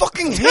help. I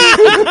fucking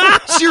hate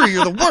Siri,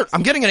 you're the worst.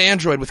 I'm getting an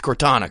Android with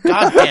Cortana.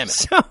 God damn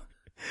it.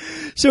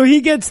 So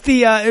he gets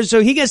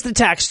the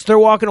text. They're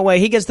walking away.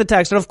 He gets the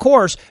text. And of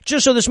course,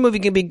 just so this movie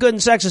can be good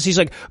and sexist, he's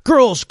like,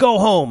 girls, go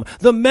home.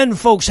 The men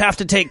folks have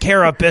to take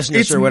care of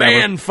business It's or whatever.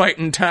 man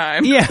fighting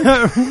time.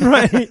 Yeah,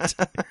 right.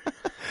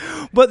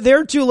 But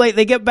they're too late.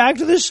 They get back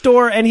to the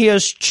store and he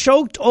has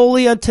choked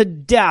Olia to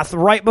death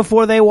right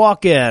before they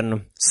walk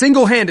in.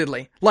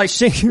 Single-handedly. Like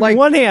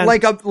one hand.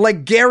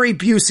 Like Gary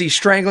Busey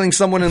strangling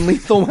someone in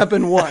Lethal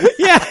Weapon 1.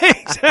 Yeah,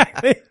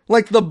 exactly.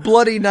 Like the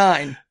Bloody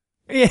Nine.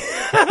 Yeah.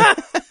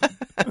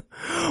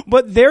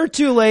 But they're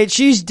too late.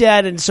 She's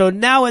dead. And so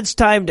now it's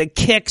time to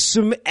kick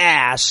some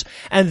ass.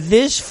 And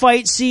this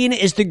fight scene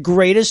is the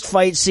greatest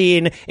fight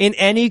scene in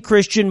any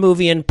Christian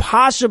movie and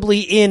possibly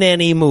in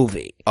any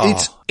movie. Oh.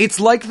 It's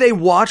like they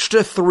watched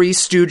a Three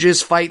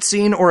Stooges fight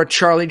scene or a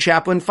Charlie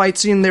Chaplin fight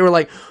scene. They were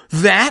like,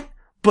 that,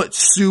 but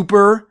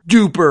super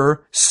duper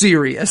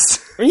serious.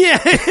 Yeah.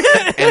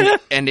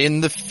 and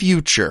in the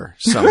future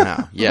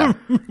somehow. Yeah.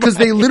 Because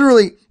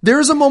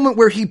there's a moment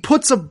where he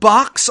puts a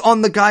box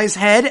on the guy's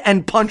head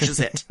and punches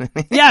it.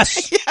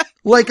 Yes.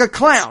 Like a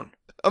clown.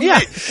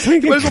 Yeah.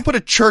 You might as well put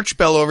a church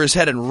bell over his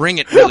head and ring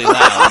it really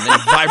loud and then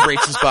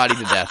vibrates his body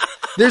to death.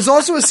 There's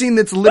also a scene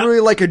that's literally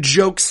like a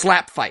joke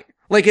slap fight.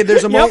 Like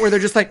there's a moment where they're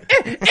just like,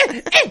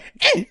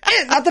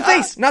 not the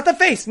face, not the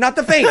face, not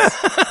the face.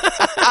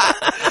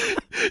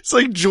 It's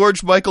like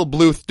George Michael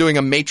Bluth doing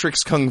a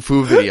Matrix Kung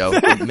Fu video.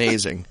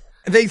 Amazing.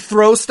 They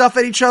throw stuff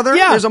at each other.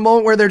 Yeah. There's a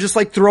moment where they're just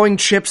like throwing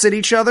chips at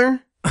each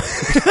other.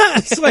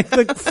 It's like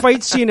the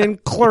fight scene in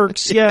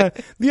Clerks. Yeah,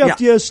 the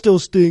FDS still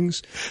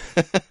stings.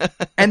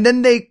 And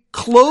then they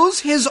close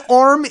his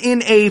arm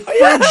in a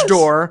fridge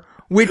door,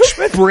 which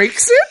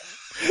breaks it.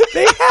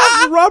 They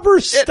have rubber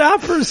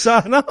stoppers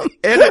on them.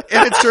 And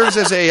it serves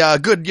as a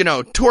good,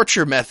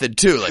 torture method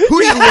too. Like,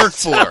 who do you work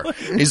for?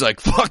 He's like,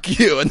 fuck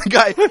you. And the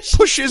guy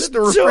pushes the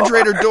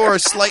refrigerator door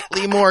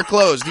slightly more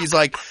closed. He's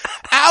like,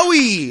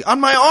 owie, on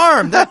my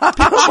arm.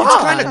 It's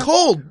kind of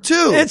cold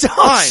too. It's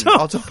fine.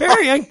 also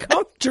very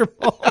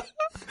uncomfortable.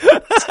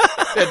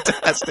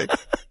 Fantastic.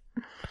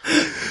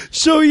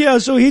 So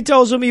he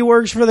tells him he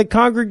works for the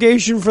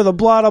Congregation for the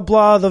blah, blah,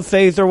 blah, the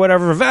faith or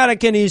whatever,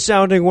 Vatican-y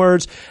sounding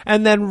words,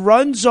 and then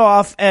runs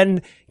off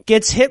and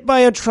gets hit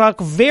by a truck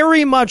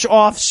very much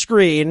off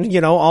screen,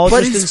 all but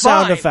just he's in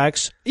sound fine.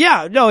 effects.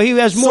 Yeah, no, he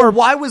has more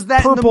why was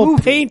that in the purple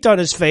movie? paint on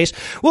his face.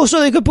 Well, so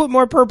they could put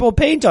more purple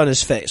paint on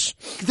his face.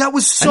 That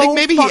was so I think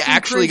maybe he fucking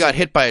actually crazy. got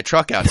hit by a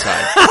truck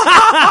outside.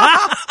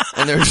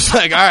 And they're just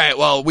like, all right,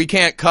 well, we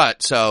can't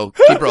cut, so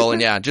keep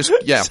rolling. Yeah, run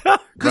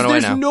away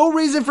there's now. no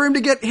reason for him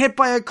to get hit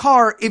by a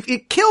car. If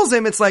it kills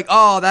him, it's like,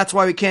 oh, that's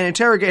why we can't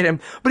interrogate him.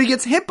 But he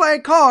gets hit by a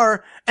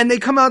car, and they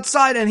come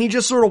outside, and he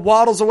just sort of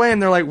waddles away,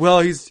 and they're like, well,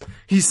 he's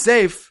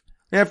safe.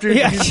 After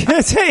Yeah, he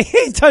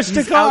touched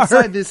a car.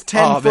 outside this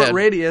 10-foot man.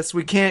 radius,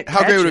 we can't How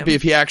catch great would him. it be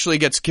if he actually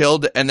gets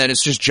killed and then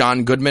it's just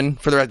John Goodman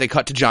for the rest? They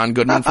cut to John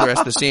Goodman for the rest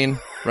of the scene.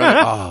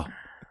 Right? Oh.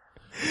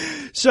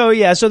 So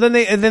then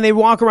they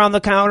walk around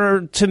the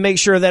counter to make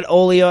sure that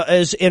Olia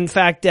is in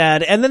fact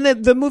dead. And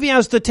then the movie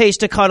has the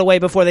taste to cut away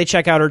before they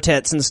check out her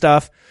tits and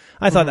stuff.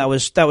 I thought that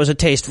was a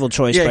tasteful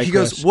choice Yeah, by he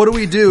Chris. goes, what do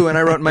we do? And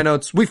I wrote in my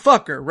notes, we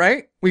fuck her,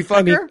 right? We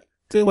fuck her?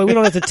 Well, we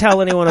don't have to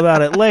tell anyone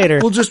about it later.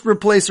 We'll just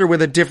replace her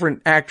with a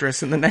different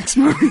actress in the next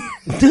movie.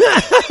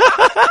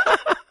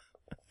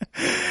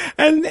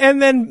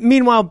 And then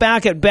meanwhile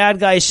back at Bad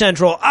Guy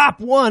Central, Op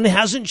 1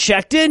 hasn't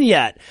checked in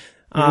yet.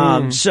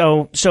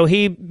 So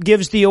he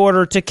gives the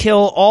order to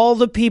kill all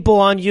the people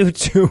on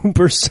YouTube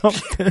or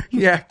something.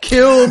 Yeah,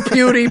 kill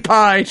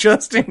PewDiePie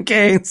just in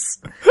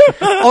case.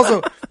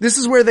 Also, this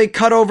is where they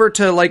cut over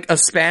to like a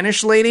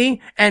Spanish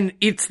lady, and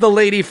it's the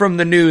lady from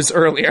the news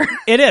earlier.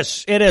 It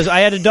is. I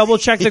had to double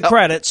check the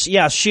credits.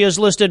 Yes, she is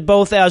listed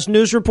both as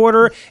news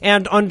reporter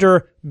and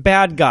under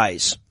bad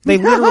guys. They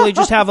literally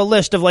just have a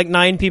list of like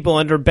 9 people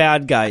under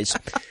bad guys.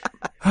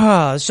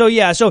 So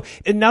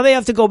now they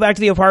have to go back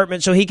to the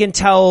apartment so he can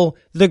tell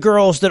the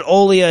girls that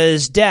Olia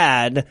is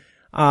dead.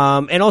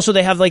 And also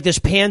they have like this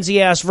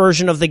pansy ass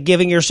version of the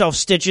giving yourself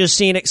stitches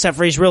scene, except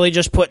for he's really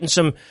just putting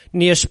some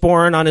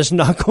Neosporin on his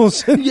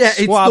knuckles and Yeah,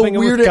 it's swabbing the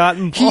him with weirdest.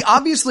 cotton He balls.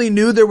 obviously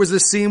knew there was a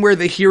scene where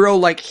the hero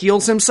like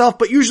heals himself,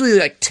 but usually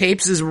like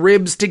tapes his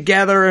ribs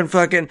together and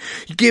fucking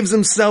gives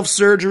himself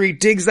surgery,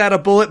 digs out a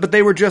bullet, but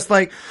they were just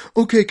like,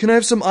 okay, can I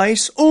have some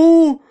ice?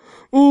 Oh.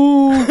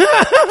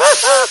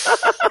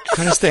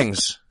 Kind of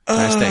stings.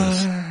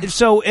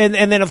 So, and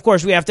then of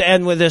course we have to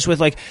end with this with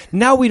like,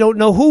 now we don't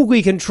know who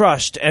we can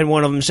trust. And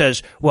one of them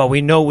says, well,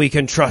 we know we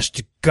can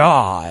trust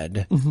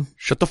God.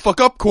 Shut the fuck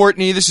up,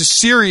 Courtney. This is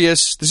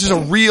serious. This is a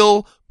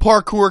real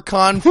parkour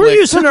conflict. We're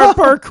using our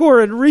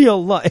parkour in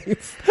real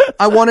life.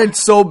 I wanted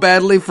so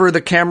badly for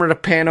the camera to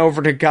pan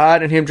over to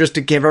God and him just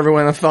to give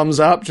everyone a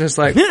thumbs up, just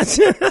like, yeah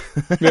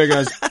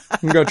guys,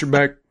 I got your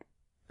back.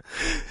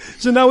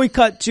 So now we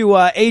cut to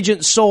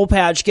Agent Soul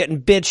Patch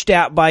getting bitched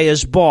at by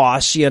his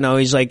boss.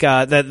 He's like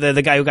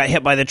the guy who got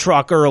hit by the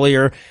truck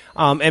earlier.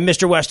 And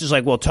Mr. West is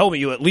like, well, tell me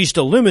you at least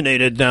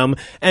eliminated them.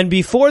 And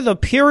before the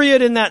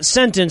period in that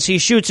sentence, he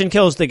shoots and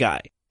kills the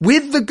guy.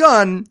 With the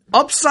gun,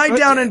 upside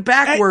down and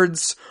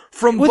backwards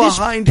from With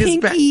behind his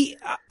back. pinky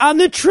on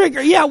the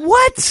trigger. Yeah,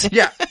 what?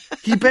 Yeah.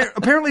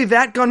 Apparently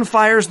that gun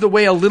fires the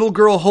way a little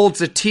girl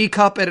holds a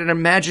teacup at an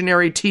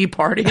imaginary tea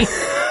party.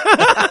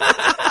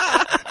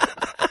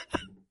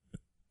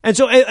 And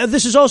so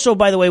this is also,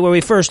 by the way, where we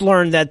first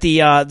learned that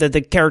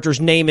the character's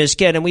name is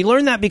Kid, and we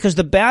learned that because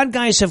the bad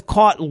guys have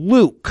caught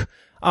Luke,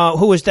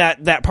 who is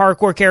that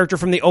parkour character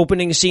from the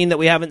opening scene that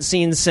we haven't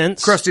seen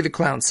since. Krusty the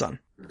Clown's son.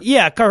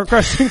 Yeah,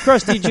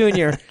 Krusty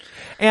Jr.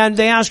 And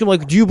they ask him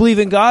like, "Do you believe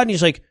in God?" And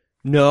he's like,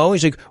 "No."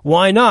 He's like,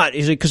 "Why not?"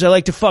 He's like, "Because I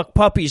like to fuck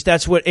puppies.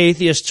 That's what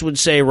atheists would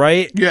say,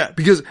 right?" Yeah,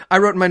 because I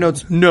wrote in my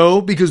notes,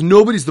 no, because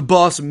nobody's the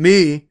boss of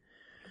me.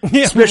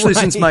 Yeah, Especially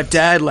right. since my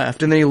dad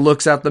left, and then he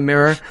looks out the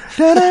mirror.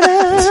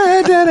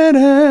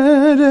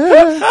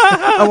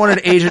 I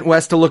wanted Agent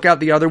West to look out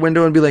the other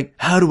window and be like,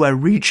 how do I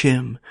reach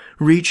him?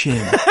 Reach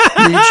him.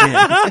 Reach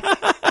him.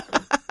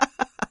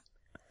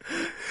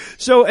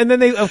 So, and then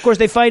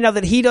they find out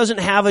that he doesn't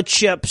have a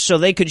chip, so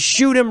they could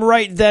shoot him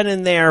right then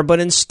and there, but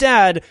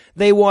instead,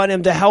 they want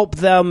him to help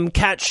them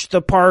catch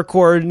the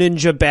parkour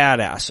ninja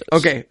badasses.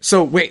 Okay,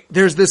 so wait,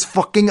 there's this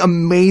fucking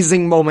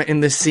amazing moment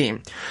in this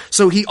scene.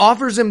 So he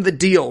offers him the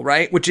deal,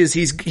 right? Which is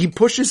he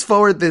pushes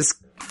forward this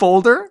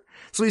folder.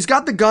 So he's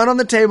got the gun on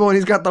the table and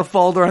he's got the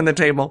folder on the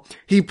table.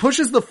 He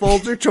pushes the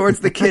folder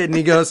towards the kid and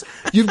he goes,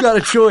 you've got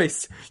a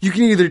choice. You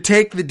can either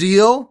take the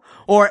deal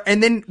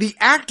And then the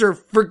actor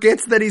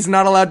forgets that he's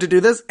not allowed to do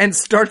this and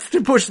starts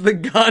to push the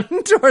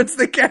gun towards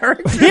the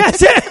character. Yes.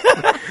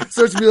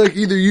 Starts to be like,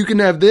 either you can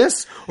have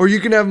this or you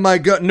can have my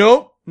gun.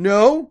 Nope.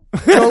 No.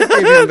 Don't give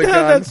him the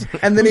gun.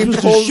 And then he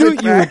Supposed to pulls shoot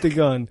it you back. with the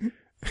gun.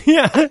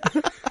 Yeah.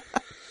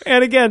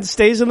 And again,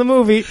 stays in the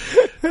movie.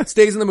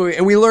 Stays in the movie.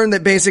 And we learn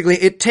that basically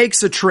it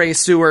takes a tray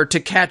sewer to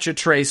catch a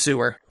tray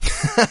sewer.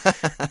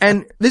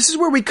 And this is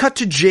where we cut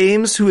to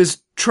James, who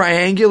has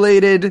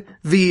triangulated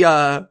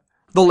the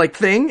like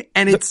thing,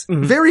 and it's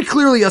very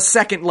clearly a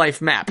Second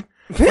Life map.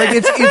 Like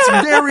it's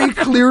very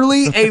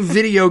clearly a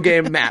video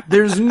game map.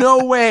 There's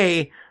no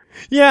way.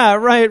 Yeah,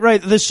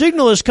 right. The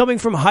signal is coming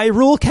from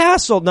Hyrule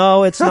Castle.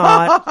 No, it's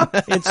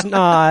not. It's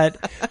not.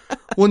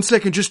 1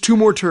 second, just 2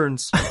 more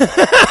turns.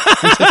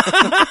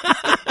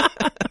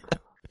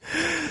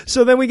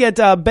 So then we get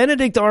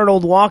Benedict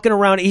Arnold walking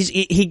around.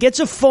 He gets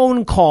a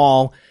phone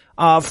call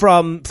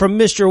from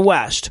Mr.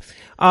 West.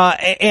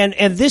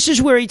 And this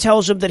is where he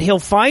tells him that he'll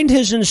find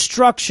his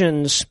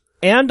instructions,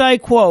 and I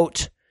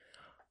quote,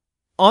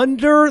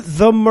 under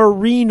the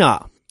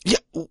marina. Yeah,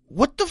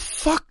 what the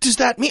fuck does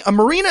that mean? A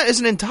marina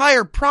is an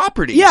entire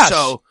property. Yes.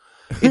 So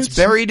it's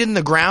buried in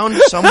the ground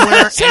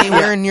somewhere,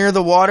 anywhere near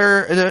the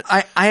water.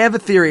 I have a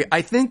theory.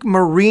 I think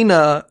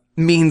marina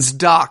means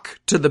dock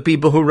to the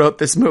people who wrote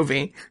this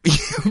movie.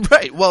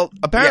 Right. Well,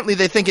 apparently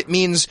they think it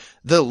means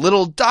the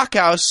little dock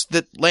house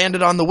that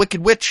landed on the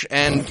Wicked Witch,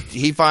 and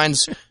he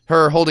finds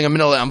her holding a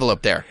manila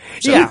envelope there.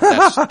 So Yeah.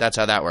 that's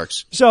how that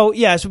works. So,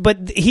 yes,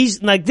 but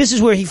he's like, this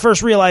is where he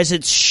first realized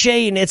it's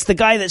Shane. It's the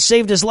guy that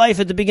saved his life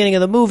at the beginning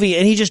of the movie,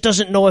 and he just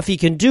doesn't know if he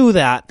can do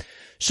that.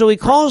 So he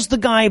calls the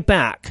guy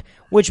back,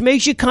 which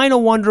makes you kind of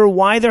wonder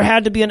why there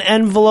had to be an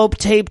envelope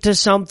taped to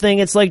something.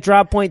 It's like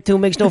Drop Point 2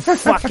 makes no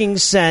fucking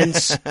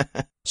sense.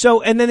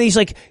 So, and then he's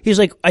like,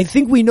 I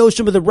think we know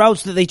some of the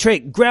routes that they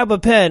take. Grab a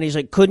pen. He's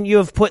like, couldn't you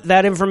have put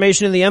that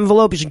information in the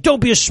envelope? He's like, don't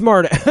be a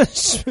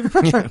smartass.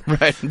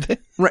 Right.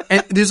 Right.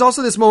 And there's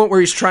also this moment where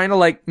he's trying to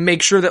like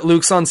make sure that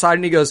Luke's on side,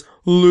 and he goes,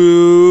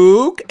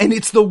 Luke, and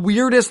it's the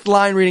weirdest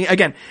line reading.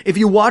 Again, if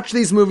you watch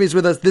these movies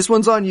with us, this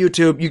one's on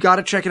YouTube. You got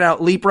to check it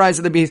out. Leap, Rise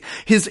of the Beast.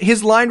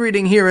 His line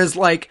reading here is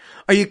like,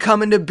 are you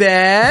coming to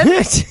bed?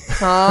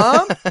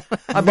 Huh?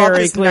 I bought Very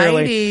this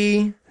clearly.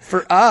 90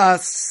 for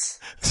us.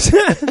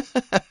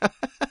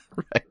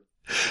 Right.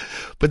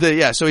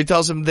 But so he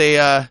tells them they,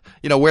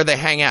 where they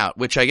hang out,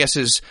 which I guess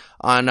is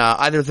on,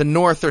 either the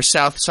north or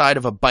south side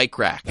of a bike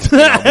rack.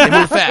 They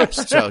move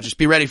fast, so just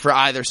be ready for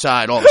either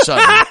side all of a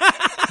sudden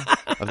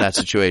of that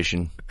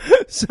situation.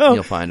 So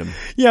You'll find them.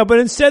 yeah, but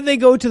instead they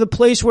go to the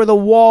place where the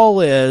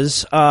wall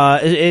is,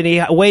 and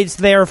he waits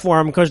there for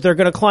him because they're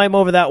going to climb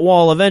over that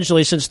wall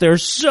eventually since they're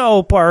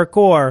so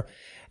parkour.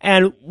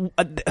 And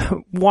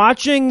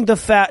watching the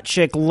fat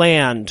chick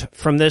land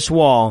from this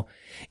wall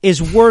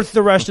is worth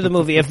the rest of the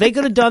movie. If they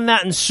could have done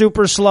that in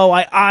super slow,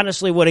 I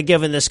honestly would have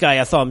given this guy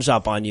a thumbs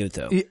up on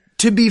YouTube.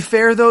 To be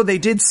fair, though, they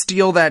did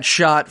steal that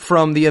shot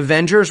from the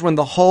Avengers when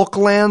the Hulk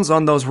lands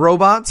on those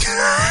robots.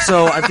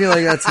 So I feel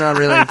like that's not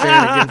really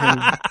fair to give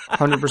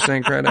him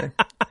 100% credit.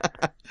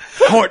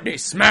 Courtney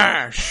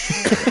smash.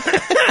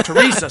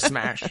 Teresa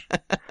smash.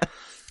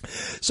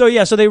 So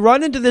they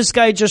run into this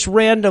guy just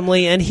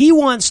randomly, and he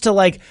wants to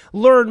like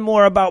learn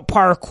more about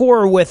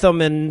parkour with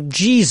him and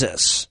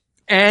Jesus.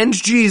 And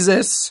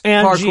Jesus.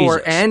 And Parkour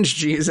Jesus. and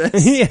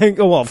Jesus. Yeah,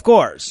 well, of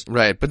course.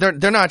 Right. But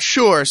they're not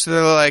sure, so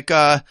they're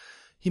like,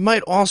 he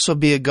might also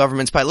be a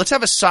government spy. Let's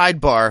have a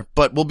sidebar,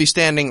 but we'll be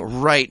standing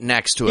right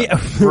next to him.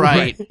 Yeah,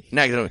 right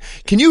next to him.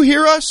 Can you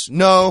hear us?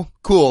 No.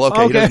 Cool.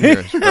 Okay. He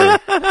doesn't hear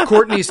us.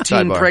 Courtney's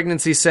teen Sidebar.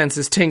 pregnancy sense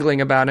is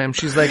tingling about him.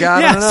 She's like,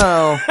 I don't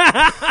know.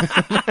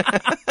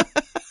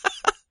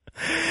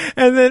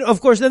 And then, of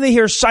course, then they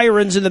hear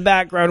sirens in the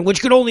background,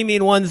 which could only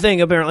mean one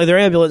thing, apparently. They're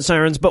ambulance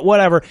sirens, but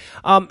whatever.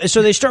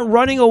 So they start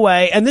running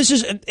away, and this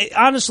is,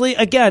 honestly,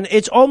 again,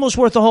 it's almost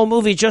worth the whole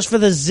movie just for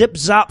the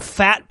zip-zop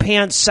fat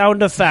pants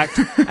sound effect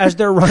as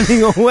they're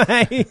running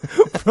away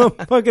from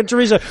fucking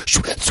Teresa.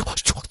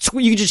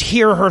 You can just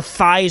hear her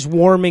thighs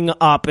warming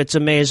up. It's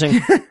amazing.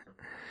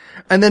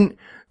 And then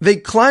they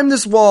climb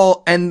this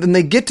wall, and then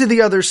they get to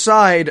the other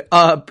side.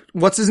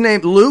 What's his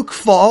name? Luke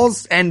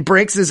falls and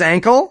breaks his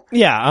ankle.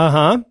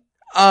 Yeah,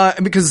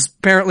 Because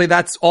apparently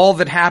that's all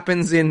that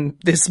happens in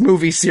this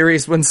movie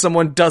series when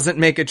someone doesn't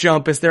make a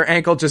jump, is their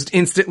ankle just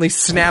instantly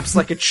snaps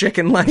like a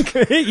chicken leg.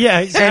 Yeah,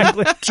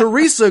 exactly. And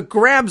Teresa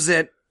grabs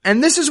it,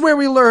 and this is where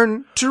we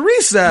learn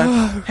Teresa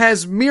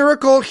has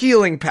miracle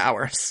healing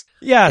powers.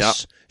 Yes. Yep.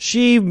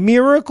 She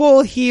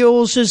miracle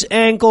heals his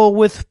ankle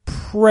with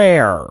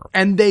prayer.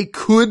 And they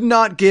could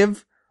not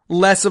give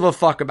less of a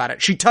fuck about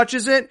it. She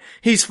touches it,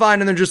 he's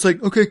fine, and they're just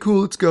like, okay,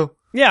 cool, let's go.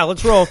 Yeah,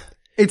 let's roll.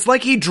 It's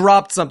like he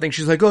dropped something.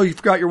 She's like, oh, you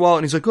forgot your wallet.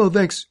 And he's like, oh,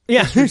 thanks.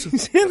 Yeah,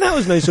 that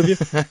was nice of you.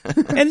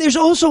 And there's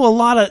also a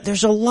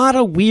lot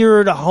of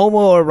weird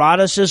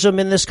homoeroticism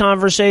in this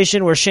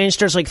conversation where Shane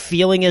starts like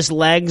feeling his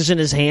legs and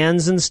his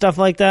hands and stuff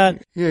like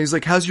that. Yeah, he's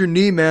like, how's your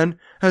knee, man?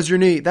 How's your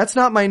knee? That's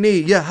not my knee.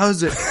 Yeah,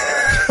 how's it?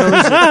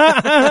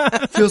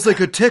 Feels like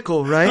a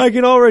tickle, right? I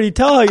can already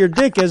tell how your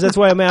dick is. That's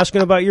why I'm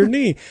asking about your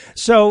knee.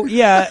 So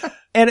yeah.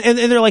 And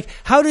they're like,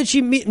 how did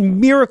she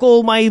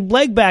miracle my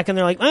leg back? And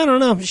they're like, I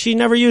don't know. She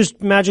never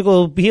used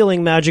magical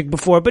healing magic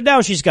before, but now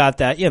she's got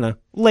that,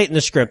 late in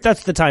the script.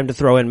 That's the time to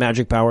throw in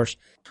magic powers.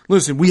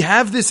 Listen, we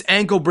have this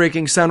ankle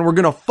breaking sound. We're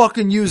gonna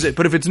fucking use it.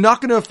 But if it's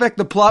not gonna affect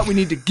the plot, we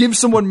need to give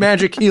someone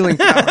magic healing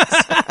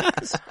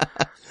powers.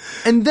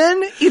 And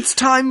then it's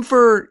time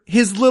for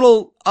his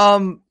little,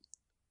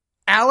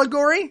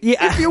 allegory,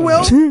 if you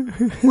will,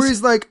 where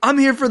he's like, I'm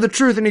here for the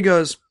truth. And he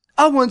goes,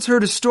 I once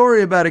heard a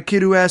story about a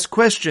kid who asked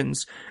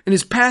questions and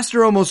his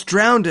pastor almost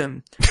drowned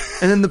him.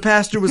 And then the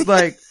pastor was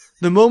like,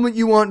 the moment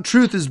you want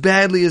truth as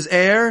badly as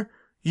air,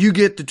 you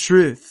get the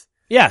truth.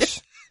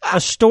 Yes.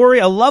 A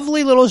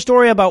lovely little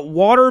story about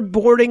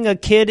waterboarding a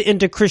kid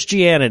into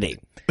Christianity.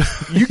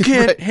 You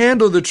can't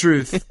handle the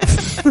truth.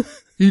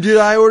 Did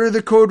I order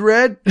the code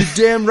red? You're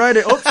damn right.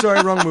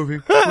 Sorry, wrong movie.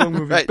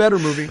 Right. Better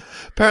movie.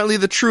 Apparently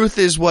the truth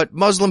is what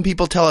Muslim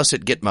people tell us at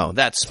Gitmo.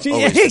 That's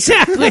always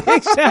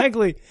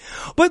exactly.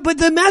 But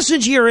the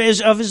message here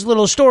is of his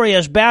little story,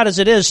 as bad as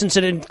it is, since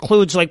it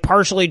includes like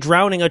partially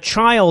drowning a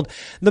child,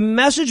 the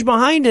message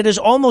behind it is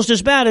almost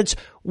as bad. It's,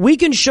 we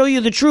can show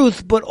you the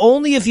truth, but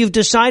only if you've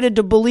decided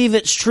to believe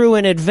it's true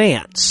in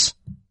advance.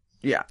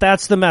 Yeah.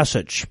 That's the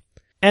message.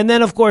 And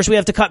then, of course, we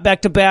have to cut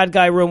back to bad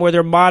guy room where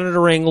they're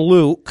monitoring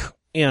Luke,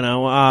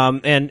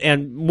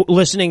 and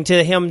listening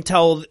to him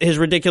tell his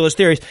ridiculous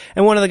theories.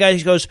 And one of the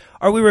guys goes,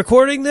 are we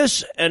recording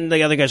this? And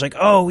the other guy's like,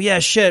 oh, yeah,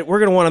 shit. We're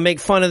going to want to make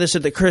fun of this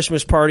at the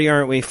Christmas party,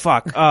 aren't we?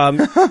 Fuck.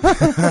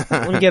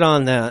 Let me get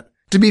on that.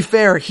 To be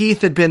fair,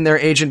 Heath had been their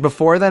agent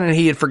before then, and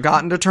he had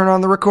forgotten to turn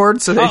on the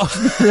record, so they...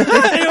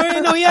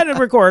 No, he had to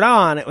record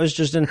on. It was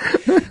just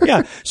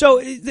yeah. So,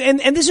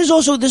 and this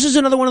is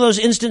another one of those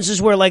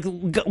instances where, like,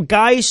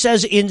 guy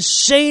says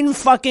insane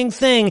fucking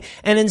thing,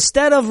 and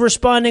instead of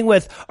responding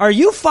with, are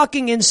you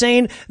fucking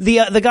insane?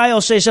 The guy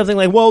will say something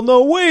like, well,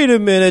 no, wait a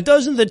minute.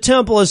 Doesn't the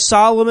Temple of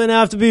Solomon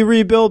have to be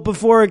rebuilt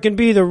before it can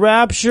be the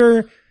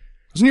rapture?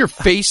 Doesn't your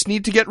face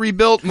need to get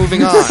rebuilt?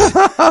 Moving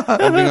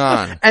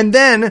on. And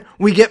then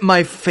we get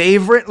my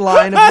favorite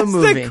line of the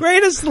movie. That's the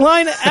greatest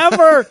line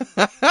ever.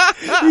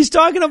 He's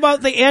talking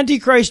about the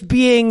Antichrist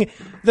being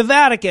the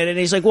Vatican, and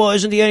he's like, well,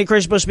 isn't the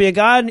Antichrist supposed to be a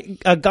guy?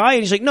 And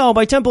he's like, no,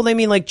 by temple they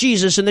mean like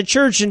Jesus and the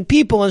church and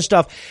people and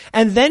stuff.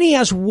 And then he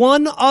has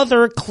one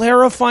other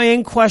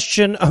clarifying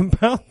question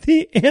about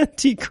the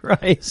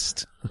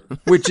Antichrist.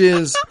 Which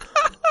is...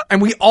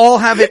 And we all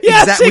have it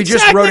exactly. We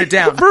just wrote it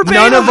down. Verbatim.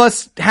 None of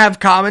us have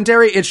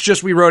commentary. It's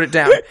just we wrote it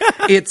down.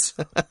 It's,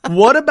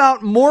 what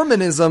about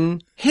Mormonism,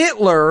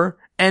 Hitler,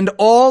 and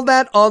all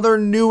that other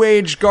New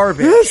Age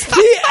garbage? It's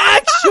the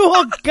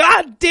actual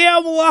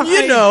goddamn line.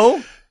 You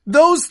know,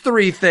 those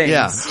three things.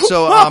 Yeah.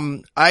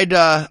 So,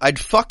 I'd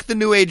fuck the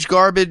New Age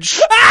garbage,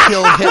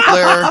 kill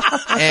Hitler,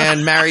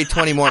 and marry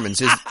 20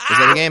 Mormons. Is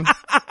that a game? Is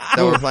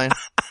that what we're playing?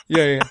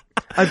 Yeah.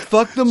 I'd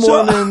fuck the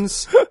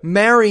Mormons,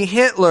 marry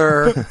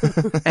Hitler,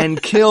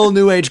 and kill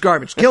New Age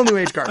garbage. All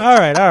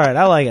right.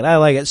 I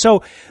like it.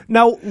 So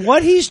now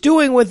what he's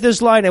doing with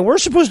this line, and we're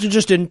supposed to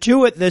just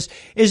intuit this,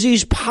 is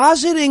he's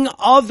positing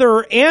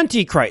other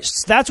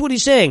antichrists. That's what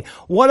he's saying.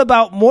 What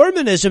about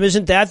Mormonism?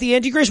 Isn't that the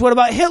Antichrist? What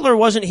about Hitler?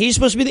 Wasn't he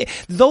supposed to be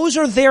those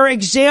are their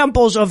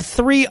examples of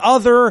three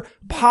other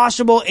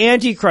possible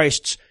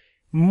antichrists.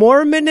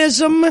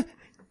 Mormonism,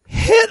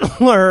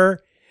 Hitler,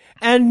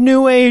 and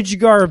New Age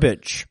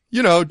garbage.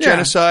 You know,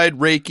 genocide,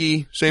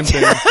 Reiki, same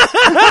thing.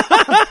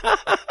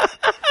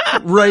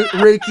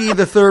 Reiki,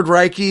 the Third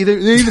Reiki, they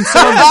even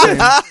sound the same.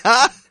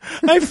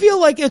 I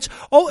feel like it's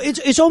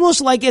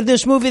almost like in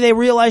this movie they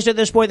realized at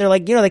this point, they're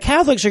like, the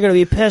Catholics are going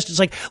to be pissed. It's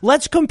like,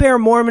 let's compare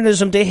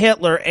Mormonism to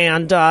Hitler,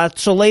 and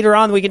so later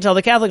on we can tell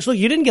the Catholics, look,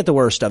 you didn't get the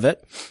worst of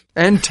it.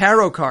 And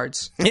tarot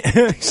cards.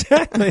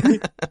 Exactly.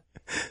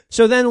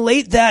 So then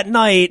late that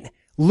night,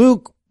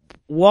 Luke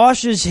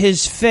washes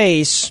his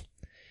face,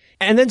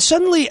 and then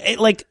suddenly,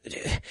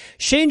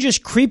 Shane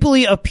just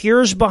creepily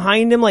appears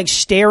behind him, like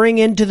staring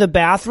into the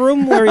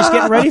bathroom where he's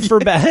getting ready for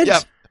bed.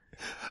 Yep.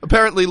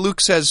 Apparently Luke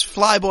says,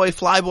 fly boy,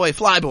 into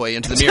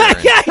the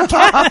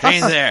mirror.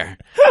 Shane's there.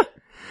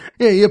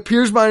 Yeah, he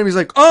appears behind him, he's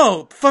like,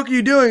 oh, fuck are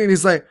you doing? And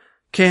he's like,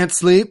 can't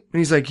sleep? And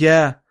he's like,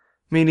 yeah,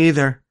 me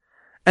neither.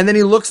 And then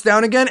he looks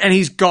down again, and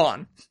he's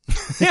gone.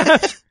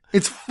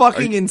 It's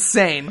fucking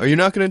insane. Are you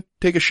not gonna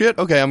take a shit?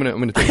 Okay, I'm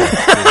gonna take a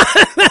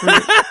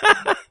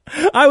shit.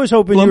 I was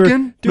hoping Blumpkin?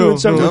 you were doing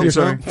something with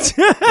sorry.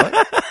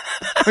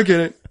 I get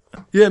it.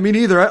 Yeah, me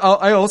neither.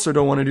 I also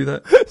don't want to do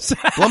that.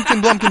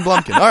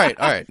 Blumpkin.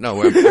 All right. No,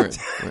 we're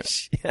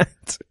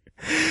Shit.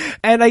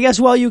 And I guess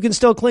while you can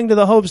still cling to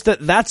the hopes that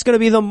that's going to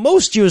be the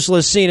most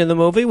useless scene in the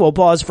movie, we'll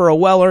pause for a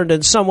well-earned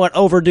and somewhat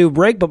overdue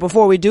break. But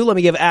before we do, let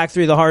me give Act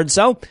 3 the hard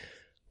sell.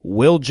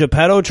 Will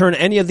Geppetto turn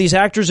any of these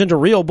actors into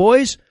real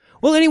boys?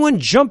 Will anyone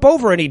jump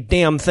over any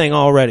damn thing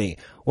already?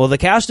 Will the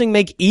casting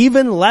make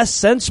even less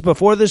sense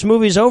before this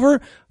movie's over?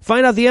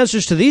 Find out the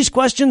answers to these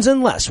questions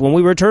and less when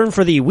we return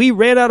for the we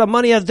ran out of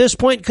money at this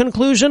point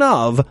conclusion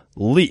of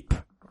Leap,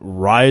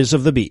 Rise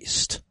of the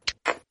Beast.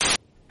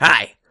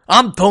 Hi,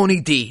 I'm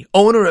Tony D,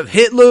 owner of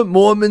Hitler,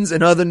 Mormons,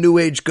 and other New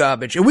Age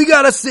garbage, and we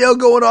got a sale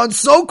going on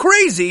so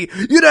crazy,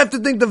 you'd have to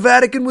think the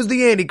Vatican was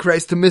the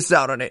Antichrist to miss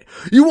out on it.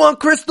 You want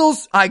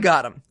crystals? I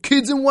got them.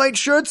 Kids in white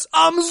shirts?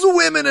 I'm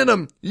swimming in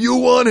them. You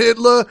want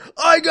Hitler?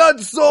 I got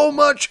so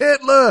much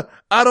Hitler,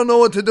 I don't know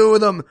what to do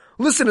with them.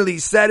 Listen to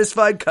these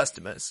satisfied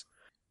customers.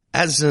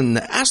 As an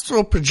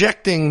astral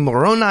projecting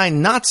Moroni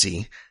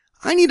Nazi,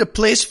 I need a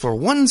place for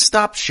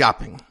one-stop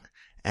shopping.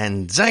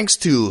 And thanks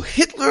to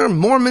Hitler,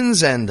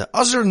 Mormons, and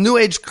other New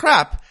Age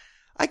crap,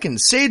 I can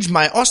sage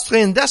my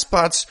Austrian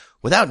despots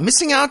without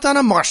missing out on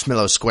a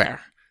marshmallow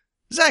square.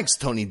 Thanks,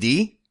 Tony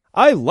D.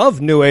 I love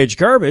New Age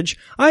garbage.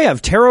 I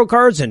have tarot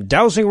cards and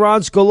dowsing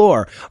rods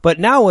galore. But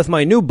now with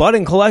my new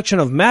budding collection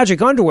of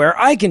magic underwear,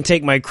 I can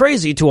take my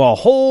crazy to a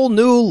whole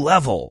new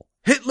level.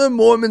 Hitler,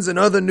 Mormons, and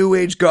other New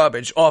Age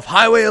garbage off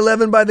Highway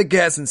 11 by the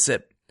gas and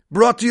sip.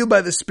 Brought to you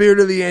by the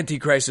spirit of the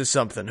Antichrist or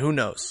something. Who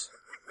knows?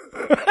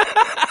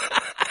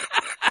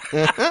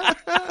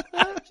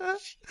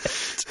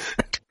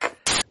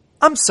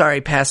 I'm sorry,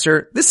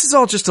 Pastor. This is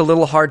all just a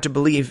little hard to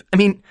believe. I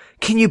mean,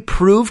 can you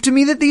prove to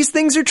me that these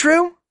things are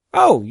true?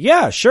 Oh,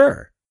 yeah,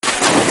 sure.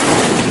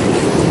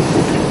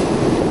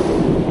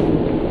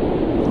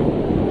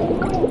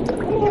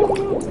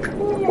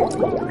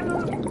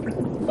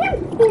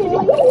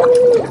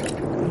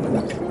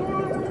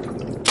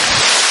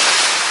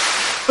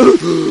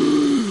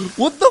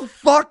 What the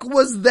fuck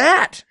was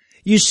that?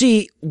 You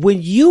see,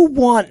 when you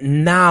want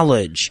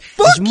knowledge,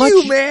 Fuck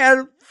you,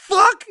 man!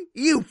 Fuck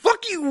you!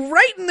 Fuck you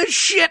right in the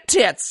shit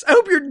tits! I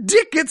hope your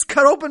dick gets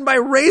cut open by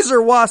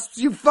razor wasps,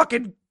 you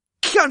fucking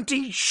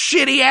cunty,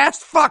 shitty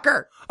ass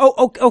fucker!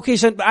 Oh, okay,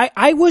 son,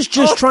 I was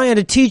just trying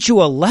to teach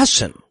you a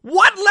lesson.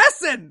 What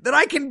lesson? That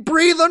I can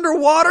breathe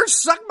underwater?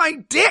 Suck my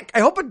dick! I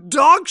hope a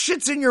dog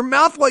shits in your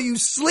mouth while you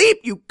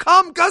sleep, you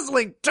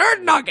cum-guzzling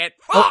turd nugget!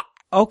 Fuck!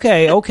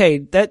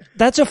 Okay,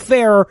 that's a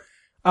fair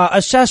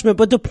assessment,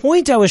 but the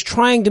point I was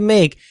trying to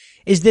make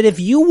is that if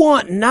you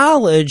want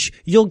knowledge,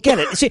 you'll get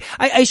it. See,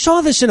 I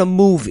saw this in a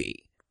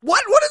movie.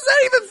 What does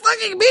that even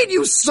fucking mean?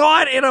 You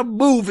saw it in a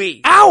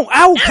movie?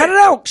 Ow, cut it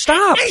out.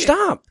 Stop.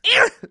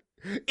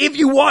 If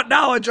you want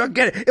knowledge, I'll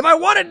get it. If I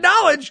wanted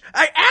knowledge,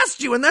 I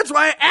asked you, and that's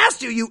why I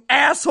asked you, you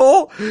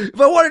asshole. If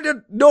I wanted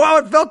to know how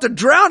it felt to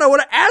drown, I would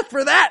have asked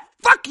for that.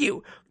 Fuck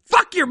you.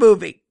 Fuck your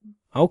movie.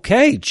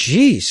 Okay,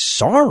 geez,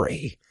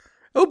 sorry.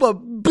 Hope a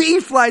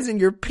bee flies in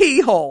your pee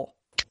hole.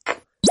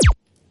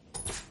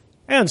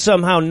 And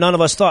somehow none of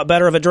us thought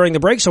better of it during the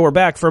break, so we're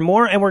back for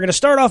more, and we're going to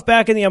start off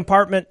back in the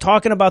apartment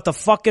talking about the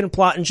fucking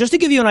plot. And just to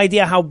give you an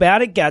idea how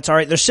bad it gets, all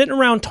right, they're sitting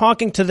around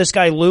talking to this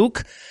guy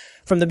Luke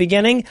from the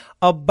beginning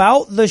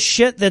about the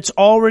shit that's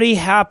already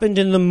happened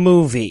in the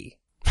movie.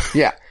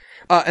 Yeah.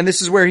 And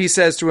this is where he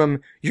says to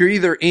him, you're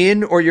either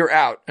in or you're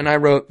out. And I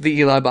wrote the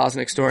Eli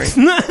Bosnick story.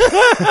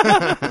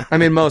 I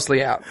mean,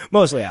 mostly out.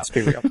 Mostly out. Let's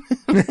be real.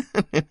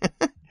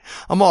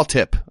 I'm all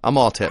tip.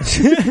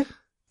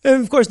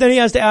 And of course, then he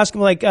has to ask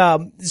him, like,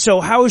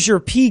 so how's your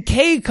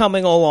PK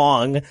coming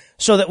along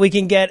so that we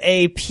can get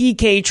a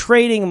PK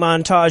training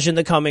montage in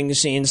the coming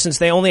scene since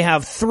they only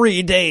have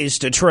 3 days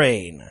to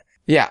train?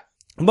 Yeah.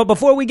 But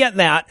before we get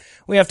that,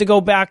 we have to go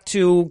back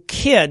to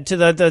Kid, to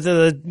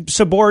the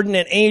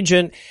subordinate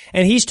agent,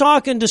 and he's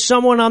talking to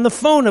someone on the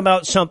phone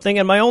about something,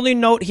 and my only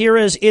note here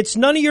is, it's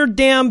none of your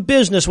damn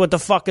business what the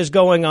fuck is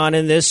going on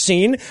in this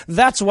scene.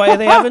 That's why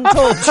they haven't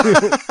told you.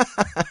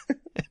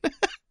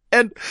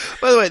 And,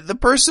 by the way, the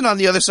person on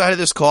the other side of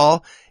this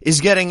call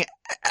is getting,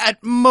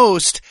 at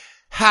most,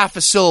 half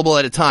a syllable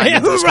at a time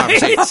into this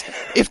conversation.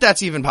 If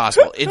that's even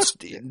possible. It's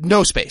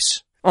no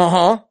space.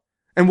 Uh-huh.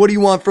 And what do you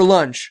want for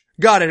lunch?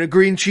 Got it, a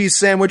green cheese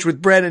sandwich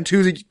with bread and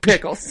 2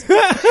 pickles.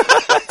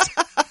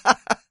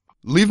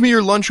 Leave me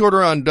your lunch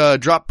order on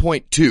drop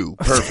point 2.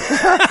 Perfect.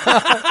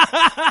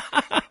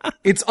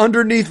 It's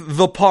underneath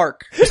the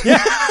park.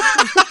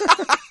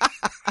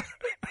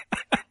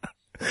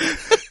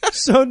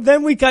 So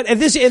then we got, and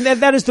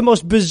that is the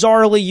most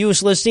bizarrely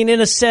useless scene.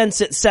 In a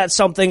sense, it sets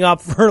something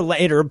up for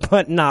later,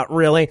 but not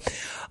really.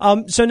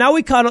 So now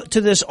we cut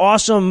to this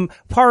awesome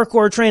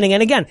parkour training.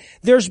 And again,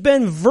 there's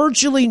been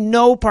virtually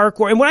no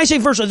parkour. And when I say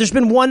virtually, there's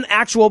been one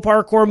actual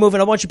parkour move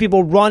and a bunch of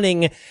people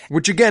running.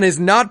 Which again is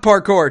not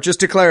parkour, just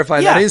to clarify.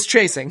 Yeah. That is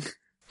chasing.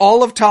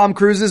 All of Tom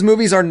Cruise's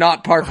movies are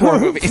not parkour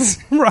movies.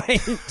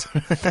 Right.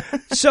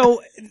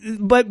 So,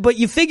 but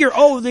you figure,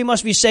 they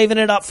must be saving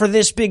it up for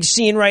this big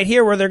scene right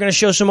here where they're going to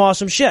show some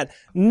awesome shit.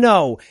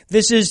 No,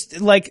 this is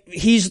like,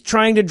 he's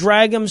trying to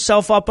drag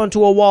himself up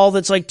onto a wall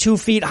that's like 2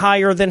 feet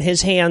higher than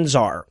his hands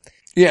are.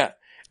 Yeah.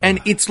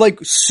 And it's like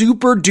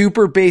super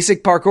duper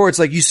basic parkour. It's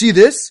like, you see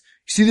this?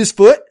 You see this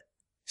foot?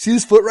 See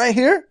this foot right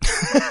here?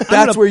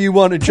 That's where you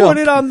want to jump.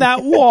 Put it on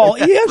that wall.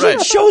 He actually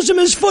Right. shows him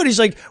his foot. He's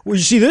like, well,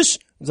 you see this?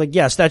 He's like,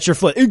 yes, that's your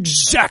foot.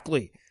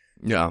 Exactly.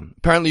 Yeah.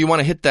 Apparently you want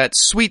to hit that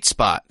sweet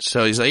spot.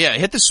 So he's like, yeah,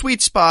 hit the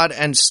sweet spot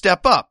and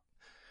step up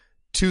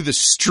to the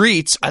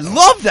streets. I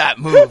love that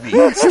movie.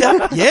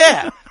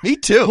 Yeah, me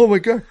too. Oh my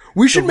God.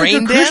 We should The make a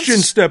rain Christian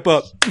dance? step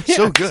up.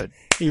 So good.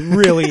 You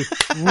really,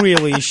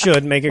 really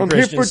should make a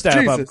Christian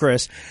step up,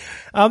 Chris.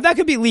 That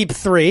could be leap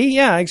 3.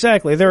 Yeah,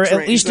 exactly. They're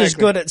at least as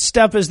good at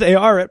step as they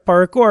are at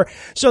parkour.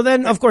 So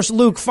then, of course,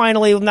 Luke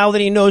finally, now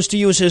that he knows to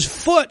use his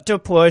foot to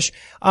push,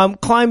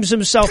 pulls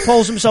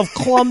himself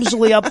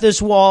clumsily up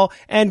this wall,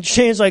 and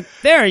Shane's like,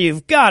 there,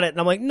 you've got it. And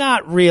I'm like,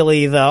 not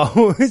really,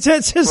 though.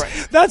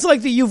 That's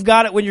like the you've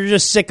got it when you're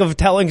just sick of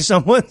telling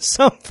someone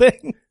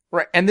something.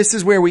 Right, and this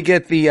is where we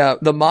get the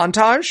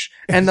montage,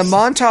 and the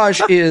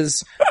montage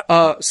is,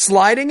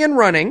 sliding and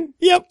running.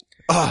 Yep.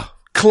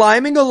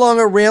 Climbing along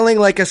a railing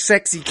like a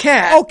sexy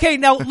cat. Okay,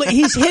 now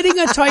he's hitting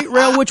a tight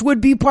rail, which would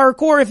be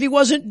parkour if he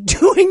wasn't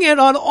doing it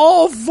on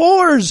all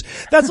fours.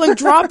 That's like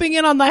dropping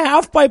in on the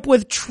half pipe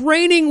with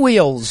training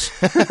wheels.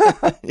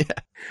 Yeah.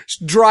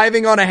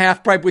 Driving on a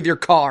half pipe with your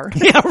car.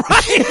 Yeah,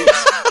 right.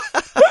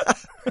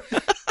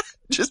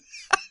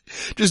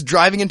 Just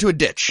driving into a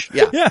ditch.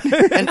 Yeah.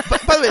 And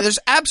by the way, there's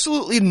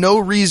absolutely no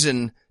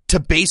reason to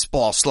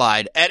baseball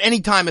slide at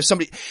any time. If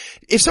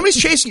somebody's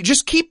chasing you,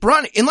 just keep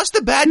running. Unless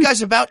the bad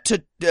guy's about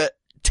to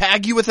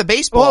tag you with a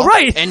baseball,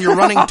 right. And you're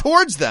running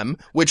towards them,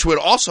 which would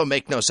also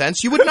make no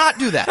sense. You would not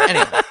do that.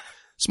 Anyway,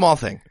 small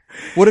thing.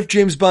 What if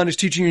James Bond is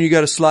teaching you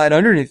got to slide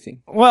underneath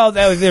him? Well,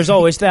 there's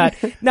always that.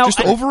 Now, just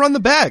overrun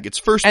the bag. It's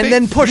first base. And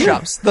then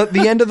push-ups.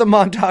 The end of the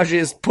montage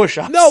is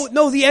push-ups.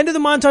 No, the end of the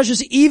montage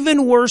is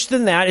even worse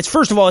than that. It's,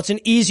 first of all, it's an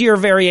easier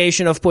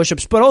variation of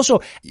push-ups, but also...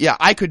 Yeah,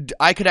 I could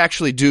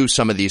actually do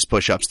some of these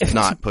push-ups,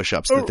 not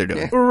push-ups that they're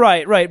doing.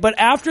 Right. But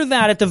after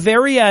that, at the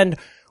very end,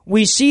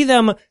 we see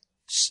them...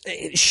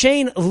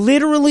 Shane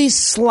literally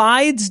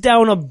slides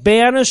down a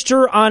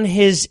banister on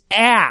his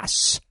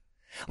ass.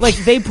 Like,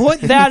 they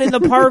put that in the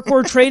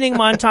parkour training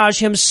montage,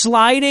 him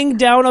sliding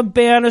down a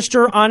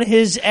banister on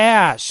his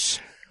ass.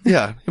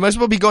 Yeah, he might as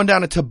well be going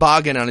down a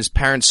toboggan on his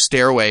parents'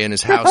 stairway in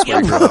his house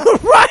where he grew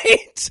up.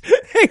 Right!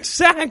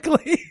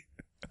 Exactly.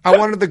 I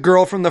wanted the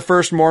girl from the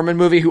first Mormon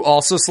movie who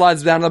also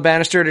slides down the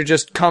banister to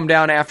just come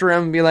down after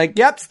him and be like,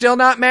 yep, still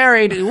not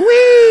married.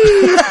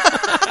 Whee!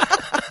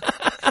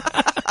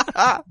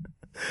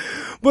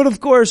 But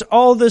of course,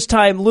 all this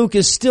time, Luke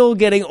is still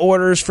getting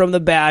orders from the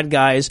bad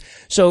guys.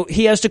 So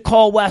he has to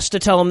call Wes to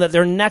tell him that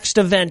their next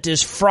event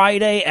is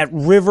Friday at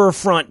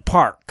Riverfront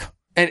Park.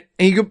 And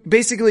he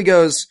basically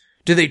goes,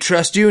 do they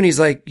trust you? And he's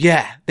like,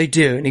 yeah, they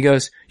do. And he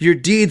goes, your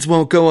deeds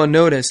won't go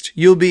unnoticed.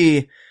 You'll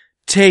be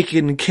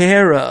taken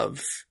care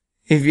of,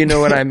 if you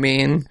know what I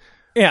mean.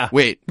 Yeah.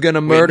 I'm gonna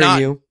murder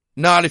you.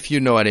 Not if you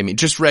know what I mean.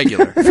 Just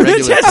regular.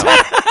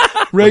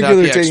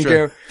 Regular taken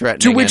care of.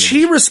 To which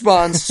he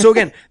responds, so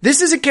again, this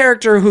is a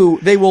character who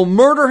they will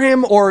murder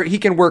him or he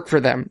can work for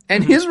them.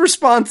 And his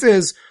response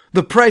is,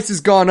 the price has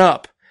gone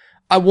up.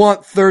 I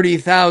want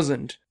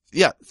 30,000.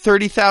 Yeah,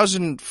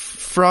 30,000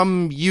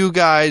 from you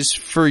guys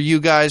for you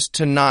guys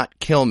to not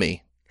kill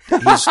me.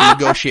 He's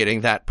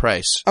negotiating that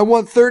price. I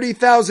want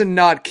 30,000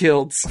 not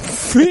killed.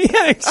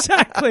 Yeah,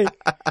 exactly.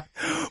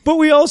 But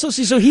we also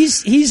see, so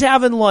he's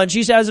having lunch.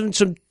 He's having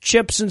some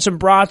chips and some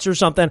brats or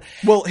something.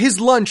 Well, his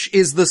lunch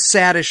is the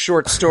saddest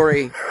short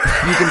story you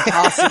can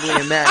possibly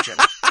imagine.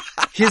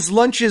 His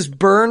lunch is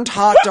burned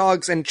hot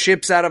dogs and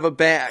chips out of a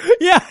bag.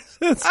 Yeah.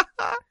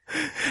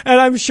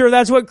 And I'm sure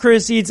that's what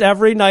Chris eats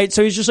every night.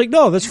 So he's just like,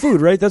 no, that's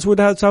food, right? That's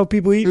how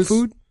people eat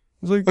food.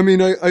 Like, I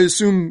mean, I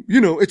assume,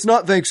 it's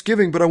not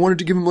Thanksgiving, but I wanted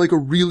to give him like a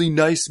really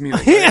nice meal.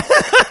 Right?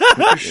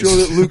 To show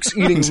that Luke's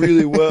eating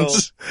really well.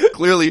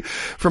 Clearly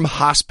from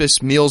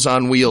Hospice Meals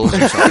on Wheels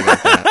or something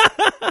like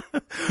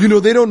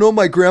that. They don't know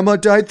my grandma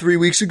died 3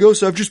 weeks ago,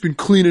 so I've just been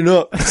cleaning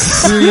up.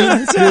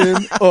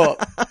 Cleaning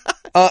up.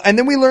 And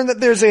then we learn that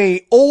there's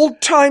a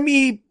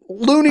old-timey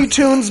Looney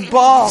Tunes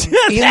bomb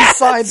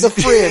inside the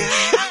fridge.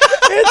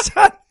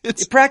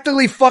 It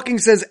practically fucking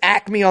says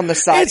Acme on the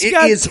side. It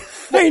is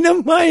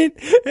dynamite,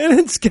 and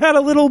it's got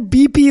a little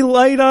beepy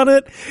light on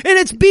it, and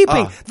it's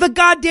beeping. The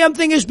goddamn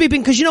thing is beeping,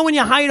 because when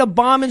you hide a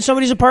bomb in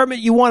somebody's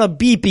apartment, you want a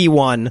beepy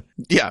one.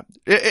 Yeah.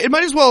 It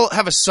might as well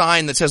have a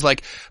sign that says,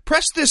 like,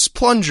 press this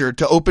plunger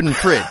to open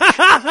fridge.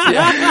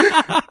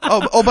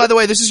 Oh, by the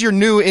way, this is your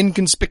new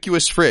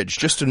inconspicuous fridge.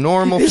 Just a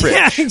normal fridge.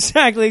 Yeah,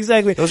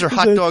 exactly. Those are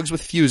hot dogs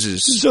with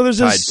fuses. So there's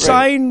a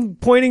sign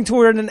pointing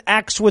toward an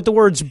X with the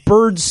words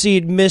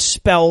birdseed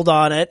misspelled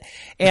on it,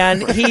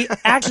 and he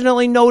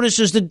accidentally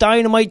notices the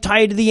dynamite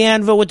tied to the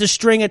anvil with the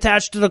string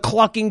attached to the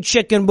clucking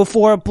chicken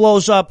before it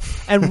blows up,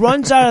 and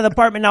runs out of the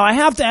apartment. Now, I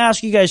have to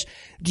ask you guys,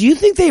 do you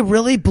think they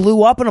really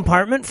blew up an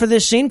apartment for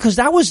this scene? Because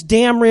that was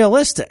damn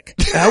realistic.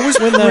 That was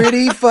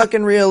pretty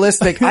fucking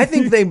realistic. I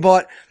think they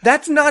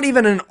that's not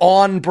even an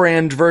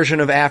on-brand version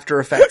of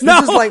After Effects.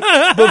 This is like,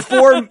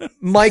 before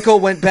Michael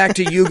went back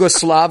to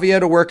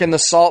Yugoslavia to work in the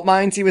salt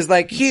mines, he was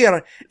like,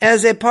 here,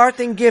 as a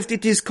parting gift,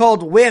 it is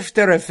called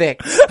After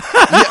Effects.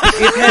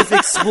 It has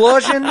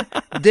explosion,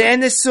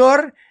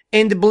 dinosaur,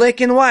 and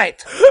black and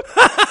white.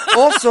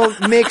 Also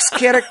makes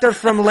character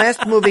from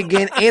last movie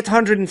gain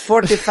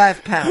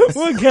 845 pounds.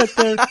 We'll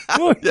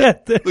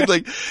get there. Look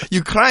like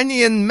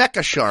Ukrainian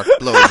mecha shark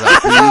blows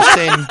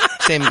up.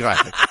 Same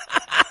graphic.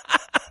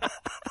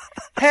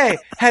 Hey,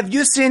 have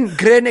you seen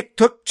Grenik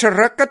Tuk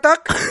Charakatuk?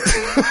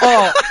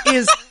 Oh,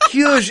 is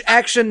huge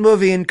action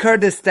movie in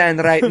Kurdistan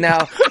right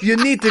now. You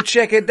need to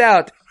check it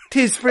out.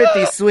 'Tis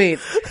pretty sweet.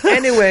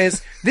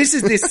 Anyways, this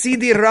is the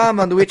CD-ROM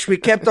on which we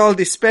kept all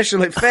the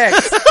special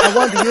effects. I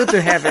want you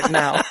to have it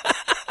now.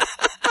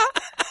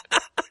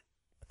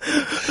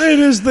 It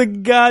is the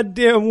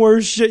goddamn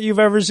worst shit you've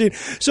ever seen.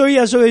 So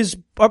yeah, so his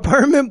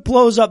apartment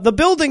blows up. The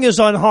building is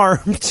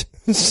unharmed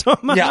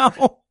somehow.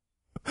 Yeah.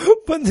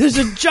 But there's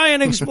a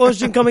giant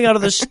explosion coming out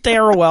of the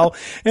stairwell,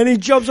 and he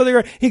jumps on the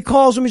ground. He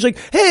calls him. He's like,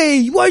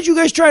 "Hey, why'd you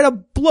guys try to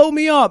blow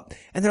me up?"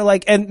 And they're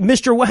like, and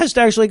Mr. West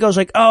actually goes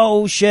like,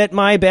 "Oh shit,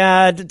 my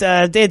bad.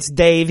 It's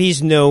Dave.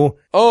 He's new."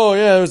 Oh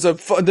yeah,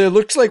 it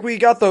looks like we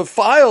got the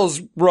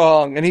files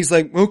wrong. And he's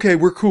like, okay,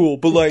 we're cool,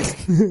 but like,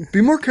 be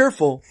more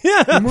careful.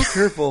 Yeah. Be more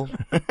careful.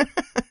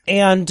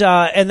 And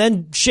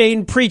then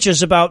Shane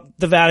preaches about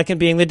the Vatican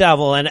being the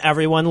devil, and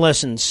everyone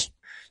listens.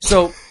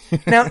 So,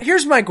 now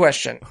here's my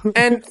question,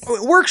 and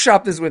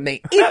workshop this with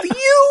me. If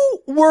you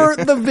were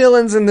the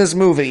villains in this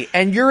movie,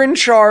 and you're in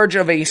charge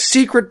of a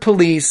secret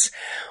police,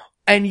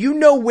 and you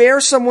know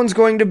where someone's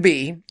going to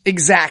be,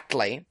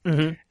 exactly,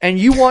 and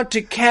you want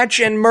to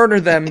catch and murder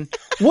them,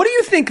 what do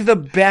you think the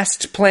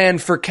best plan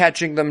for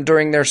catching them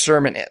during their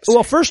sermon is?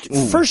 Well, first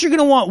you're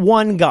gonna want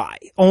one guy.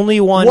 Only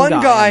one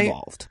guy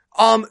involved.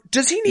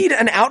 Does he need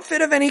an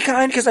outfit of any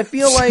kind? Because I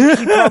feel like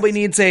he probably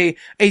needs a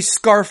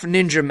scarf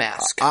ninja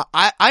mask.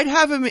 I'd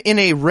have him in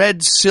a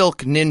red silk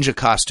ninja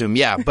costume,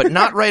 yeah, but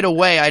not right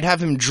away. I'd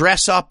have him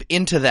dress up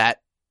into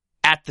that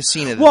at the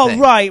scene of the thing.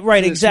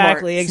 Right,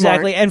 exactly.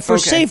 Smart. And for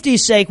Okay.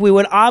 safety's sake, we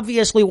would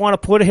obviously want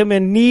to put him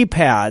in knee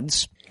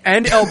pads.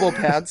 And elbow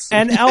pads.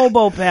 And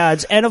elbow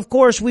pads. And of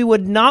course, we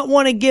would not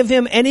want to give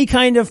him any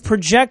kind of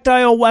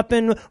projectile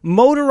weapon,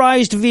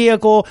 motorized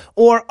vehicle,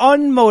 or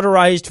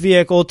unmotorized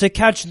vehicle to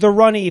catch the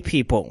runny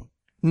people.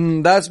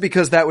 That's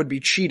because that would be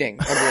cheating.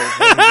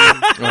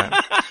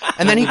 Right.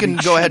 And then he can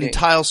go ahead and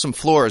tile some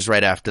floors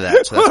right after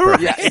that. So that's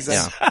perfect. Yeah,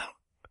 exactly.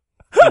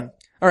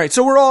 All right,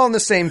 so we're all on the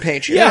same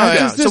page here.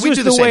 Yeah, So this we was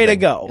do the same way to thing.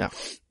 go. Yeah.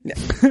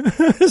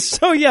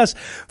 So yes,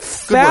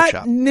 Fat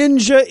workshop.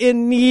 Ninja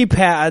in knee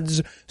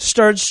pads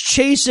starts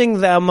chasing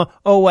them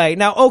away.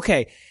 Now,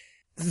 okay,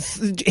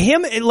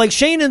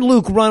 Shane and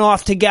Luke run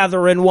off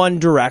together in one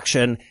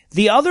direction.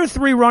 The other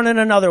three run in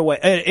another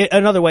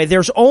way.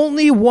 There's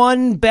only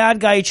one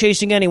bad guy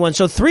chasing anyone.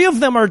 So three of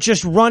them are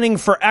just running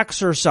for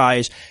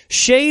exercise.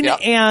 Shane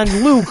and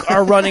Luke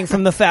are running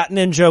from the Fat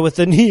Ninja with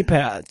the knee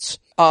pads.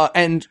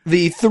 And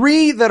the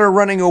three that are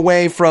running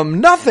away from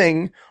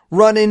nothing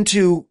run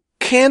into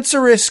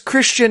cancerous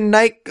Christian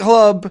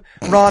nightclub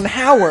Ron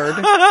Howard.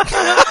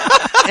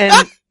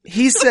 And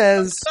he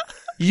says,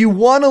 "You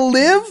want to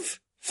live?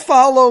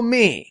 Follow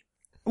me."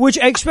 Which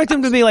I expect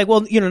him to be like,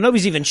 well,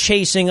 nobody's even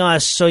chasing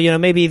us, so,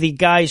 maybe the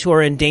guys who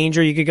are in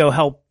danger, you could go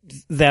help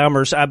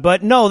them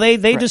but no, they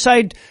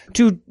decide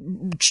to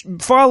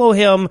follow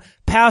him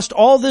past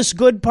all this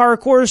good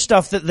parkour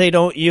stuff that they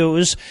don't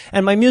use.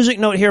 And my music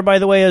note here, by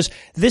the way, is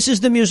this is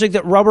the music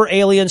that rubber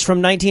aliens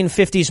from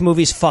 1950s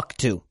movies fuck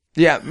to.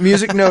 Yeah,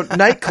 music note,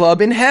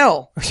 nightclub in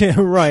hell. Yeah,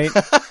 right.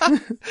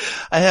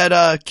 I had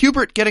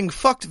Qbert getting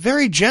fucked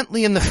very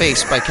gently in the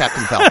face by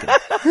Captain Falcon.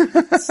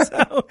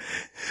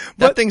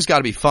 That thing's got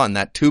to be fun.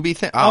 That Tubi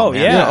thing. Oh,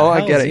 man. Yeah,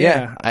 I get it.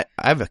 Yeah. I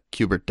have a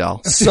Qbert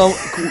doll. So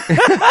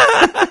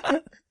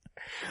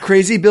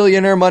Crazy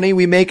Billionaire Money,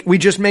 we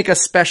just make a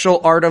special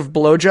Art of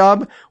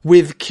Blowjob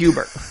with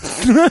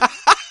Qbert.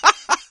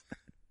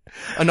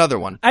 Another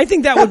one. I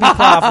think that would be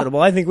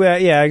profitable. I think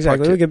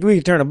exactly. We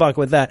could turn a buck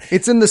with that.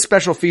 It's in the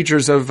special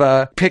features of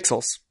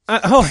Pixels.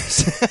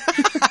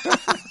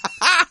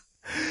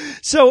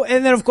 So,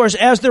 and then of course,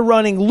 as they're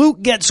running,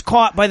 Luke gets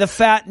caught by the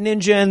Fat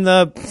Ninja and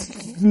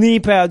the knee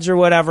pads or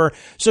whatever.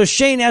 So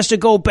Shane has to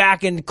go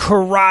back and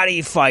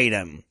karate fight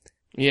him.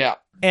 Yeah.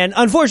 And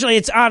unfortunately,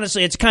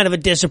 it's kind of a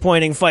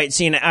disappointing fight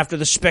scene after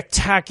the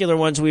spectacular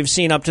ones we've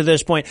seen up to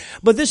this point.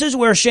 But this is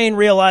where Shane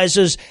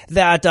realizes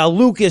that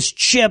Luke is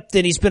chipped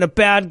and he's been a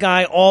bad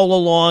guy all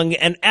along.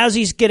 And as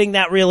he's getting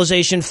that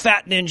realization,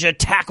 Fat Ninja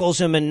tackles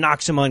him and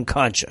knocks him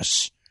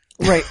unconscious.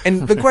 Right.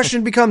 And the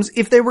question becomes,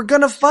 if they were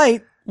gonna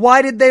fight,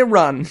 why did they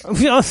run?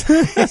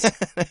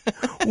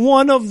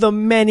 One of the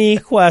many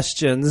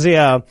questions,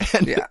 yeah.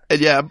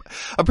 Yeah,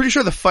 I'm pretty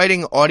sure the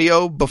fighting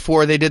audio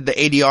before they did the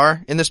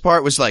ADR in this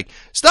part was like,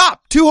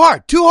 "Stop! Too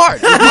hard!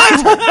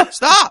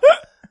 Stop!"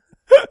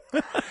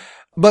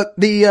 But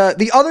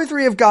the other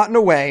three have gotten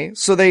away,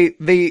 so they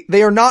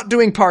are not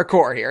doing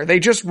parkour here. They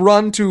just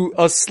run to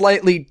a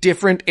slightly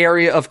different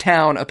area of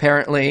town,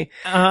 apparently.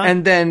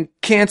 And then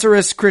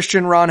cancerous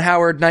Christian Ron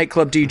Howard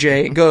nightclub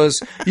DJ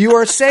goes, "You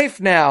are safe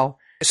now."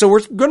 So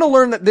we're gonna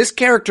learn that this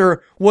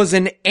character was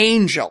an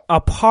angel.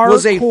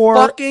 Was a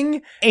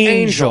fucking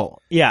angel.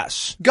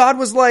 Yes. God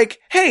was like,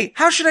 "Hey,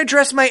 how should I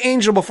dress my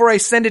angel before I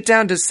send it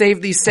down to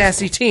save these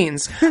sassy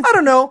teens? I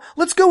don't know.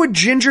 Let's go with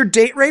Ginger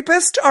Date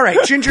Rapist? Alright,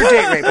 Ginger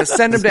Date Rapist.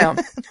 Send him down."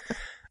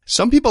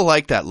 Some people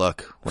like that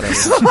look.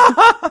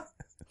 Whatever.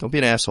 Don't be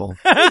an asshole.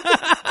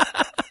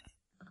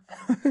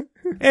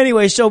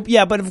 Anyway, so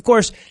yeah, but of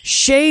course,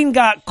 Shane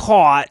got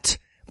caught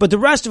but the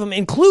rest of them,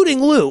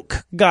 including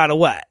Luke, got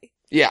away.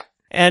 Yeah.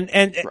 And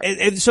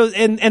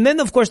then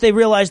of course they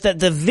realized that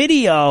the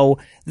video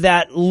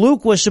that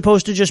Luke was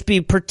supposed to just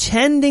be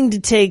pretending to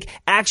take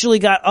actually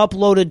got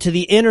uploaded to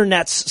the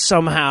internets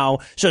somehow.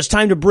 So it's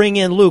time to bring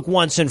in Luke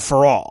once and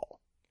for all.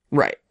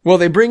 Right. Well,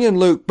 they bring in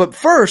Luke, but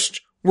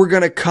first we're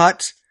going to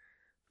cut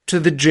to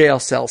the jail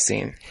cell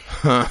scene.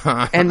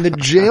 And the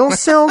jail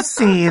cell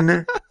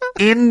scene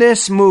in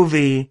this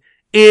movie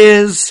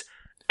is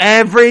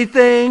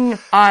everything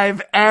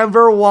I've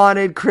ever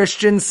wanted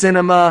Christian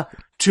cinema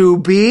to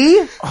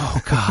be.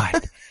 Oh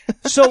God.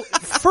 So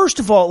first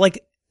of all,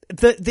 like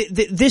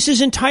this is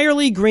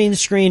entirely green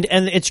screened,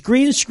 and it's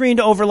green screened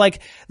over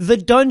like the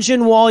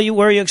dungeon wall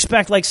where you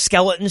expect like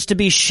skeletons to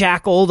be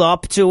shackled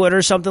up to it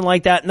or something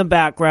like that in the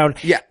background.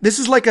 Yeah, this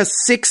is like a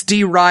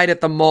 6D ride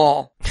at the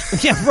mall.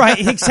 Yeah,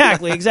 right.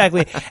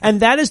 Exactly. And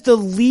that is the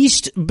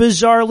least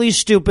bizarrely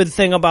stupid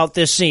thing about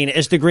this scene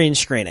is the green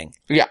screening.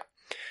 Yeah.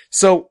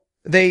 So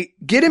they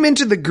get him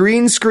into the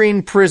green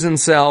screen prison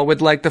cell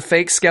with like the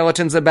fake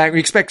skeletons in the back. We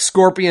expect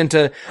Scorpion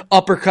to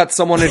uppercut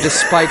someone into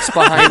spikes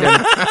behind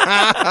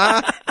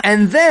him.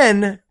 And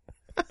then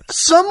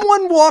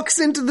someone walks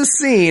into the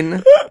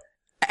scene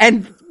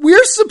and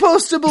we're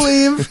supposed to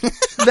believe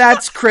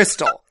that's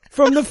Crystal.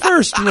 From the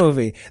first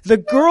movie. The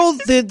girl,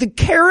 the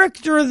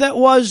character that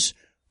was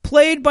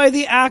played by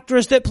the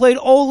actress that played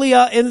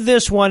Olia in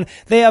this one,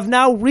 they have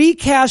now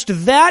recast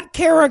that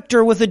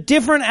character with a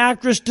different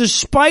actress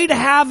despite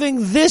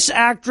having this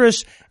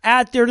actress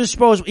at their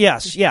disposal.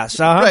 Yes.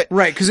 Uh-huh.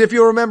 Right, because if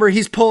you remember,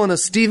 he's pulling a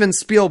Steven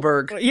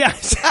Spielberg.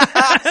 Yes.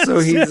 So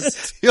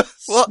he's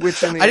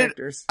switching the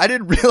actors. I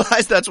didn't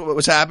realize that's what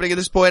was happening at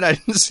this point. I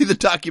didn't see the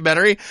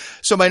documentary.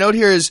 So my note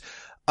here is,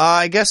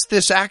 I guess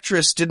this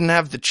actress didn't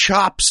have the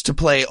chops to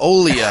play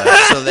Olia,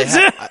 so they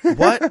had,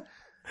 what?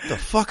 The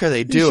fuck are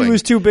they doing? She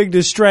was too big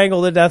to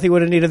strangle to death. He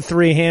would have needed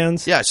 3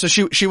 hands. Yeah, so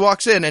she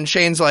walks in and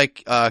Shane's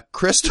like,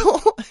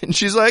 Crystal? And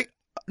she's like,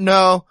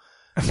 no,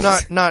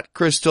 not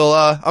Crystal.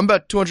 I'm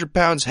about 200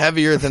 pounds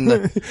heavier than the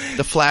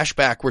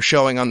flashback we're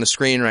showing on the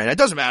screen right now. It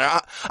doesn't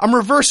matter. I'm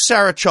reverse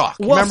Sarah Chalk.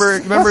 Remember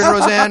in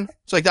Roseanne?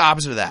 It's like the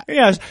opposite of that.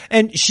 Yes,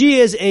 and she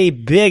is a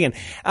biggin.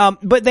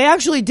 But they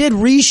actually did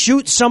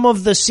reshoot some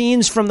of the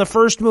scenes from the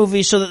first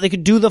movie so that they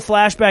could do the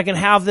flashback and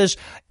have this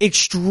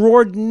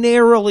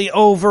extraordinarily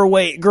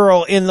overweight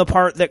girl in the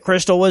part that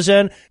Crystal was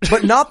in.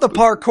 But not the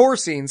parkour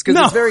scenes, because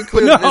it's very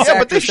clear that this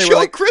but they actress, showed were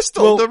like,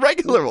 Crystal, the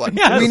regular one.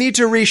 Yes. We need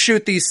to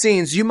reshoot these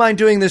scenes. You mind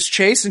doing this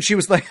chase? And she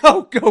was like,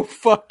 oh, go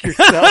fuck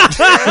yourself.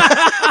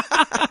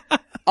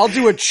 I'll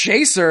do a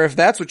chaser if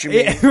that's what you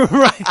mean.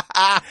 Right.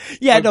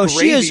 Yeah, A no, she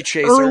gravy is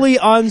chaser. early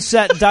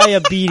onset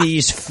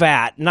diabetes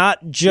fat, not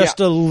just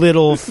a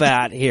little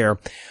fat here.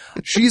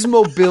 She's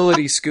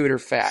mobility scooter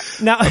fat.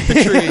 Now,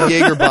 Picturing a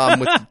Jaeger bomb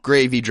with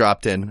gravy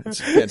dropped in.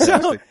 It's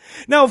fantastic.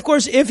 now, of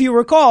course, if you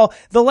recall,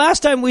 the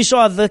last time we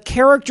saw the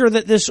character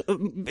that this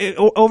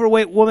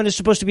overweight woman is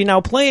supposed to be now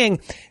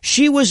playing,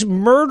 she was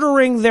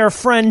murdering their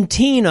friend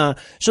Tina.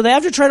 So they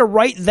have to try to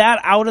write that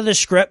out of the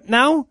script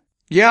now.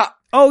 Yeah.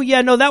 Oh,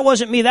 yeah, no, that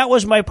wasn't me. That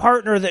was my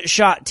partner that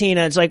shot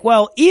Tina. It's like,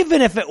 well,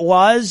 even if it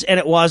was, and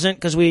it wasn't,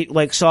 because we,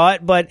 like, saw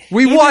it, but...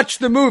 We watched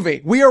the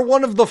movie. We are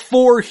one of the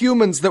 4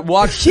 humans that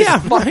watched this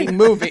fucking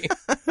movie.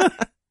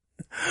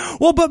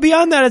 Well, but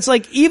beyond that, it's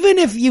like, even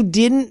if you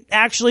didn't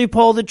actually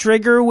pull the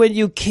trigger when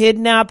you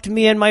kidnapped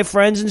me and my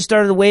friends and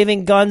started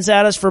waving guns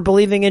at us for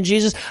believing in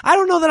Jesus, I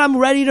don't know that I'm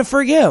ready to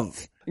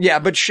forgive. Yeah,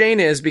 but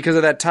Shane is, because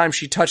of that time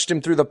she touched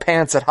him through the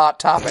pants at Hot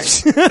Topic.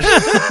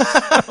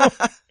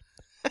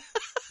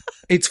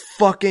 It's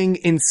fucking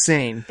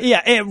insane.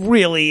 Yeah, it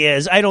really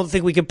is. I don't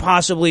think we could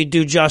possibly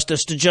do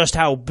justice to just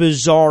how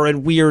bizarre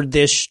and weird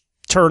this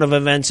turn of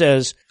events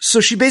is. So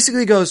she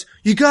basically goes,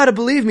 you gotta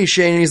believe me,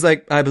 Shane. And he's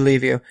like, I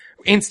believe you.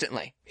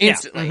 Instantly. Yeah.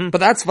 Mm-hmm. But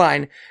that's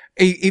fine.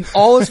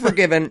 All is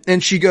forgiven.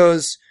 And she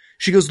goes,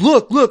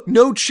 look,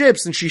 no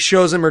chips. And she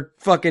shows him her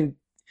fucking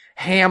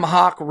ham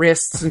hock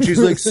wrists. And she's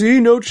like, see,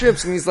 no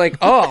chips. And he's like,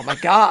 oh my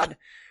God.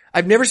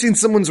 I've never seen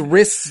someone's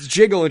wrists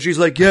jiggle. And she's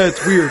like, yeah,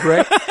 it's weird,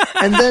 right?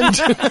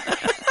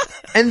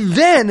 And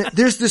then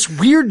there's this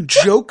weird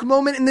joke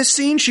moment in this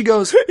scene. He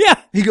goes,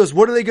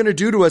 what are they going to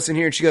do to us in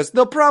here? And she goes,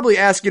 they'll probably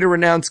ask you to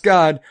renounce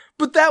God,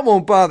 but that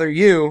won't bother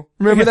you.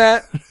 Remember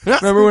that?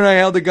 Remember when I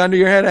held a gun to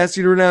your head, asked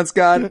you to renounce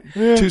God?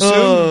 Too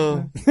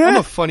soon? I'm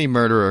a funny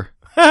murderer.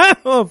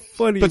 Oh,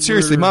 funny. But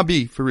seriously,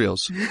 Mobby, for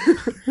reals.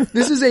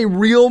 This is a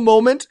real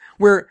moment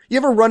where you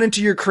ever run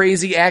into your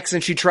crazy ex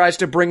and she tries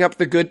to bring up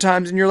the good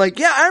times and you're like,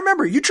 yeah, I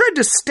remember you tried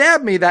to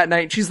stab me that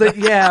night. She's like,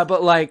 yeah,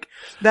 but like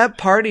that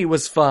party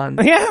was fun.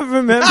 Yeah,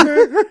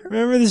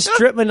 remember the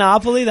strip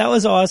Monopoly? That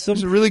was awesome. It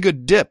was a really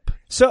good dip.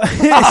 So,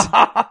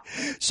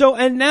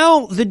 and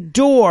now the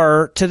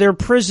door to their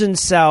prison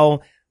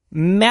cell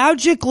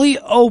magically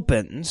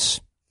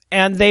opens.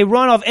 And they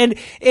run off. And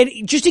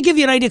just to give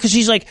you an idea, because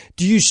he's like,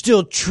 do you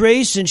still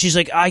trace? And she's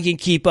like, I can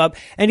keep up.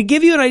 And to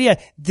give you an idea,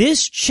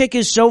 this chick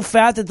is so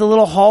fat that the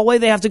little hallway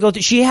they have to go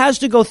through, she has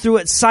to go through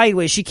it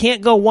sideways. She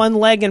can't go one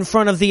leg in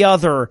front of the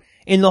other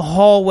in the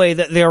hallway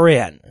that they're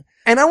in.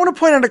 And I want to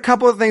point out a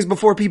couple of things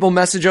before people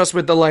message us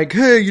with the like,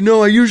 hey, you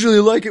know, I usually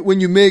like it when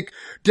you make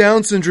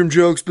Down syndrome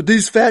jokes, but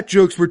these fat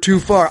jokes were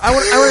too far. I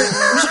want to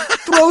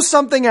just throw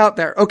something out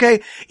there,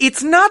 okay?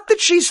 It's not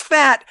that she's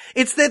fat,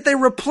 it's that they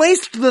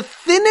replaced the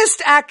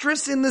thinnest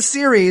actress in the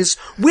series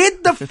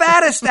with the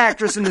fattest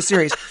actress in the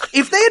series.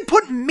 If they had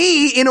put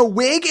me in a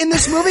wig in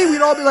this movie,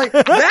 we'd all be like,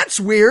 that's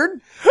weird.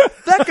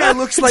 That guy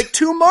looks like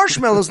 2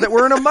 marshmallows that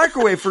were in a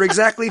microwave for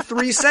exactly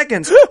 3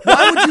 seconds.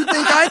 Why would you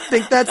think I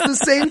think that's the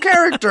same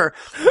character?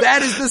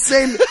 That is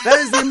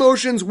the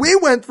emotions we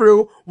went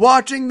through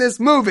watching this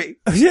movie.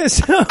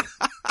 Yes.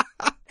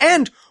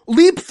 And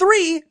Leap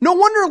 3, no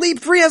wonder Leap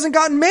 3 hasn't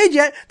gotten made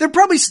yet. They're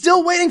probably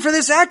still waiting for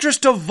this actress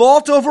to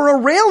vault over a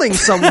railing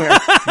somewhere.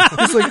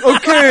 It's like,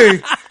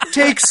 okay,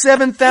 take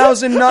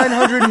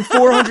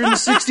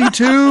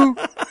 7,962.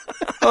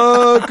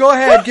 Go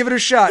ahead, give it a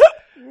shot.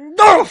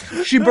 Oh,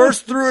 she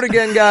burst through it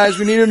again, guys.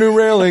 We need a new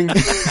railing.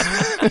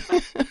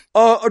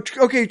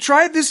 Okay,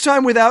 try it this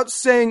time without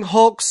saying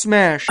Hulk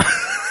smash.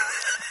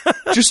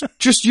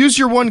 Just use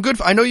your one good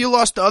foot. I know you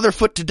lost the other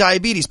foot to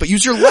diabetes, but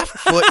use your left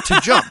foot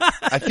to jump.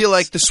 I feel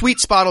like the sweet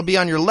spot will be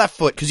on your left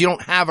foot because you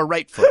don't have a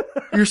right foot.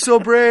 You're so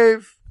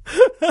brave.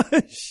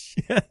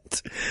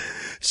 Shit.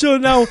 So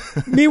now,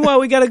 meanwhile,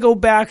 we got to go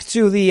back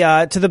to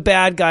the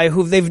bad guy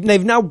who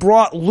they've now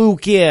brought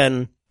Luke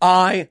in.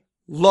 I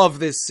love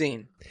this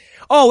scene.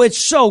 Oh,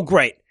 it's so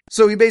great.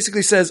 So he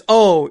basically says,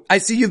 oh, I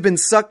see you've been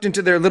sucked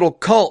into their little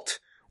cult.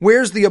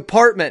 Where's the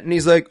apartment? And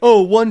he's like,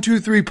 oh,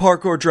 123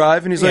 Parkour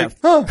Drive. And he's like,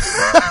 oh,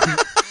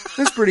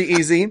 that's pretty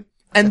easy.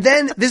 And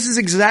then this is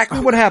exactly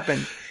what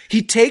happened.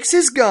 He takes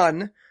his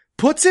gun,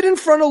 puts it in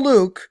front of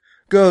Luke,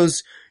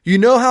 goes, you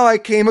know how I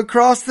came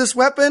across this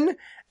weapon?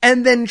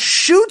 And then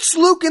shoots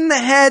Luke in the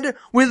head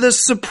with a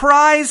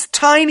surprise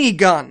tiny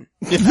gun.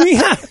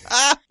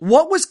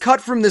 What was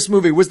cut from this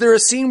movie? Was there a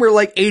scene where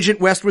like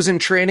Agent West was in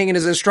training and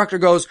his instructor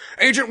goes,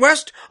 Agent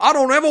West, I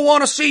don't ever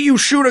want to see you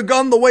shoot a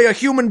gun the way a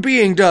human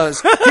being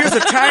does. Here's a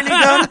tiny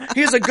gun.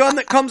 Here's a gun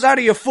that comes out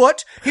of your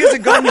foot. Here's a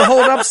gun you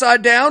hold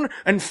upside down.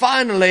 And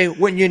finally,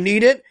 when you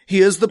need it,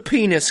 here's the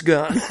penis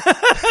gun.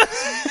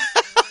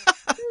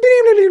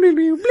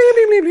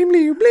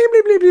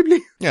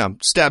 Yeah,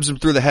 stabs him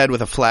through the head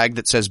with a flag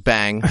that says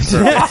bang.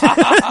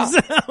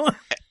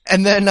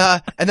 And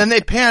then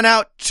they pan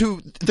out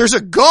to, there's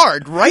a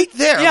guard right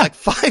there, like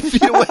 5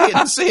 feet away in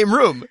the same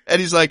room.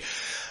 And he's like,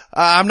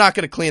 I'm not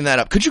going to clean that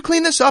up. Could you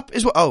clean this up?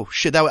 Oh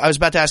shit, I was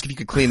about to ask if you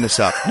could clean this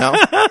up. No?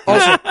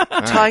 Also,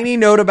 tiny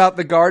note about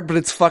the guard, but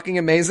it's fucking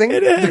amazing.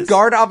 It is. The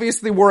guard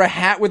obviously wore a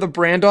hat with a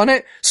brand on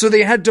it, so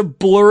they had to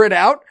blur it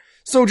out.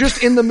 So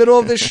just in the middle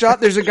of this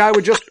shot, there's a guy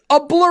with just a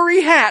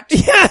blurry hat.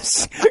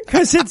 Yes,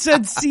 because it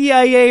said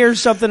CIA or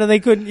something and they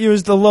couldn't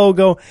use the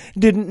logo.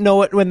 Didn't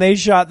know it when they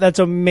shot. That's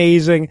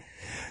amazing.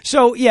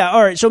 So, yeah,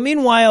 all right. So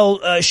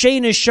meanwhile,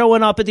 Shane is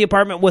showing up at the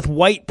apartment with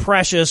White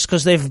Precious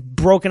because they've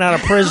broken out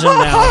of prison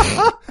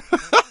now.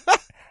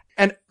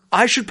 And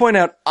I should point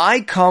out, I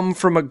come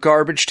from a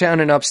garbage town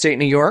in upstate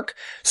New York.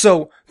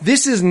 So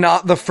this is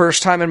not the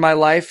first time in my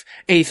life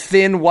a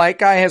thin white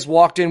guy has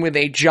walked in with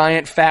a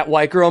giant fat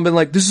white girl and been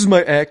like, this is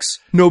my ex.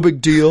 No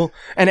big deal.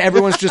 And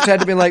everyone's just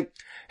had to be like,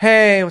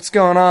 hey, what's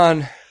going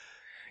on?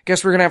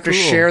 Guess we're going to have to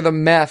share the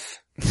meth.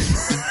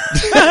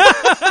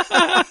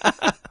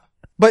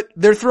 But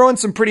they're throwing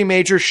some pretty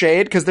major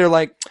shade because they're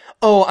like,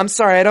 oh, I'm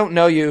sorry, I don't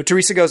know you.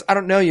 Teresa goes, I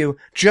don't know you,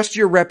 just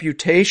your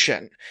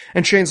reputation.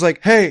 And Shane's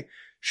like, hey,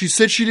 she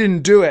said she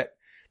didn't do it.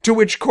 To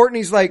which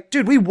Courtney's like,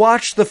 dude, we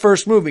watched the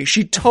first movie.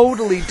 She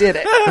totally did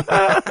it.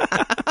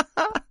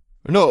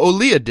 No,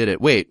 Aaliyah did it.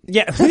 Wait.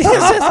 Yeah.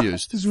 I'm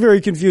confused. It's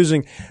very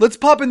confusing. Let's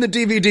pop in the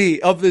DVD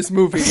of this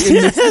movie.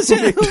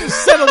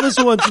 Settle this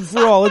once and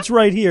for all. It's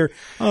right here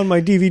on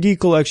my DVD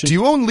collection. Do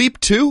you own Leap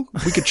 2?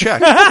 We could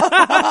check.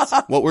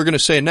 What we're going to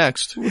say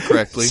next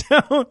correctly.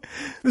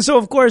 So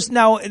of course,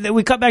 now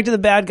we cut back to the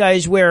bad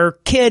guys where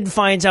Kid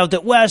finds out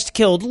that West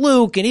killed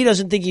Luke and he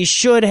doesn't think he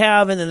should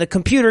have. And then the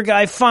computer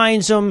guy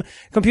finds him.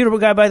 Computer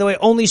guy, by the way,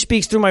 only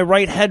speaks through my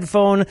right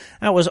headphone.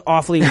 That was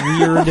awfully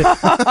weird.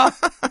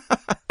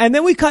 And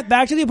then we cut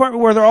back to the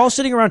apartment where they're all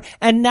sitting around.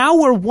 And now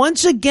we're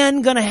once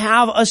again going to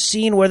have a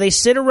scene where they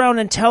sit around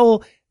and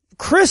tell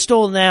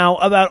Crystal now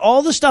about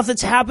all the stuff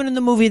that's happened in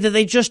the movie that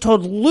they just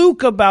told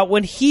Luke about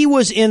when he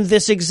was in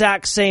this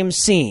exact same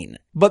scene.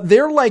 But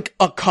they're like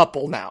a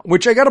couple now,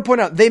 which I gotta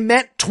point out, they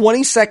met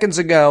 20 seconds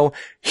ago.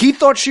 He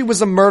thought she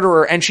was a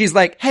murderer and she's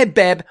like, hey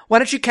babe, why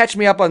don't you catch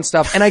me up on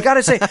stuff? And I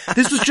gotta say,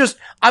 this was just,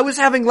 I was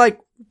having like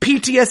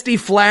PTSD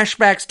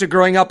flashbacks to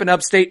growing up in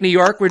upstate New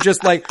York. We're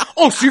just like,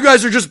 oh, so you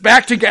guys are just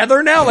back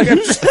together now? Like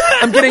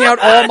I'm getting out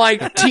all my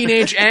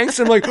teenage angst.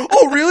 I'm like,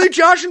 oh really,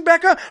 Josh and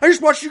Becca? I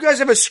just watched you guys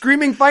have a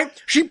screaming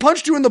fight. She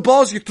punched you in the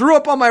balls. You threw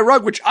up on my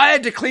rug, which I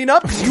had to clean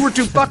up because you were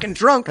too fucking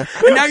drunk. And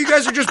now you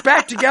guys are just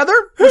back together?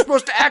 We're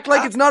supposed to act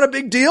like it's not a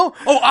big deal?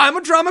 Oh, I'm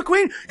a drama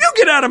queen? You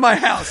get out of my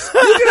house.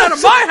 You get out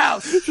of my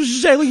house.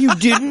 Say like you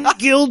didn't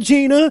kill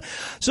Gina.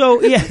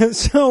 So yeah,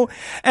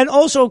 and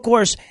also of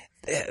course,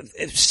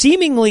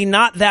 seemingly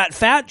not that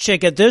fat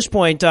chick at this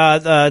point,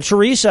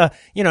 Teresa,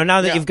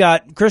 now that you've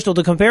got Crystal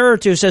to compare her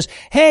to, says,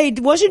 hey,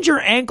 wasn't your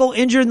ankle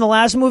injured in the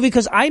last movie?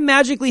 Because I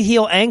magically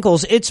heal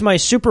ankles. It's my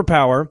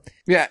superpower.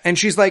 Yeah, and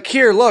she's like,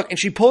 here, look, and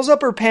she pulls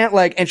up her pant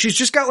leg, and she's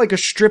just got like a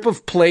strip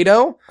of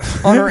Play-Doh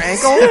on her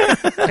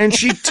ankle, and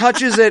she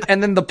touches it,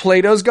 and then the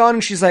Play-Doh's gone,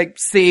 and she's like,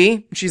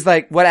 see? She's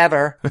like,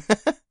 whatever.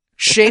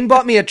 Shane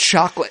bought me a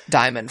chocolate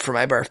diamond for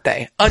my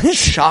birthday. A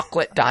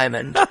chocolate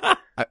diamond.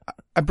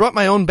 I brought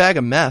my own bag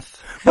of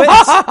meth.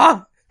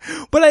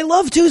 But I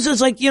love too, so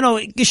it's like,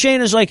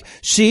 Shane is like,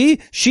 see,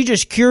 she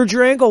just cured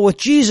your ankle with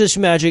Jesus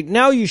magic.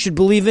 Now you should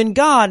believe in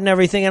God and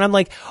everything. And I'm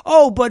like,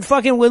 oh, but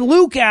fucking when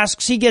Luke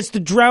asks, he gets the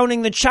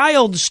drowning the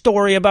child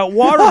story about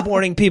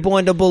waterboarding people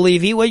into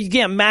believe. You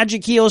can't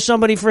magic heal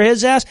somebody for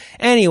his ass.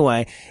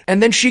 Anyway.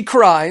 And then she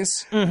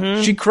cries.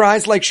 Mm-hmm. She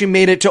cries like she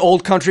made it to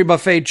Old Country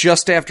Buffet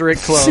just after it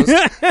closed.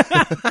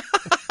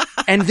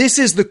 And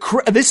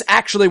this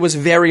actually was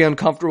very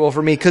uncomfortable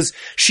for me because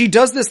she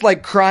does this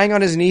like crying on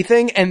his knee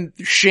thing, and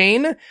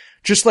Shane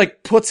just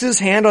like puts his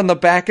hand on the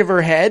back of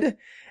her head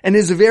and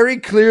is very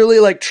clearly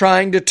like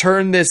trying to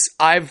turn this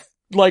I've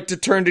like to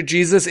turn to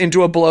Jesus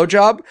into a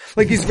blowjob.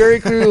 Like he's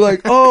very clearly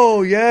like,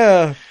 oh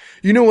yeah,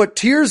 you know what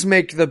tears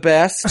make the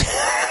best.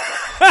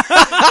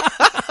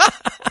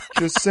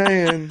 Just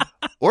saying.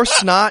 Or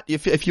snot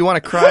if you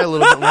want to cry a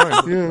little bit more.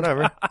 Yeah.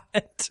 Whatever.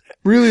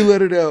 Really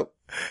let it out.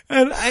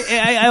 And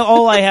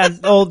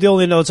the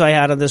only notes I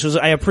had on this was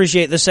I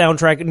appreciate the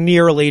soundtrack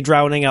nearly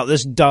drowning out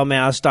this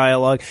dumbass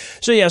dialogue.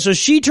 So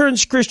she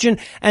turns Christian,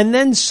 and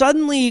then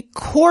suddenly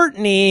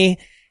Courtney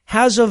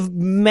has a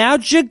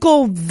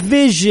magical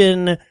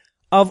vision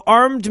of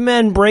armed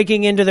men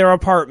breaking into their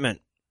apartment.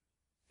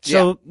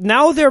 So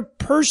now they're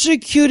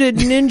persecuted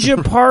ninja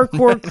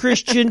parkour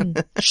Christian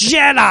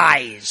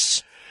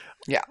Jedis.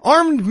 Yeah.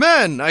 Armed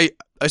men.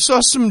 I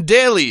saw some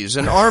dailies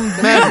and armed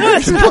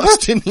men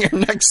bust in here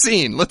next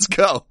scene. Let's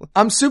go.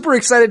 I'm super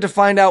excited to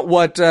find out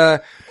what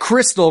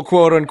Crystal,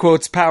 quote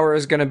unquote's power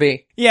is going to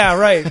be. Yeah,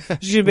 right.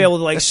 She'd be able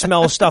to like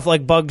smell stuff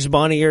like Bugs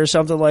Bunny or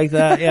something like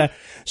that. Yeah.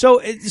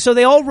 So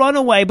they all run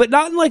away, but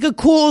not in like a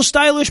cool,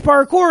 stylish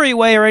parkour-y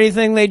way or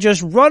anything. They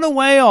just run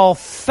away all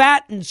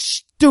fat and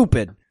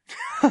stupid.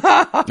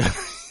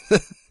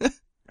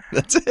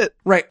 That's it.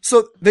 Right.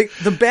 So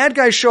the bad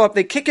guys show up,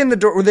 they kick in the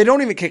door, or they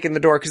don't even kick in the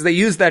door because they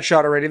used that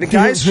shot already. The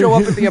guys show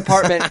up at the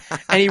apartment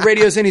and he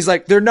radios in, he's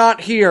like, they're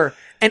not here.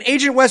 And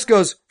Agent West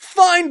goes,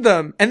 find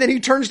them. And then he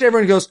turns to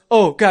everyone and goes,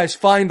 oh, guys,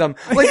 find them.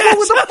 Like, what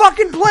was the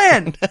fucking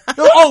plan?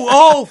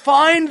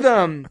 Find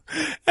them.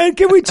 And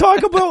can we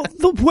talk about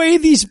the way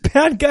these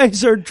bad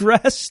guys are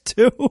dressed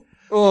too?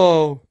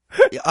 Oh.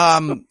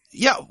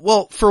 Yeah,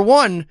 well, for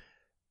one,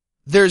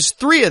 there's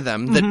 3 of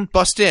them that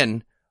bust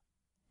in.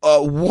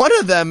 One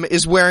of them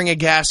is wearing a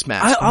gas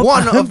mask.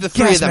 One of the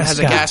 3 of them has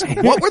a gas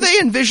mask. What were they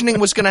envisioning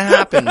was going to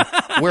happen?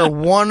 Where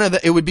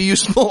it would be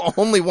useful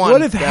only one.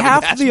 What if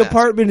half the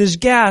apartment is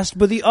gassed,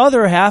 but the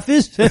other half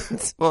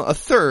isn't? Well, a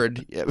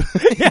third. Yeah,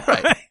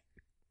 right.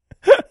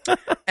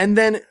 And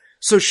then,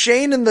 so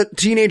Shane and the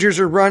teenagers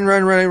are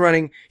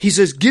running. He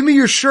says, give me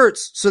your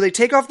shirts. So they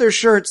take off their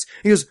shirts.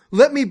 He goes,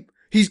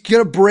 he's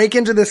gonna break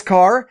into this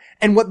car,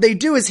 and what they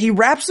do is he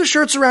wraps the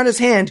shirts around his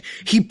hand,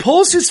 he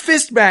pulls his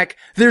fist back,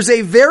 there's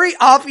a very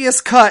obvious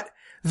cut,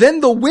 then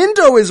the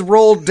window is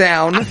rolled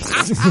down,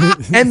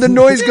 and the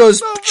noise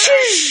goes,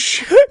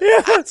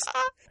 yes.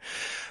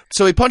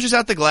 So he punches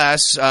out the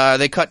glass,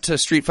 they cut to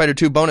Street Fighter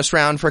 2 bonus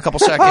round for a couple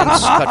seconds,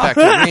 cut back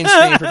to the green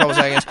screen for a couple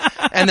seconds,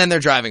 and then they're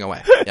driving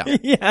away. Yeah.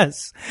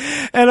 Yes.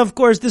 And of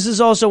course, this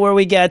is also where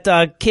we get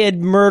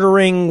Kid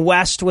murdering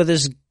West with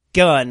his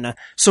gun.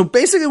 So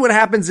basically what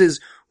happens is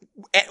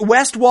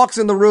West walks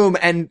in the room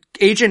and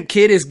Agent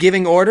Kidd is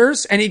giving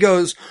orders and he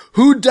goes,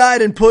 who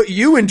died and put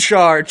you in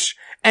charge?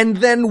 And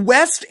then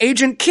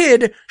Agent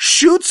Kidd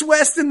shoots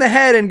West in the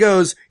head and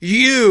goes,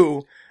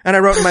 you. And I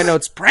wrote in my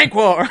notes, prank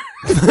war.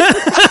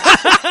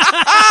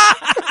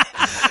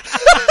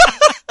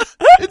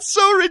 It's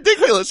so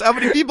ridiculous how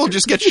many people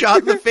just get shot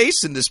in the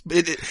face in this.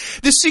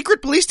 This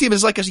secret police team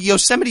is like a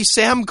Yosemite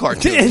Sam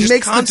cartoon. It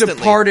makes constantly. The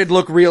Departed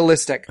look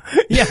realistic.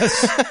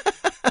 Yes.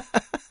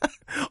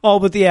 All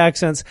but the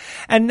accents.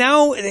 And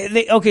now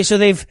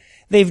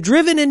they've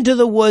driven into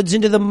the woods,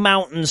 into the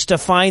mountains to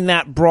find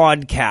that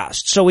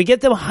broadcast. So we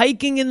get them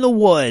hiking in the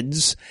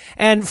woods,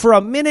 and for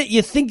a minute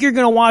you think you're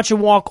gonna watch them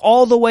walk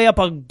all the way up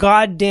a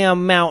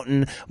goddamn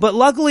mountain, but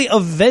luckily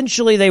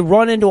eventually they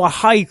run into a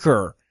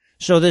hiker.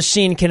 So this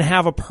scene can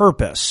have a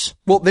purpose.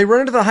 Well, they run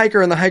into the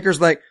hiker and the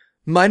hiker's like,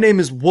 my name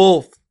is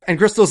Wolf. And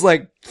Crystal's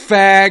like,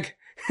 fag.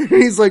 And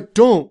he's like,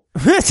 don't.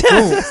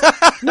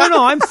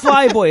 No, I'm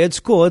Flyboy. It's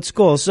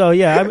cool. So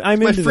yeah,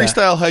 I'm into my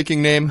freestyle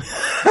hiking name.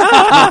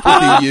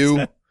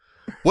 You.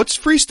 What's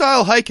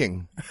freestyle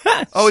hiking?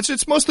 Oh,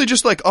 it's mostly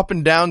just like up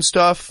and down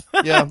stuff.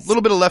 Yeah, a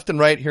little bit of left and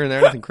right here and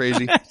there, nothing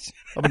crazy. Up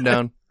and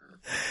down.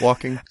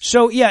 Walking.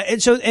 So yeah,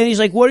 and he's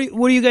like, what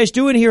are you guys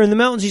doing here in the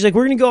mountains? He's like,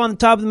 we're gonna go on the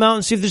top of the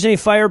mountain, see if there's any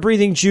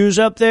fire-breathing Jews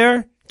up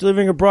there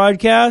delivering a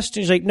broadcast.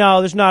 And he's like, no,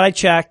 there's not. I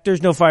checked.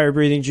 There's no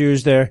fire-breathing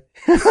Jews there.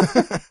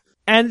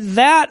 And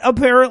that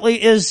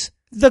apparently is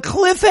the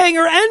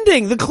cliffhanger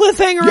ending. The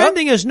cliffhanger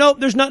ending is, nope,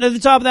 there's nothing at the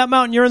top of that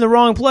mountain. You're in the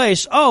wrong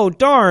place. Oh,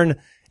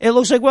 darn. It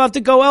looks like we'll have to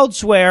go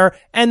elsewhere.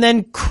 And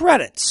then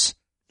credits.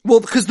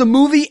 Well, because the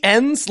movie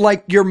ends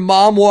like your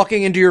mom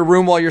walking into your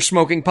room while you're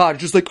smoking pot.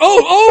 Just like,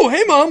 oh,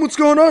 hey mom, what's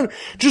going on?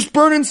 Just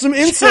burning some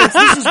incense.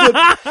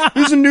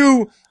 This is a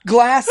new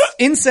glass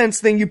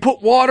incense thing. You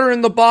put water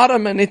in the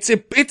bottom and it's a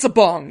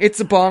bong. It's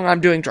a bong.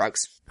 I'm doing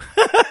drugs.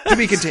 To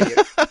be continued.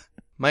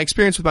 My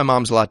experience with my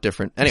mom's a lot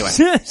different. Anyway.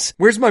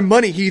 Where's my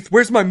money, Heath?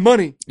 Where's my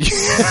money?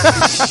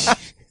 That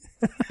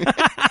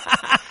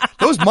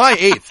was my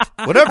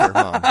 8th. Whatever,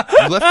 Mom.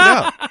 You left it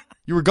out.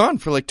 You were gone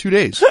for like 2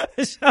 days.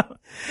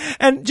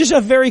 And just a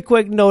very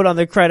quick note on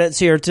the credits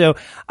here too.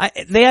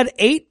 They had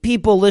 8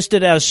 people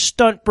listed as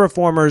stunt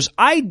performers.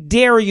 I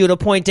dare you to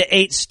point to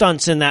 8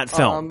 stunts in that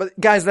film. But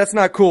guys, that's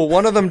not cool.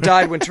 One of them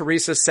died when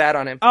Teresa sat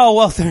on him. Oh,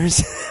 well,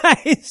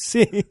 I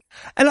see.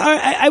 And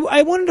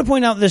I wanted to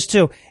point out this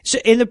too. So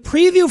in the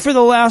preview for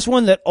the last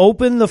one that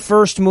opened the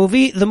first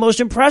movie, the most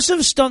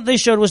impressive stunt they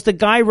showed was the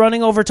guy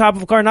running over top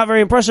of a car. Not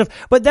very impressive,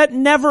 but that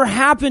never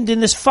happened in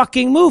this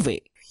fucking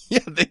movie. Yeah,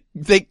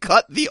 they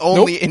cut the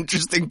only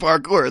interesting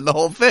parkour in the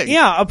whole thing.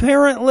 Yeah,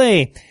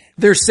 apparently.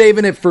 They're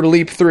saving it for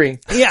Leap 3.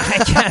 Yeah,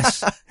 I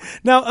guess.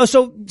 Now,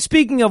 so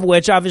speaking of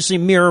which, obviously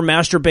Mirror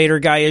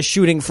Masturbator guy is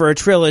shooting for a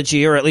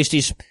trilogy, or at least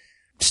he's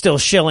still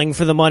shilling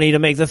for the money to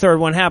make the third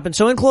one happen.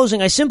 So in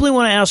closing, I simply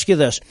want to ask you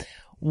this.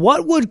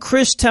 What would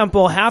Chris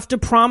Temple have to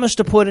promise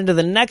to put into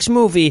the next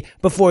movie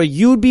before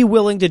you'd be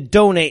willing to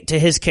donate to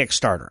his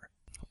Kickstarter?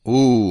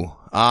 Ooh,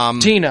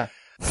 Tina.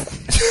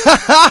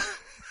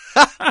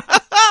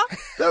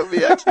 That would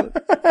be excellent.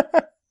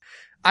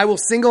 I will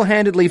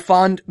single-handedly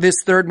fund this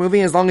third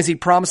movie as long as he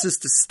promises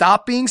to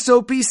stop being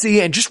so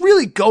PC and just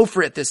really go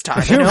for it this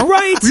time, you know?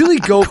 Right. Really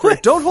go for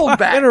it. Don't hold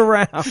back. Get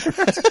around.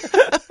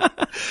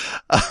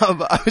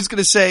 I was going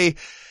to say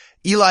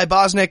Eli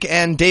Bosnick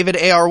and David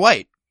A.R.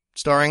 White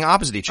starring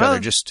opposite each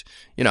other, just,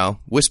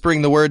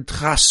 whispering the word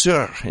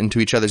traceur into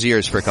each other's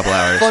ears for a couple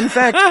hours. Fun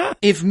fact,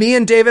 if me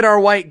and David R.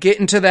 White get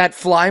into that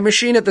fly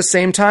machine at the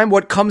same time,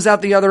 what comes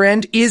out the other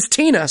end is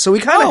Tina. So we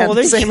kind of have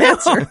the same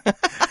answer.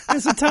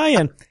 It's a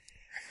tie-in.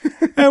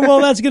 And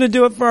well, that's going to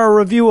do it for our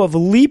review of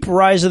Leap,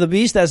 Rise of the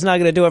Beast. That's not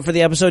going to do it for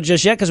the episode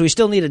just yet because we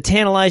still need to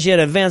tantalize you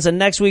in advance of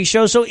next week's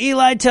show. So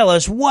Eli, tell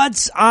us,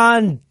 what's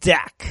on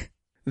deck?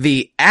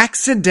 The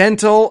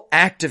Accidental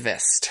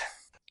Activist.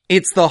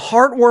 It's the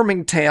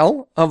heartwarming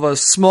tale of a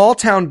small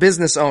town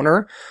business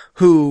owner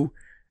who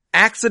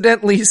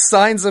accidentally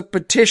signs a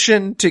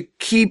petition to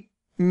keep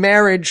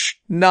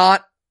marriage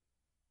not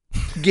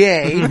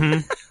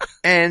gay,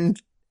 and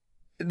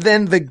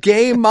then the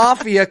gay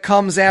mafia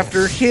comes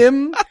after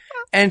him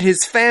and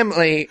his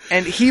family,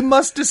 and he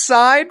must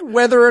decide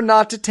whether or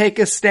not to take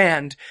a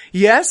stand.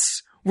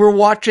 Yes, we're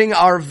watching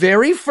our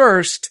very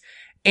first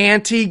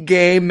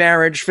anti-gay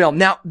marriage film.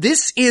 Now,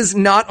 this is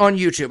not on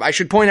YouTube. I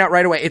should point out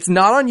right away. It's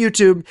not on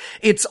YouTube.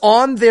 It's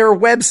on their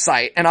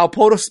website, and I'll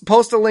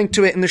post a link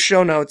to it in the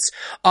show notes.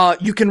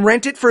 You can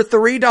rent it for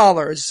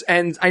 $3,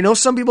 and I know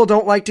some people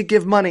don't like to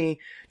give money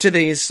to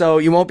these, so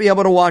you won't be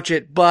able to watch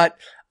it, but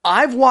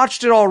I've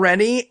watched it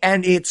already,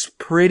 and it's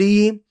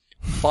pretty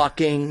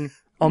fucking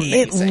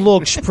amazing. It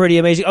looks pretty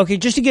amazing. Okay,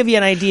 just to give you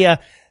an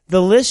idea,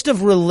 the list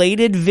of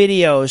related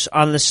videos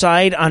on the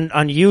side on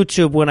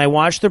YouTube when I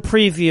watched the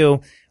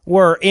preview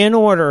were in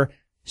order: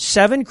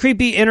 7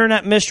 creepy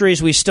internet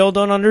mysteries we still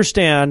don't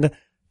understand,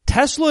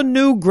 Tesla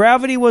knew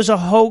gravity was a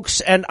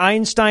hoax and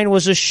Einstein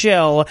was a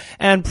shill,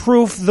 and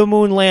proof the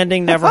moon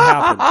landing never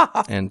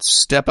happened. And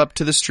Step Up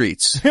to the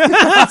Streets.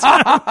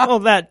 All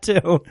that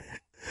too.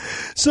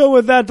 So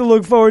with that to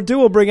look forward to,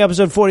 we'll bring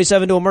episode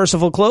 47 to a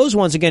merciful close.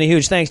 Once again, a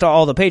huge thanks to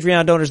all the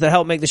Patreon donors that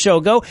help make the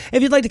show go.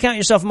 If you'd like to count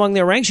yourself among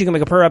their ranks, you can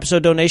make a per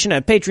episode donation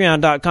at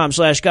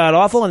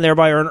patreon.com/godawful and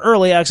thereby earn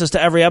early access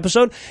to every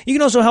episode. You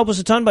can also help us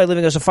a ton by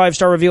leaving us a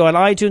 5-star review on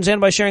iTunes and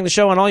by sharing the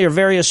show on all your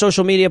various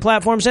social media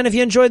platforms. And if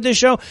you enjoyed this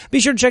show, be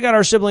sure to check out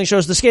our sibling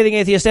shows, The Scathing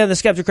Atheist and The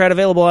Skeptocrat,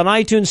 available on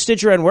iTunes,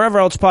 Stitcher, and wherever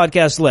else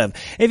podcasts live.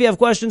 If you have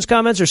questions,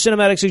 comments, or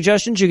cinematic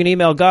suggestions, you can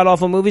email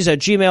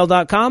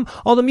godawfulmovies@gmail.com.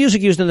 All the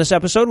music used in this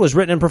episode was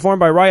written and performed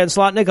by Ryan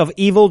Slotnick of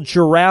Evil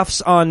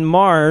Giraffes on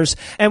Mars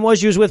and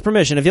was used with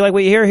permission. If you like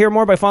what you hear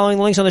more by following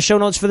the links on the show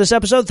notes for this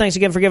episode. Thanks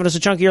again for giving us a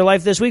chunk of your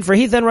life this week. For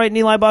Heath Enright and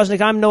Eli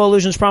Bosnick, I'm Noah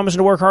Illusions, promising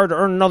to work hard to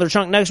earn another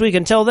chunk next week.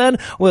 Until then,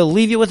 we'll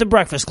leave you with the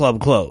Breakfast Club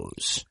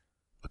close.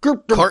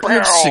 Carton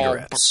of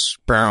cigarettes.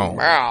 Brown.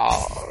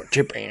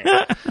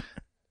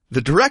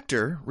 The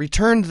director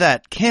returned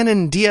that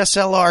Canon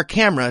DSLR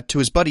camera to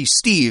his buddy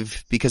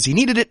Steve because he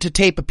needed it to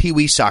tape a Pee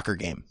Wee soccer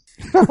game.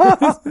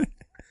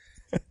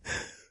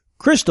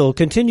 Crystal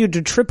continued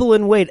to triple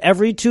in weight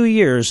every 2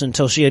 years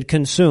until she had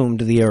consumed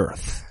the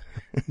earth.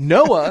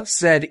 Noah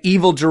said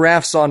Evil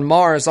Giraffes on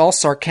Mars, all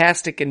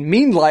sarcastic and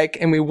mean-like,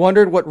 and we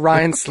wondered what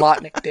Ryan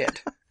Slotnick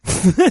did.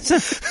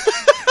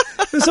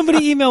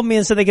 Somebody emailed me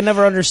and said they can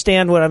never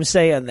understand what I'm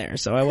saying there,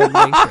 so I wanted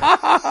to make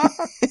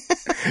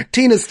sure.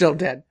 Tina's still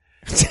dead.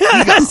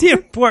 That's the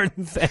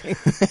important thing.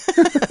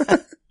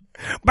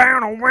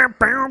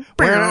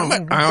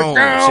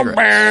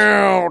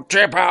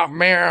 Tip off,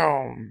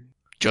 meow.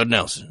 Judd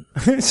Nelson.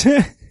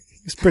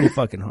 It's pretty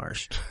fucking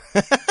harsh.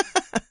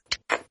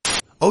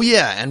 Oh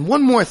yeah, and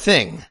one more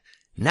thing.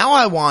 Now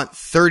I want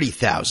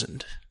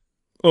 30,000.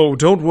 Oh,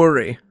 don't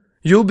worry.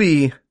 You'll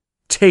be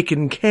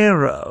taken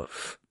care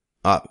of.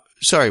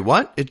 Sorry,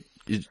 what?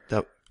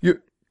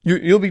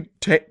 You'll be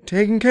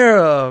taken care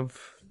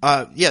of.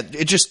 Yeah,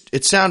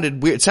 it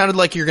sounded weird. It sounded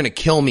like you're gonna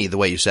kill me the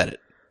way you said it.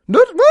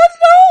 No.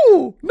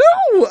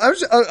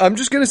 I'm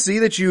just gonna see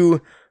that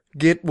you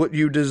get what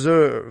you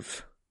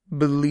deserve.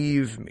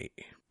 Believe me.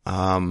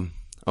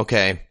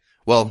 Okay.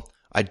 Well,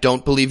 I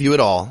don't believe you at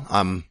all.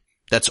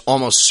 That's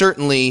almost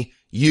certainly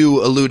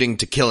you alluding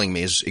to killing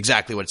me is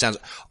exactly what it sounds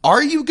like.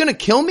 Are you gonna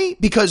kill me?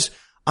 Because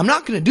I'm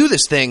not gonna do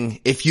this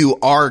thing if you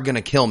are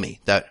gonna kill me.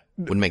 That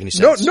wouldn't make any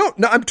sense. No,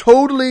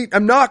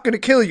 I'm not gonna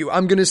kill you.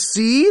 I'm gonna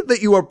see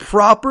that you are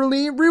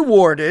properly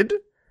rewarded.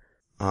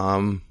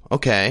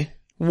 Okay.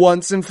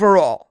 Once and for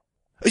all.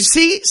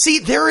 See,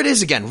 there it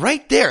is again,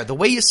 right there. The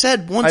way you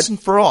said once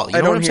and for all.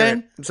 You know what I'm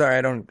saying? I'm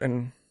sorry, don't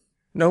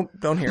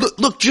hear it.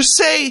 Look, just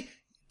say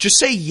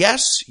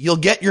yes, you'll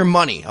get your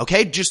money,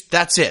 okay?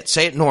 That's it.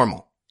 Say it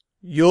normal.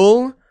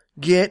 You'll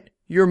get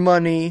your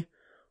money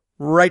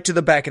right to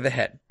the back of the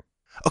head.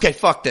 Okay,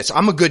 fuck this.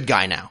 I'm a good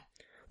guy now.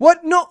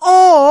 What?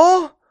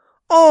 No,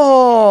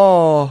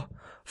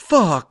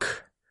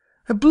 fuck.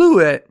 I blew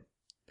it.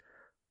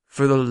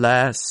 For the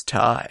last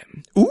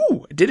time.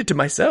 Ooh, I did it to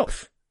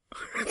myself.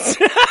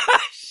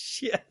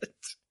 Shit.